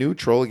lost on the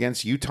neutral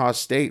against Utah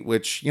State,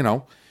 which,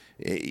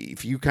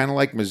 if you kind of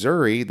like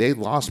Missouri, they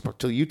lost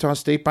to Utah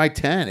State by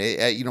 10.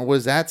 What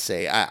does that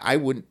say? I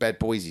wouldn't bet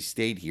Boise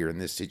State here in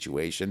this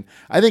situation.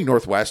 I think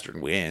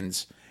Northwestern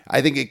wins.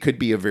 I think it could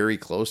be a very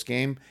close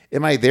game.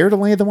 Am I there to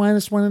lay the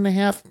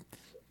 -1.5?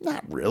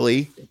 Not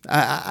really.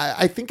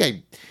 I think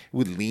I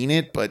would lean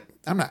it, but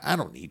I'm not. I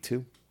don't need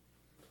to.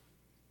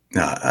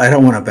 No, I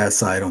don't want to bet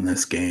side on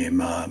this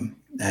game.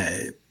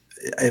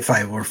 If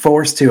I were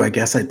forced to, I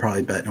guess I'd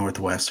probably bet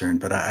Northwestern,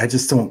 but I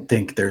just don't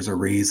think there's a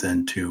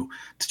reason to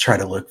try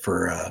to look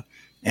for a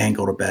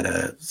angle to bet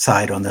a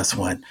side on this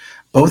one.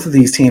 Both of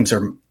these teams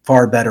are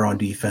far better on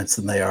defense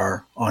than they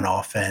are on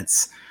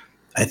offense.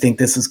 I think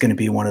this is going to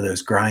be one of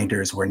those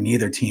grinders where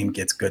neither team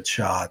gets good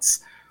shots.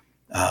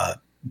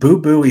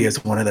 Boo Buie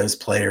is one of those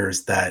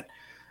players that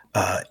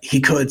he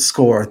could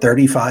score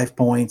 35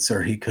 points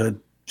or he could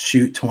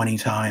shoot 20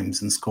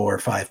 times and score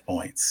 5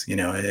 points.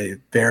 A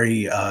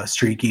very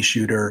streaky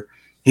shooter.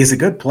 He's a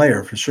good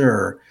player for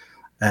sure.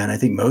 And I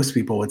think most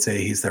people would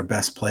say he's their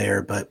best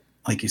player. But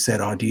like you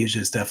said, Audige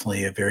is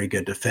definitely a very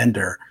good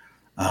defender,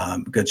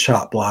 good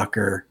shot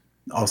blocker,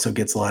 also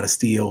gets a lot of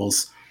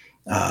steals,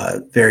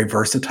 very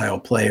versatile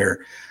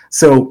player.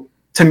 So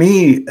to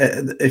me,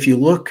 if you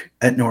look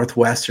at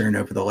Northwestern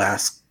over the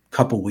last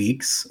couple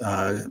weeks,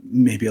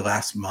 maybe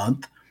last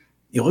month,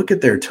 you look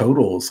at their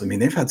totals. I mean,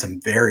 they've had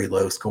some very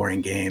low scoring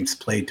games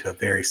played to a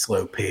very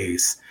slow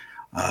pace.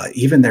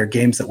 Even their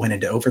games that went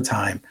into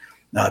overtime,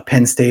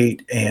 Penn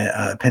State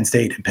and Penn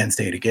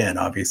State again,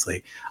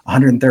 obviously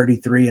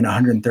 133 and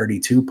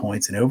 132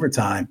 points in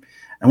overtime.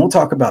 And we'll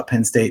talk about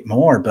Penn State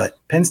more, but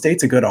Penn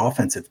State's a good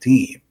offensive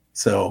team.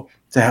 So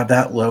to have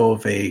that low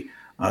of a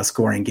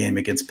scoring game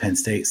against Penn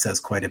State says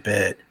quite a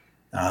bit.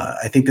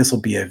 I think this will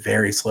be a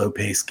very slow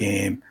paced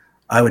game.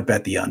 I would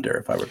bet the under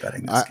if I were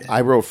betting this game.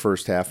 I wrote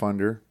first half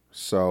under,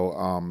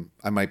 so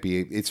I might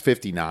be. It's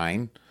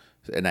 59,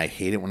 and I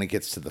hate it when it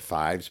gets to the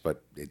fives,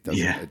 but it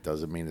doesn't. Yeah. It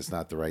doesn't mean it's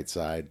not the right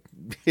side.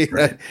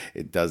 Right.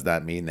 It does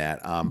not mean that.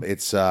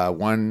 It's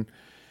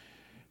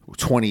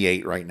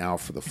 128 right now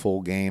for the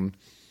full game.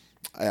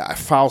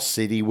 Foul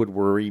City would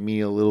worry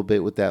me a little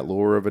bit with that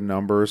lower of a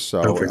number.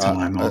 So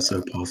overtime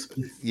also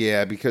possible.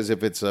 Yeah, because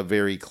if it's a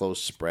very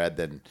close spread,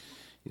 then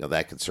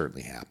that could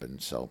certainly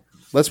happen. So.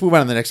 Let's move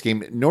on to the next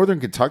game. Northern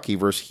Kentucky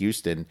versus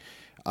Houston,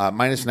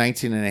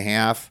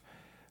 -19.5,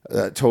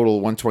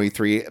 total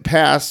 123.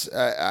 Pass,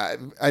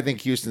 I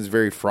think Houston's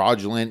very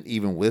fraudulent,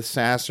 even with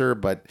Sasser,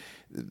 but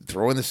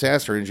throwing the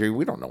Sasser injury,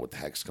 we don't know what the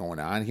heck's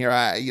going on here.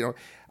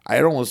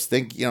 I'd almost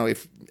think,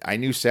 if I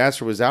knew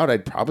Sasser was out,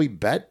 I'd probably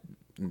bet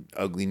an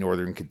ugly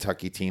Northern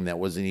Kentucky team that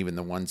wasn't even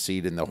the 1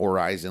 seed in the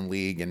Horizon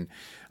League, and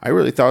I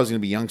really thought it was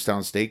going to be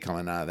Youngstown State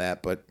coming out of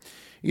that, but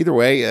either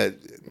way,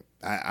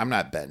 I'm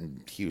not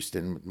betting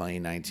Houston with my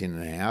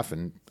 19.5,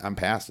 and I'm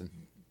passing.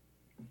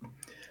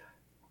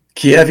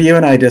 Kiev, you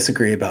and I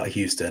disagree about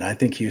Houston. I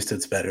think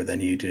Houston's better than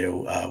you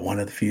do. One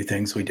of the few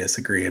things we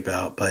disagree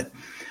about. But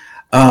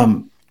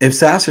if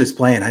Sasser's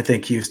playing, I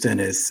think Houston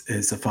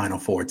is a Final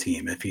Four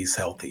team if he's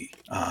healthy.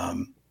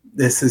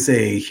 This is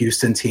a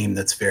Houston team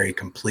that's very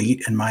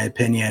complete, in my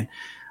opinion.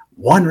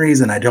 One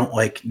reason I don't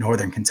like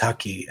Northern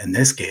Kentucky in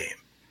this game,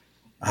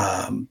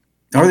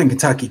 Northern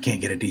Kentucky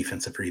can't get a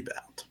defensive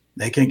rebound.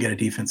 They can't get a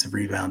defensive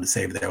rebound to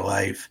save their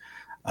life.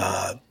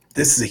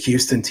 This is a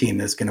Houston team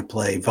that's going to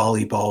play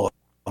volleyball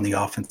on the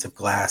offensive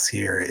glass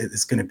here.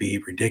 It's going to be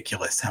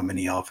ridiculous how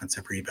many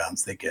offensive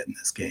rebounds they get in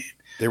this game.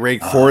 They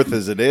rank fourth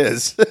as it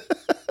is.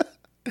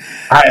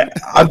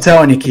 I'm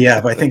telling you,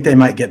 Kiev, I think they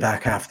might get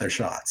back half their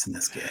shots in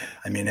this game.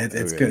 I mean,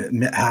 it's good.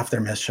 Half their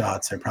missed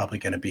shots are probably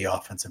going to be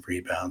offensive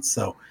rebounds.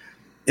 So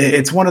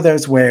it's one of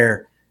those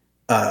where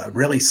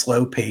really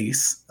slow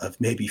pace of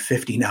maybe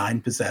 59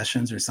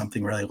 possessions or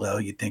something really low.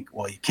 You'd think,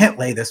 well, you can't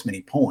lay this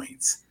many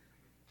points.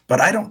 But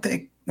I don't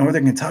think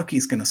Northern Kentucky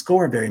is going to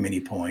score very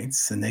many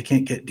points, and they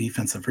can't get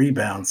defensive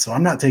rebounds. So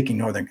I'm not taking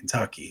Northern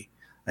Kentucky.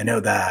 I know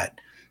that.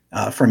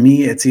 For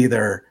me, it's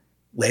either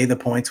lay the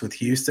points with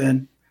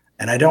Houston,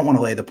 and I don't want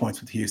to lay the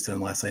points with Houston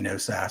unless I know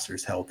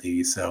Sasser's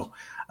healthy. So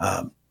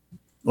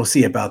we'll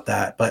see about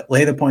that. But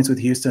lay the points with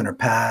Houston or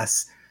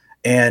pass.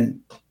 And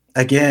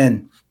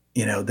again,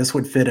 this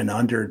would fit an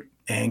under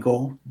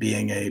angle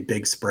being a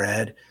big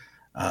spread.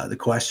 The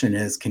question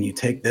is, can you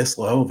take this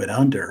low of an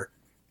under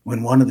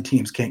when one of the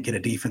teams can't get a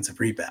defensive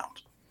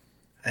rebound?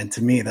 And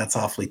to me, that's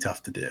awfully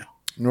tough to do.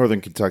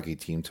 Northern Kentucky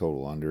team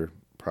total under,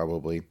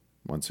 probably,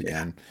 once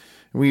again. Yeah.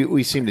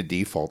 We seem to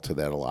default to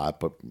that a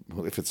lot, but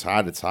if it's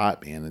hot, it's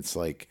hot, man. It's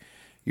like,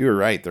 you were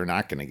right, they're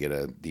not going to get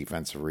a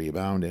defensive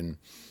rebound, and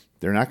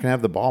they're not going to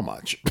have the ball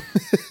much.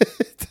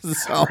 doesn't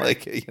sound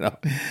like it,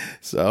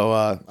 So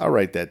I'll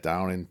write that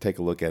down and take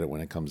a look at it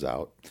when it comes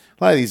out.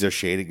 A lot of these are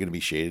going to be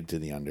shaded to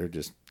the under.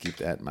 Just keep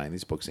that in mind.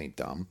 These books ain't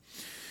dumb.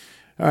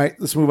 All right,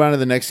 let's move on to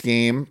the next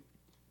game.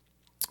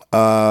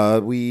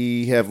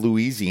 We have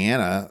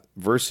Louisiana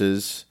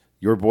versus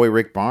your boy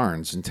Rick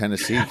Barnes in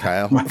Tennessee,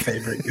 Kyle. My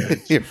favorite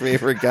guy. Your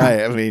favorite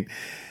guy. I mean,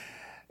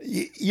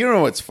 you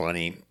know what's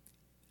funny?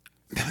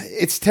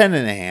 It's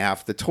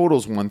 10.5. The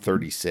total's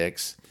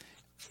 136.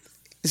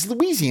 Is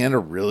Louisiana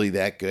really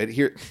that good?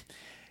 Here,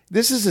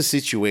 this is a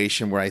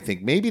situation where I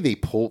think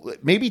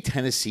maybe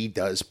Tennessee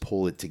does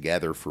pull it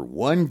together for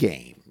one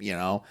game,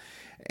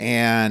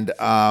 and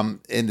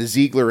the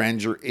Ziegler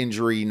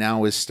injury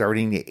now is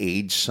starting to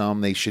age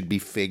some. They should be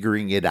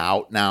figuring it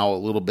out now a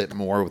little bit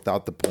more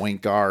without the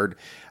point guard.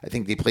 I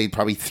think they played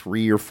probably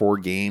 3 or 4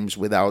 games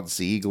without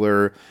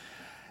Ziegler.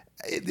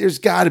 There's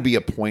got to be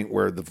a point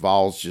where the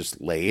Vols just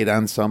lay it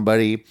on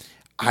somebody.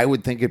 I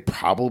would think it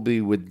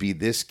probably would be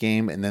this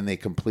game, and then they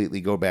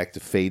completely go back to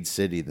Fade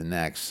City the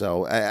next.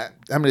 So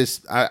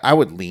I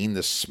would lean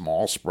the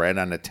small spread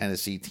on a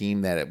Tennessee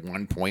team that at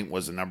one point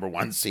was the number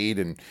 1 seed,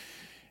 and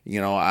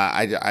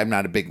I'm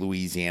not a big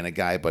Louisiana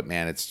guy, but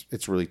man,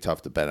 it's really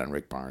tough to bet on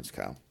Rick Barnes,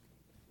 Kyle.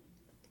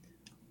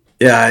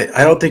 Yeah,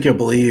 I don't think you'll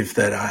believe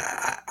that.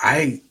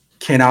 I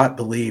cannot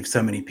believe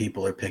so many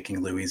people are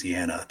picking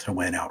Louisiana to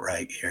win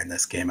outright here in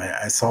this game.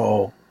 I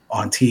saw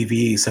on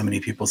TV so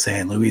many people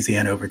saying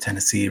Louisiana over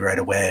Tennessee right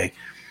away.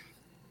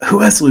 Who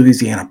has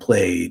Louisiana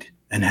played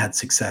and had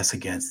success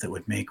against that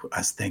would make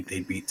us think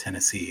they'd beat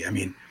Tennessee? I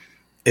mean,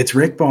 it's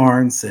Rick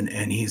Barnes, and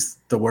he's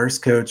the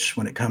worst coach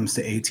when it comes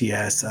to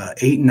ATS,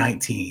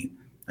 8-19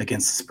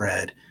 against the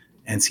spread,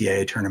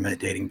 NCAA tournament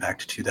dating back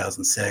to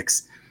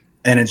 2006.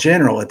 And in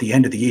general, at the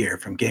end of the year,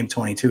 from game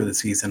 22 of the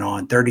season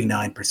on,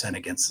 39%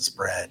 against the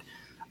spread.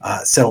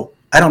 So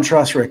I don't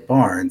trust Rick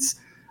Barnes.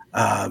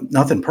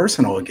 Nothing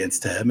personal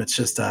against him. It's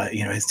just,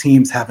 his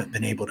teams haven't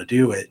been able to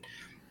do it.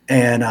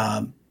 And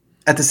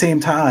at the same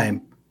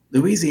time,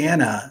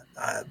 Louisiana,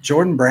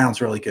 Jordan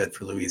Brown's really good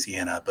for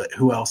Louisiana, but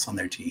who else on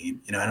their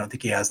team? I don't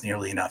think he has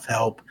nearly enough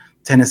help.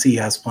 Tennessee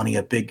has plenty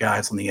of big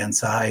guys on the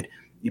inside.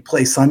 You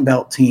play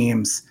Sunbelt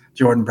teams,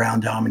 Jordan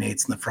Brown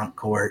dominates in the front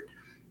court.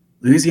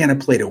 Louisiana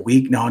played a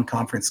weak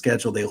non-conference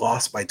schedule. They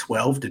lost by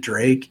 12 to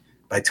Drake,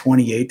 by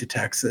 28 to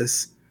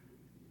Texas.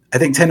 I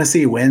think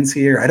Tennessee wins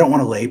here. I don't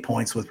want to lay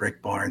points with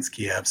Rick Barnes,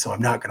 Kiev, so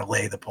I'm not going to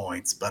lay the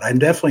points. But I'm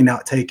definitely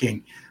not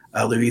taking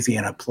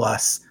Louisiana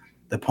plus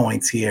the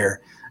points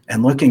here.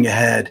 And looking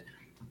ahead,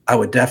 I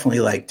would definitely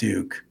like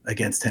Duke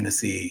against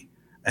Tennessee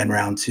in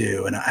round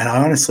 2. And I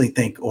honestly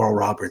think Oral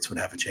Roberts would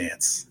have a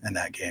chance in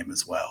that game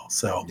as well.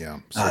 So,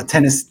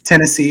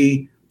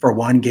 Tennessee for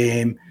one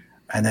game.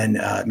 And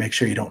then make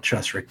sure you don't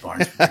trust Rick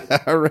Barnes.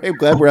 All right. I'm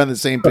glad we're on the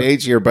same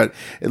page here, but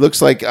it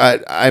looks like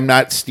I'm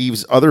not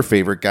Steve's other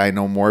favorite guy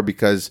no more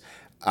because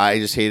I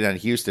just hated on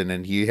Houston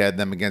and he had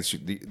them against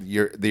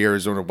the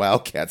Arizona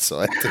Wildcats, so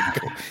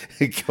that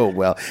didn't go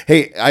well.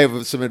 Hey, I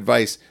have some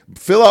advice.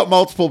 Fill out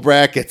multiple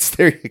brackets.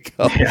 There you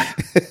go. Yeah.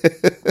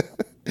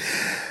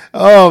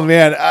 Oh,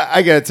 man.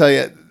 I got to tell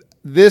you,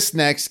 this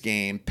next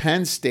game,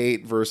 Penn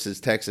State versus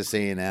Texas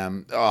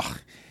A&M,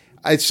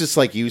 it's just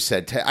like you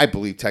said. I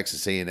believe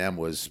Texas A&M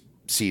was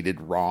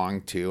seeded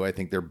wrong, too. I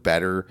think they're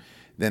better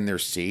than their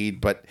seed,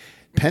 but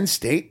Penn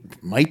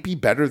State might be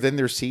better than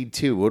their seed,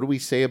 too. What do we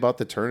say about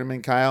the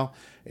tournament, Kyle?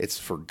 It's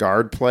for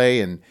guard play,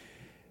 and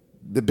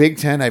the Big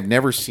Ten, I've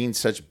never seen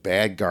such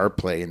bad guard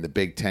play in the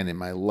Big Ten in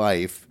my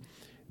life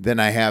than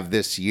I have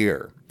this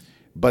year.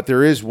 But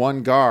there is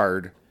one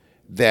guard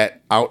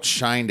that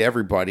outshined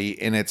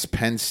everybody, and it's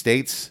Penn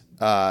State's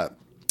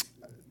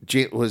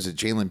was it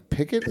Jalen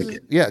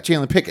Pickett? Yeah,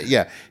 Jalen Pickett.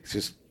 Yeah, it's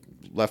just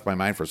left my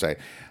mind for a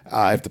second.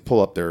 I have to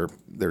pull up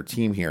their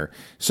team here.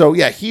 So,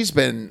 yeah, he's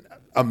been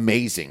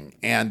amazing.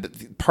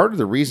 And part of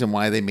the reason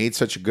why they made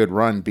such a good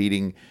run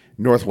beating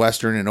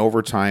Northwestern in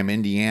overtime,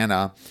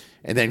 Indiana,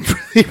 and then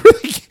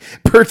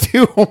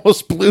Purdue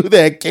almost blew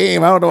that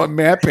game. I don't know what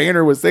Matt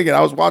Painter was thinking.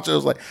 I was watching. I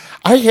was like,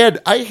 I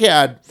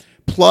had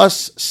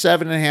plus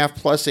 7.5,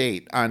 plus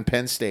 8 on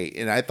Penn State,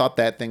 and I thought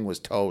that thing was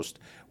toast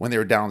when they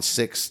were down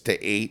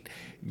 6-8.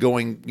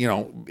 Going,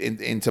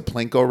 into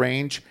Plinko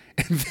range.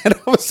 And then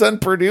all of a sudden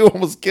Purdue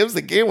almost gives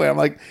the game away. I'm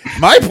like,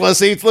 my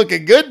plus 8's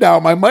looking good now.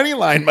 My money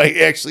line might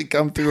actually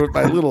come through with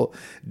my little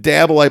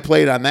dabble I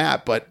played on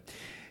that. But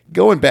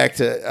going back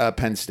to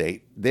Penn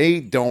State,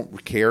 they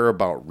don't care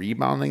about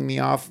rebounding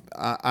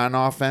on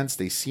offense.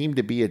 They seem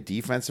to be a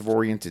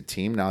defensive-oriented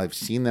team. Now, I've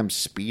seen them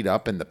speed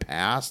up in the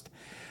past.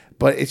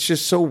 But it's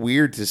just so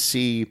weird to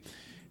see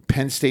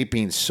Penn State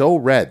being so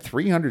red,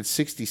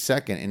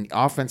 362nd in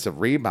offensive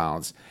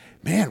rebounds.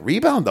 Man,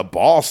 rebound the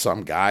ball,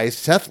 some guys.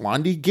 Seth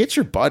Lundy, get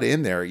your butt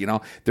in there.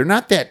 They're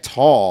not that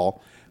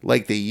tall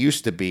like they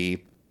used to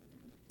be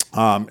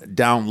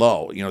down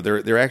low.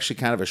 They're actually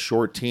kind of a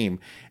short team.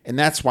 And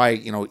that's why,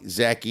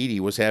 Zach Edey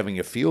was having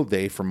a field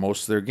day for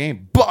most of their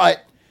game.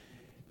 But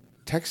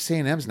Texas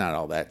A&M's not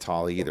all that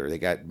tall either. They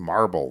got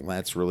Marble, and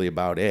that's really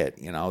about it.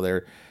 They're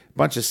a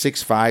bunch of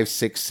 6'5",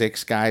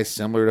 6'6" guys,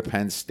 similar to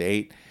Penn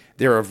State.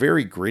 They're a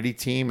very gritty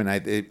team,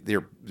 and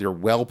they're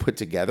well put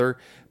together.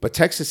 But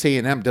Texas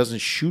A&M doesn't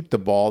shoot the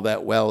ball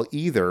that well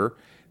either.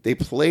 They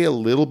play a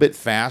little bit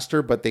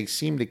faster, but they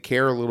seem to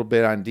care a little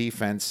bit on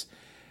defense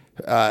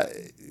to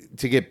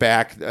get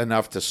back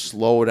enough to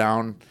slow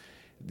down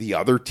the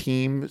other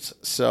teams.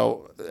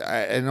 So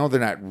I know they're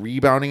not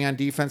rebounding on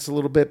defense a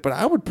little bit, but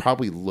I would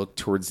probably look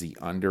towards the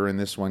under in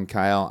this one,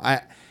 Kyle.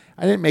 I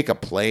didn't make a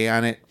play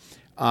on it.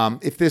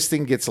 If this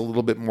thing gets a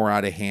little bit more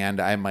out of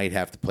hand, I might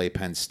have to play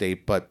Penn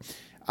State, but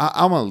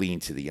I'm going to lean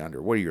to the under.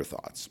 What are your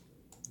thoughts?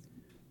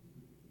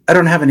 I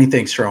don't have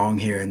anything strong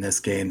here in this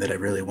game that I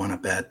really want to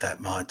bet that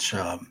much.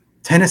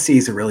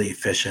 Tennessee's a really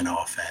efficient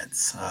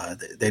offense.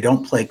 They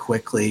don't play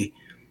quickly.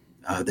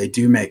 They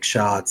do make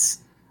shots.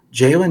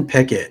 Jalen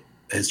Pickett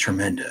is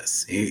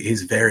tremendous.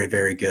 He's very,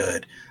 very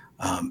good.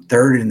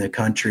 Third in the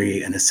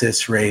country in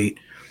assist rate,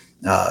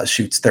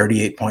 shoots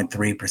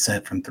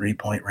 38.3% from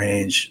three-point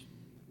range.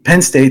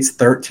 Penn State's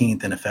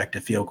 13th in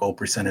effective field goal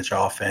percentage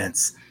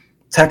offense.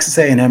 Texas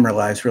A&M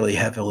relies really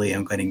heavily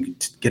on getting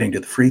to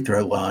the free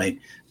throw line.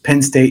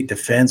 Penn State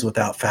defends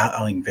without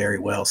fouling very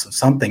well, so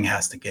something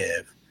has to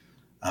give.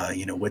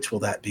 Which will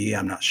that be?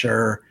 I'm not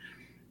sure.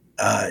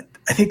 I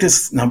think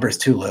this number is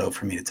too low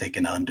for me to take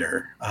an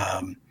under.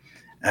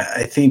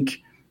 I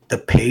think the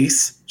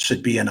pace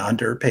should be an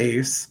under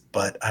pace,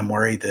 but I'm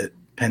worried that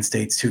Penn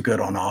State's too good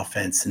on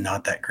offense and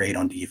not that great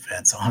on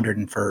defense.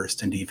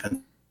 101st in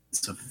defensive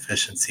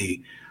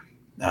efficiency.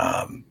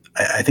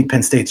 I think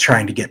Penn State's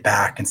trying to get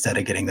back instead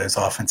of getting those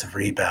offensive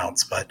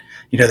rebounds, but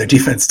their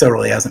defense still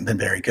really hasn't been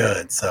very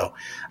good. So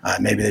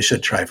maybe they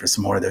should try for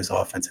some more of those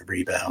offensive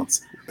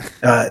rebounds.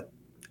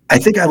 I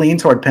think I lean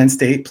toward Penn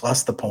State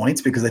plus the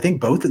points because I think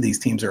both of these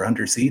teams are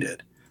underseeded.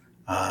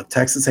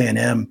 Texas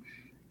A&M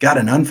got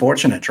an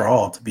unfortunate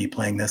draw to be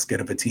playing this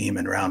good of a team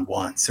in round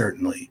one,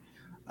 certainly.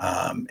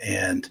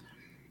 And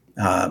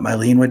my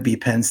lean would be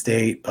Penn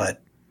State,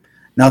 but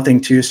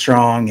nothing too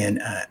strong.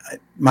 And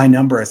my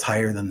number is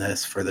higher than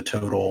this for the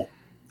total.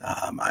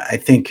 I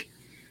think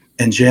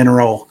in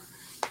general,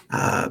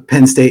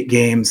 Penn State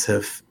games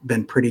have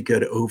been pretty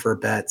good over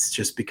bets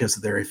just because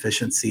of their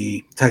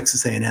efficiency.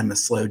 Texas A&M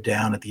has slowed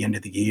down at the end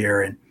of the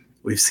year, and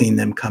we've seen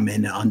them come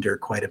in under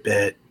quite a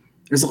bit.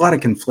 There's a lot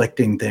of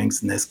conflicting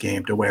things in this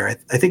game to where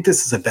I think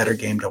this is a better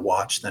game to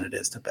watch than it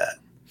is to bet.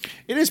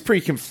 It is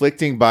pretty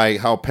conflicting by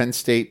how Penn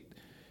State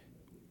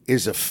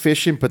is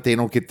efficient, but they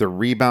don't get the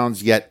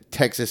rebounds, yet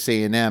Texas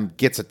A&M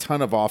gets a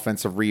ton of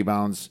offensive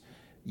rebounds,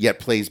 yet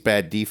plays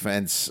bad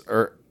defense,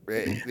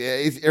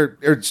 plays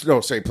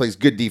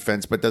good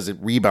defense, but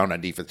doesn't rebound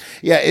on defense.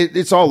 Yeah,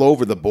 it's all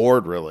over the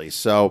board, really.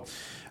 So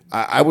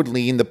I would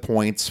lean the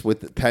points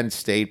with Penn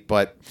State,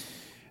 but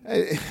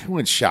it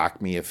wouldn't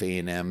shock me if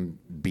A&M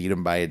beat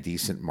them by a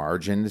decent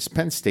margin. This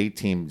Penn State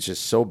team is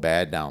just so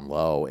bad down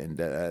low, and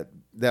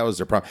that was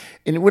their problem.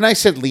 And when I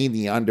said lean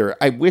the under,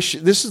 I wish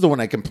this is the one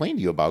I complained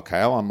to you about,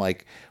 Kyle. I'm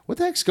like, what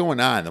the heck's going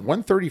on? The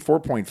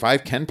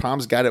 134.5, Ken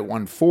Palm's got it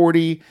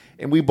 140,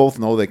 and we both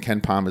know that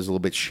Ken Palm is a little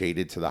bit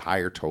shaded to the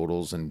higher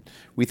totals, and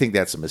we think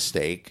that's a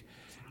mistake.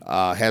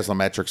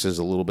 Haslametrics is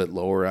a little bit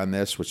lower on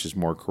this, which is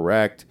more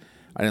correct.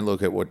 I didn't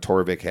look at what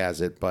Torvik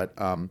has it, but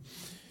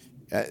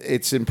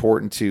it's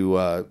important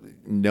to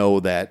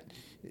know that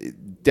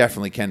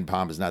definitely Ken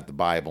Palm is not the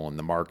Bible, and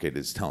the market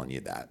is telling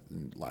you that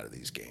in a lot of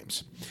these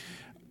games.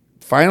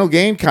 Final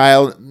game,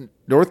 Kyle,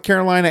 North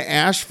Carolina,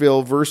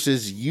 Asheville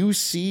versus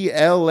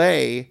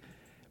UCLA.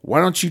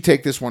 Why don't you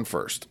take this one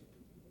first?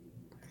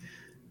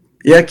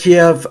 Yeah,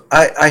 Kiev,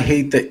 I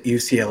hate that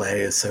UCLA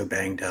is so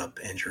banged up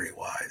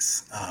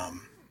injury-wise.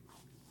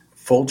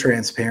 Full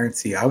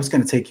transparency, I was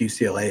going to take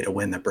UCLA to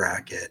win the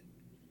bracket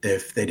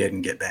if they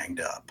didn't get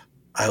banged up.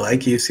 I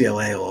like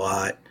UCLA a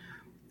lot.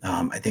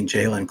 I think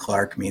Jalen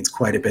Clark means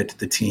quite a bit to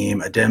the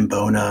team. Adem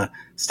Bona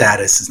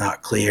status is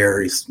not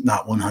clear. He's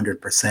not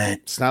 100%.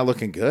 It's not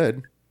looking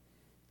good.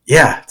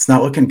 Yeah, it's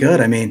not looking good.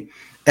 I mean,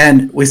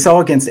 and we saw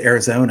against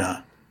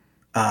Arizona,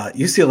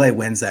 UCLA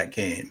wins that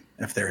game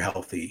if they're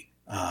healthy.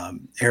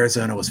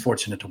 Arizona was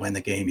fortunate to win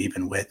the game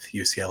even with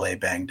UCLA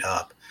banged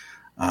up.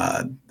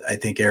 I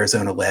think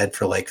Arizona led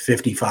for like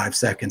 55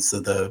 seconds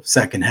of the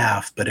second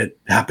half, but it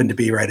happened to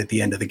be right at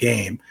the end of the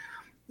game.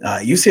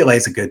 UCLA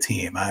is a good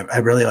team. I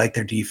really like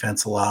their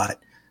defense a lot.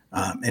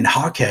 And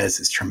Jaquez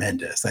is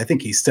tremendous. I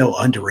think he's still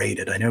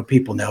underrated. I know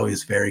people know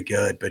he's very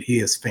good, but he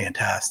is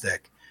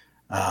fantastic.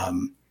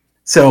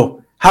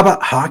 So how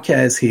about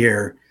Jaquez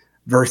here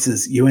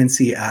versus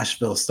UNC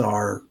Asheville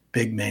star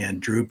big man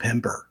Drew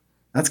Pember?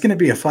 That's going to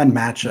be a fun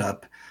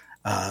matchup.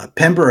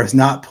 Pember has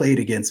not played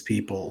against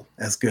people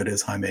as good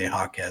as Jaime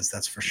Jaquez,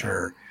 that's for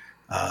sure.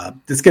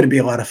 It's going to be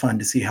a lot of fun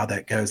to see how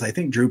that goes. I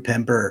think Drew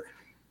Pember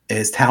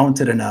is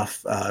talented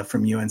enough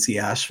from UNC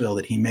Asheville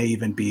that he may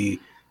even be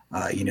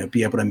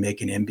able to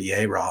make an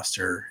NBA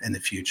roster in the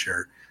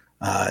future.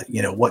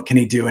 What can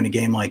he do in a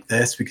game like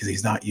this? Because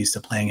he's not used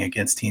to playing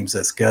against teams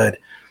that's good.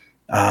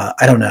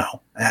 I don't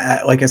know.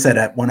 Like I said,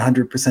 at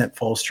 100%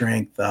 full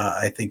strength,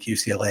 I think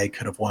UCLA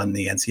could have won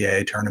the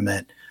NCAA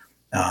tournament.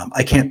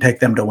 I can't pick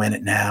them to win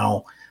it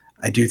now.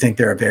 I do think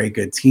they're a very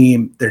good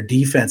team. Their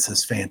defense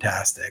is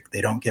fantastic.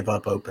 They don't give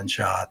up open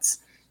shots.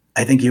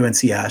 I think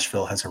UNC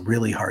Asheville has a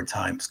really hard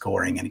time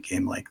scoring in a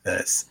game like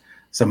this.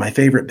 So my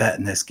favorite bet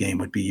in this game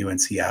would be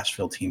UNC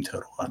Asheville team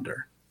total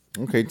under.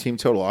 Okay, team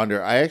total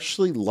under. I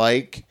actually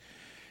like,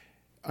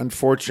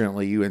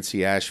 unfortunately, UNC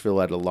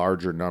Asheville at a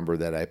larger number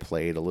that I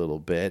played a little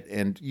bit.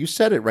 And you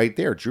said it right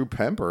there, Drew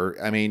Pember.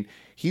 I mean,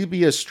 he'd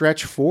be a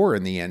stretch 4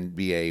 in the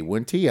NBA,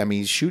 wouldn't he? I mean,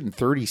 he's shooting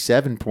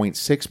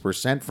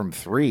 37.6% from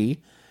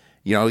 3.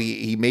 You know,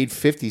 he made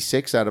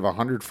 56 out of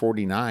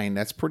 149.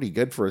 That's pretty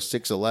good for a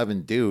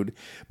 6'11 dude.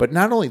 But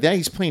not only that,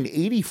 he's playing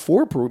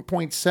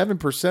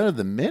 84.7% of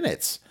the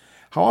minutes.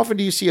 How often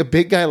do you see a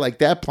big guy like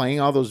that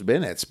playing all those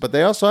minutes? But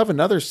they also have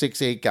another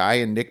 6'8 guy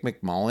in Nick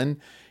McMullen.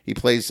 He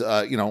plays,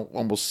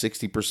 almost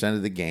 60%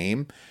 of the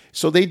game.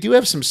 So they do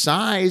have some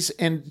size.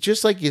 And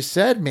just like you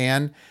said,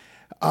 man,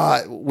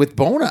 with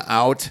Bona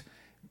out,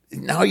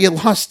 now you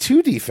lost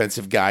 2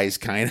 defensive guys,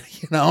 kind of.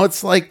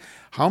 It's like,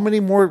 how many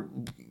more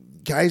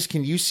guys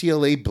can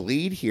UCLA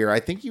bleed here?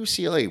 I think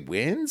UCLA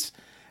wins.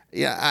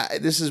 Yeah,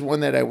 this is one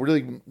that I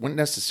really wouldn't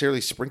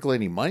necessarily sprinkle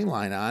any money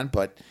line on,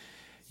 but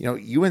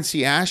UNC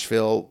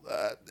Asheville,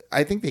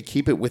 I think they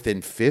keep it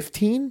within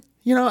 15.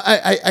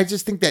 I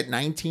just think that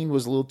 19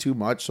 was a little too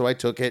much, so I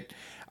took it.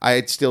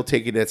 I'd still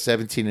take it at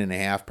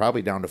 17.5,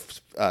 probably down to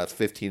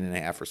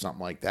 15.5 or something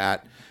like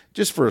that,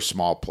 just for a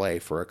small play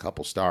for a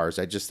couple stars.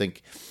 I just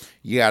think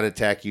you got to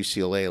attack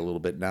UCLA a little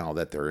bit now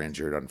that they're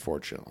injured,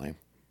 unfortunately.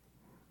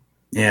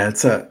 Yeah,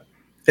 it's a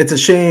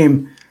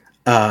shame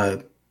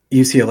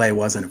UCLA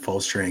wasn't at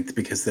full strength,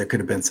 because there could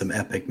have been some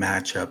epic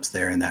matchups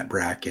there in that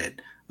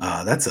bracket.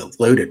 That's a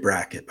loaded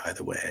bracket, by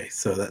the way,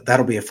 so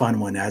that'll be a fun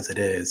one as it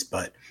is.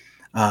 But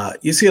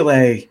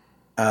UCLA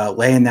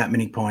laying that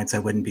many points, I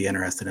wouldn't be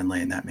interested in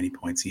laying that many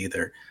points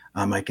either.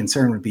 My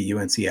concern would be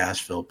UNC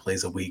Asheville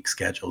plays a weak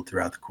schedule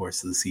throughout the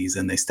course of the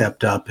season. They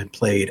stepped up and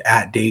played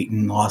at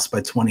Dayton, lost by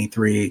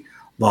 23,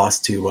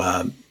 lost to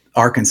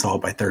Arkansas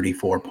by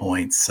 34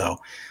 points. So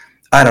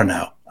I don't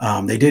know.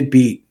 They did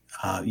beat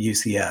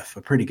UCF,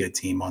 a pretty good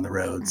team on the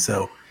road.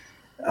 So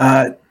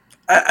I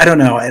don't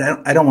know.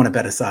 I don't want to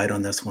bet aside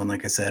on this one.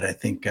 Like I said, I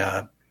think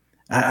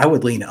I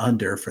would lean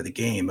under for the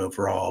game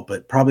overall,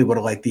 but probably would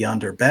have liked the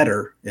under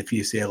better if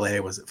UCLA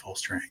was at full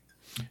strength.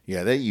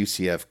 Yeah, that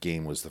UCF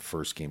game was the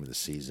first game of the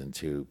season,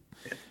 too.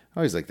 I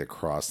always like to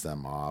cross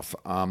them off.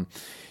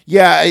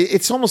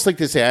 It's almost like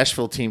this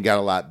Asheville team got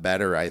a lot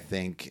better, I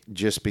think,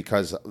 just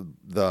because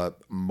the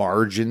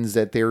margins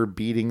that they were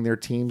beating their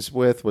teams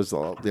with was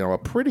a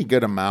pretty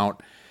good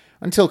amount,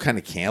 until kind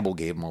of Campbell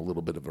gave them a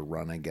little bit of a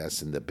run, I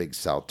guess, in the Big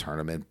South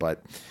tournament.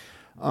 But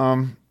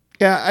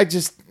I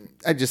just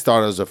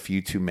thought it was a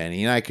few too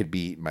many, and I could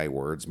be eating my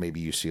words.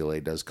 Maybe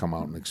UCLA does come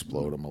out and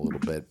explode them a little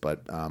bit,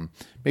 but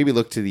maybe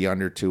look to the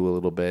under 2 a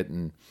little bit.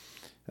 And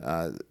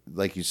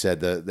like you said,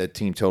 the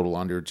team total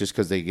under, just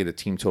because they get a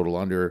team total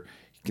under,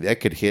 that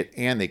could hit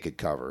and they could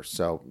cover.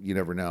 So you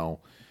never know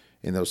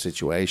in those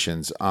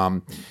situations.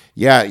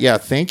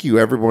 Thank you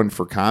everyone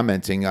for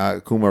commenting.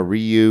 Kuma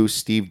Ryu,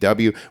 Steve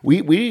W. We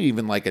didn't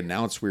even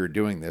announce we were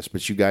doing this,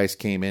 but you guys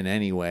came in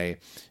anyway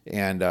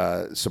and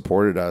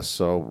supported us.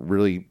 So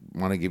really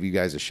want to give you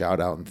guys a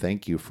shout out and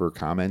thank you for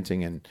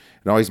commenting. And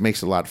it always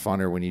makes it a lot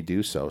funner when you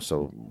do so.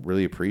 So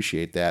really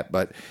appreciate that.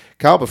 But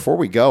Kyle, before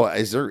we go,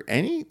 is there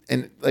any,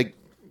 and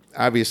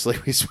obviously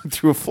we went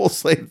through a full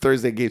slate of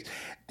Thursday games,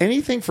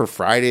 anything for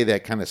Friday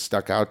that kind of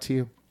stuck out to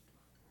you?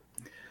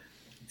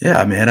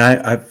 Yeah, man.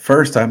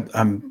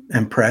 I'm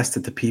impressed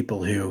at the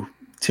people who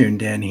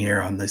tuned in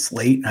here on this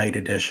late night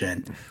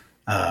edition,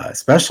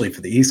 especially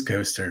for the East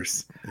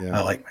Coasters,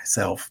 like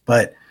myself.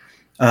 But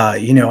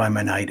I'm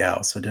a night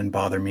owl, so it didn't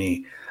bother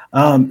me.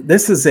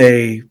 This is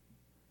a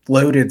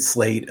loaded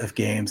slate of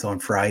games on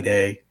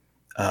Friday.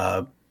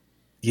 I'm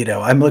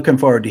looking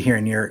forward to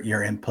hearing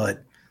your input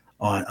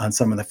on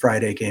some of the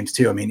Friday games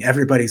too. I mean,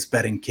 everybody's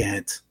betting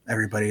Kent.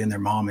 Everybody and their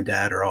mom and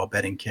dad are all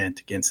betting Kent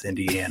against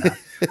Indiana.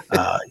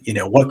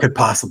 What could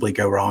possibly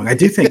go wrong? I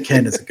do think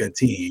Kent is a good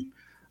team.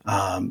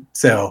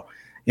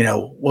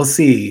 We'll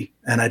see.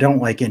 And I don't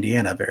like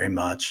Indiana very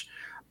much.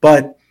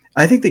 But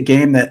I think the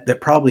game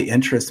that probably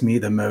interests me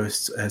the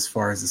most as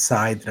far as the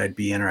side that I'd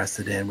be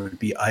interested in would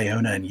be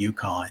Iona and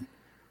UConn.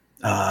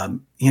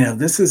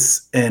 This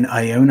is an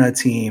Iona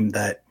team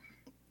that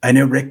I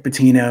know Rick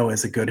Pitino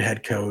is a good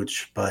head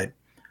coach, but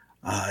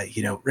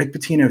Rick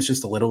Pitino is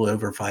just a little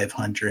over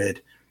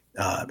 500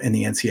 in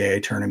the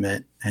NCAA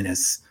tournament in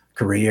his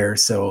career.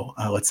 So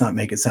let's not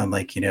make it sound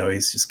like,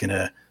 he's just going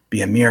to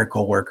be a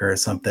miracle worker or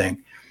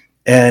something.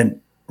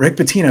 And Rick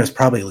Pitino is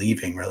probably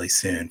leaving really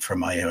soon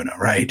from Iona,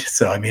 right?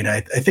 So, I mean,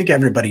 I think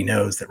everybody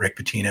knows that Rick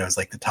Pitino is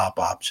the top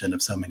option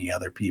of so many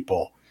other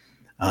people.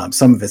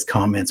 Some of his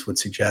comments would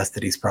suggest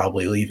that he's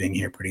probably leaving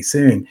here pretty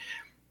soon.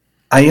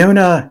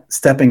 Iona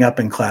stepping up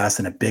in class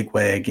in a big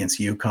way against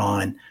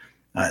UConn.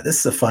 This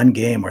is a fun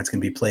game where it's going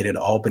to be played at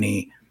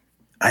Albany.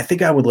 I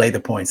think I would lay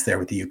the points there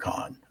with the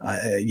UConn.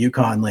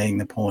 UConn laying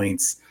the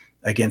points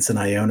against an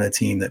Iona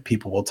team that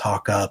people will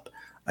talk up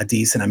a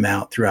decent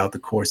amount throughout the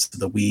course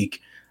of the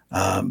week.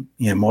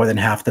 More than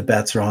half the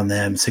bets are on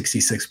them.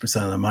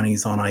 66% of the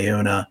money's on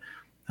Iona.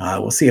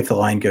 We'll see if the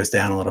line goes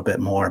down a little bit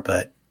more,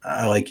 but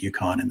I like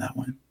UConn in that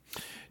one.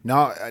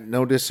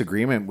 No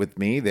disagreement with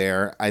me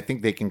there. I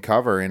think they can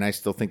cover, and I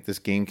still think this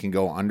game can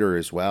go under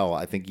as well.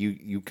 I think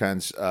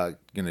UConn's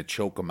going to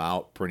choke them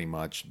out pretty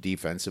much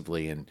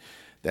defensively, and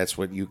that's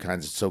what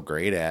UConn's so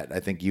great at. I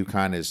think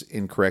UConn is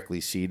incorrectly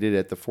seeded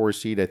at the 4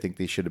 seed. I think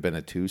they should have been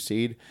a 2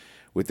 seed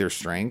with their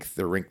strength.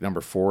 They're ranked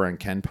number 4 on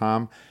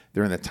KenPom.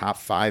 They're in the top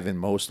 5 in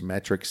most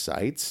metric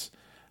sites.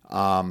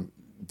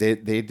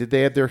 Did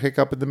they have their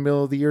hiccup in the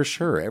middle of the year?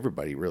 Sure,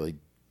 everybody really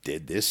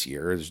did this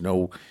year. There's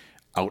no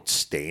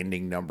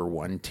outstanding number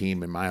 1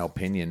 team in my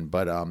opinion,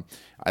 but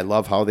I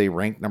love how they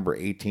rank number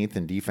 18th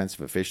in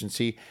defensive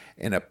efficiency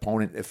and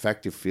opponent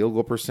effective field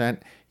goal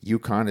percent.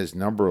 UConn is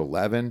number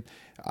 11.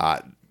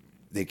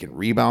 They can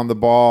rebound the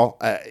ball.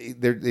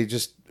 They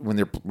just when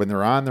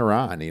they're on, they're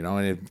on.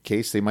 And in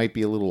case they might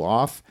be a little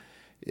off,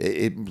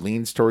 it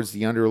leans towards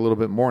the under a little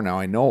bit more. Now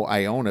I know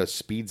Iona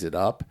speeds it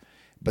up,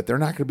 but they're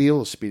not going to be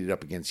able to speed it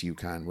up against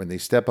UConn when they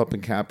step up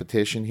in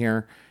competition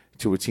here.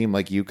 To a team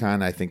like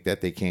UConn, I think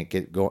that they can't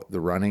get the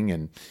running,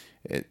 and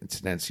it's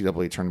an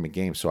NCAA tournament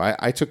game. So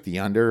I took the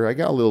under. I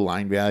got a little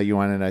line value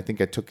on it. I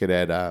think I took it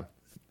at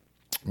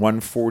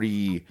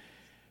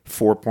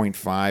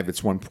 144.5.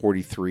 It's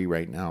 143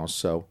 right now.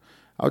 So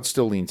I would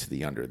still lean to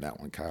the under in that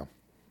one, Kyle.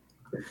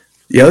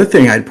 The other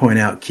thing I'd point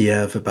out,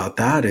 Kiev, about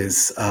that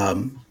is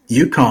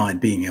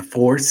UConn being a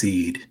 4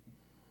 seed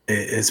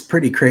is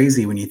pretty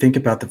crazy when you think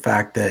about the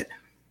fact that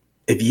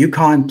if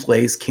UConn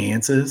plays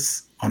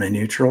Kansas on a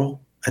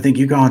neutral, I think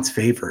UConn's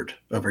favored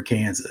over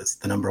Kansas,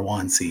 the number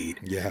 1 seed.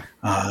 Yeah.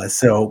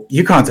 So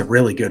UConn's a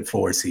really good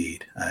 4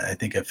 seed. I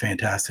think a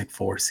fantastic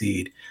 4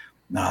 seed.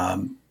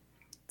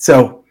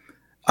 So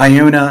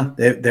Iona,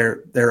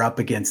 they're up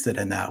against it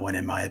in that one,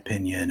 in my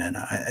opinion. And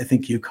I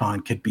think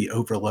UConn could be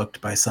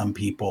overlooked by some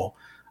people.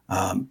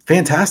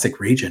 Fantastic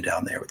region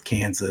down there with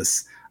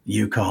Kansas,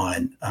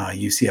 UConn,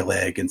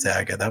 UCLA,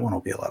 Gonzaga. That one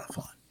will be a lot of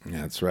fun.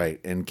 That's right.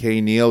 And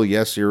K. Neal,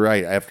 yes, you're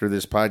right. After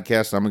this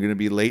podcast, I'm going to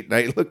be late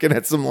night looking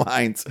at some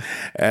lines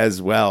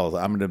as well.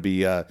 I'm going to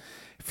be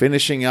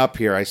finishing up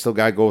here. I still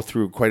got to go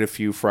through quite a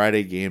few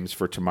Friday games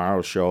for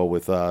tomorrow's show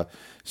with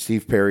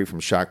Steve Perry from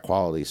Shot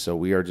Quality. So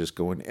we are just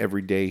going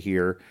every day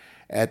here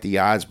at the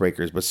Odds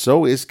Breakers. But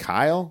so is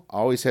Kyle.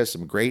 Always has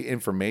some great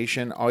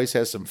information. Always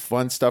has some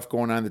fun stuff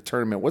going on in the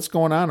tournament. What's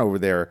going on over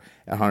there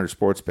at Hunter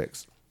Sports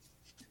Picks?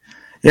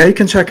 Yeah, you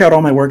can check out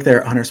all my work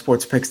there at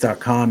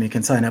huntersportspicks.com. You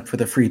can sign up for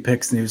the free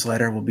picks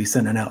newsletter. We'll be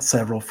sending out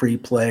several free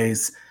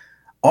plays.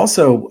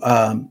 Also,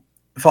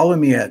 follow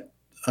me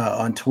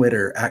on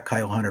Twitter at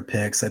Kyle Hunter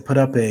Picks. I put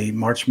up a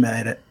March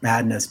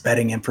Madness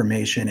betting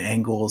information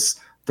angles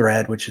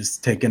thread, which is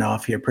taken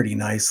off here pretty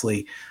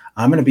nicely.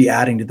 I'm going to be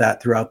adding to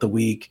that throughout the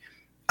week.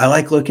 I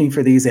like looking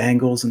for these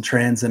angles and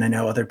trends, and I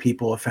know other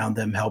people have found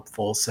them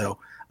helpful. So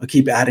I'll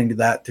keep adding to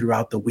that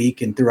throughout the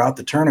week and throughout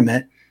the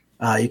tournament.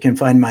 You can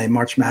find my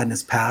March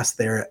Madness pass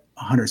there at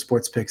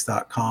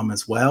huntersportspicks.com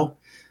as well.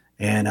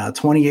 And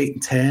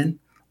 28-10,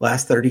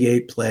 last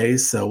 38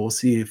 plays. So we'll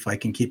see if I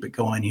can keep it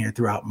going here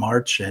throughout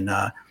March. And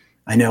I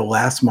know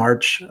last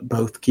March,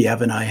 both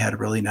Kiev and I had a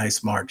really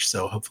nice March.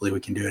 So hopefully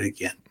we can do it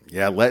again.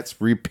 Yeah, let's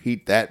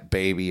repeat that,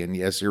 baby. And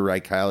yes, you're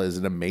right, Kyle is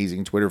an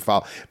amazing Twitter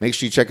follow. Make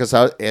sure you check us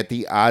out at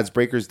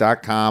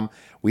theoddsbreakers.com.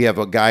 We have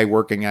a guy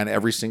working on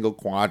every single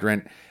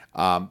quadrant.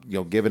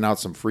 Giving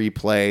out some free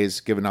plays,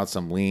 giving out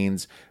some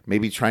leans,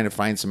 maybe trying to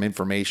find some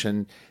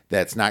information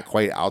that's not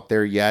quite out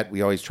there yet.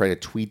 We always try to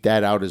tweet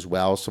that out as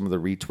well. Some of the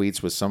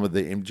retweets with some of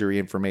the injury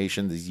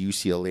information, these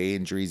UCLA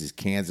injuries, these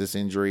Kansas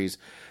injuries.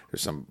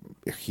 There's some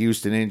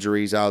Houston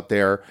injuries out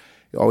there.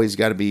 You always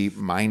got to be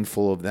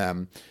mindful of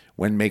them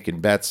when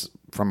making bets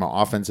from an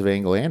offensive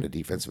angle and a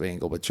defensive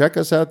angle. But check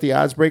us out, the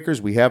Odds Breakers.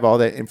 We have all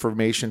that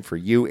information for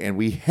you, and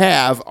we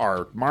have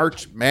our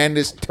March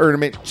Madness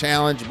Tournament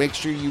Challenge. Make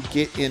sure you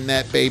get in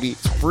that, baby.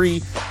 It's free.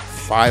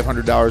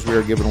 $500 we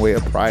are giving away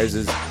of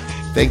prizes.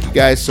 Thank you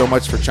guys so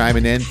much for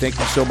chiming in. Thank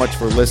you so much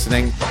for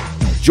listening.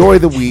 Enjoy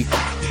the week,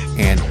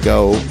 and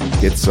go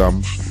get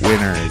some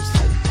winners.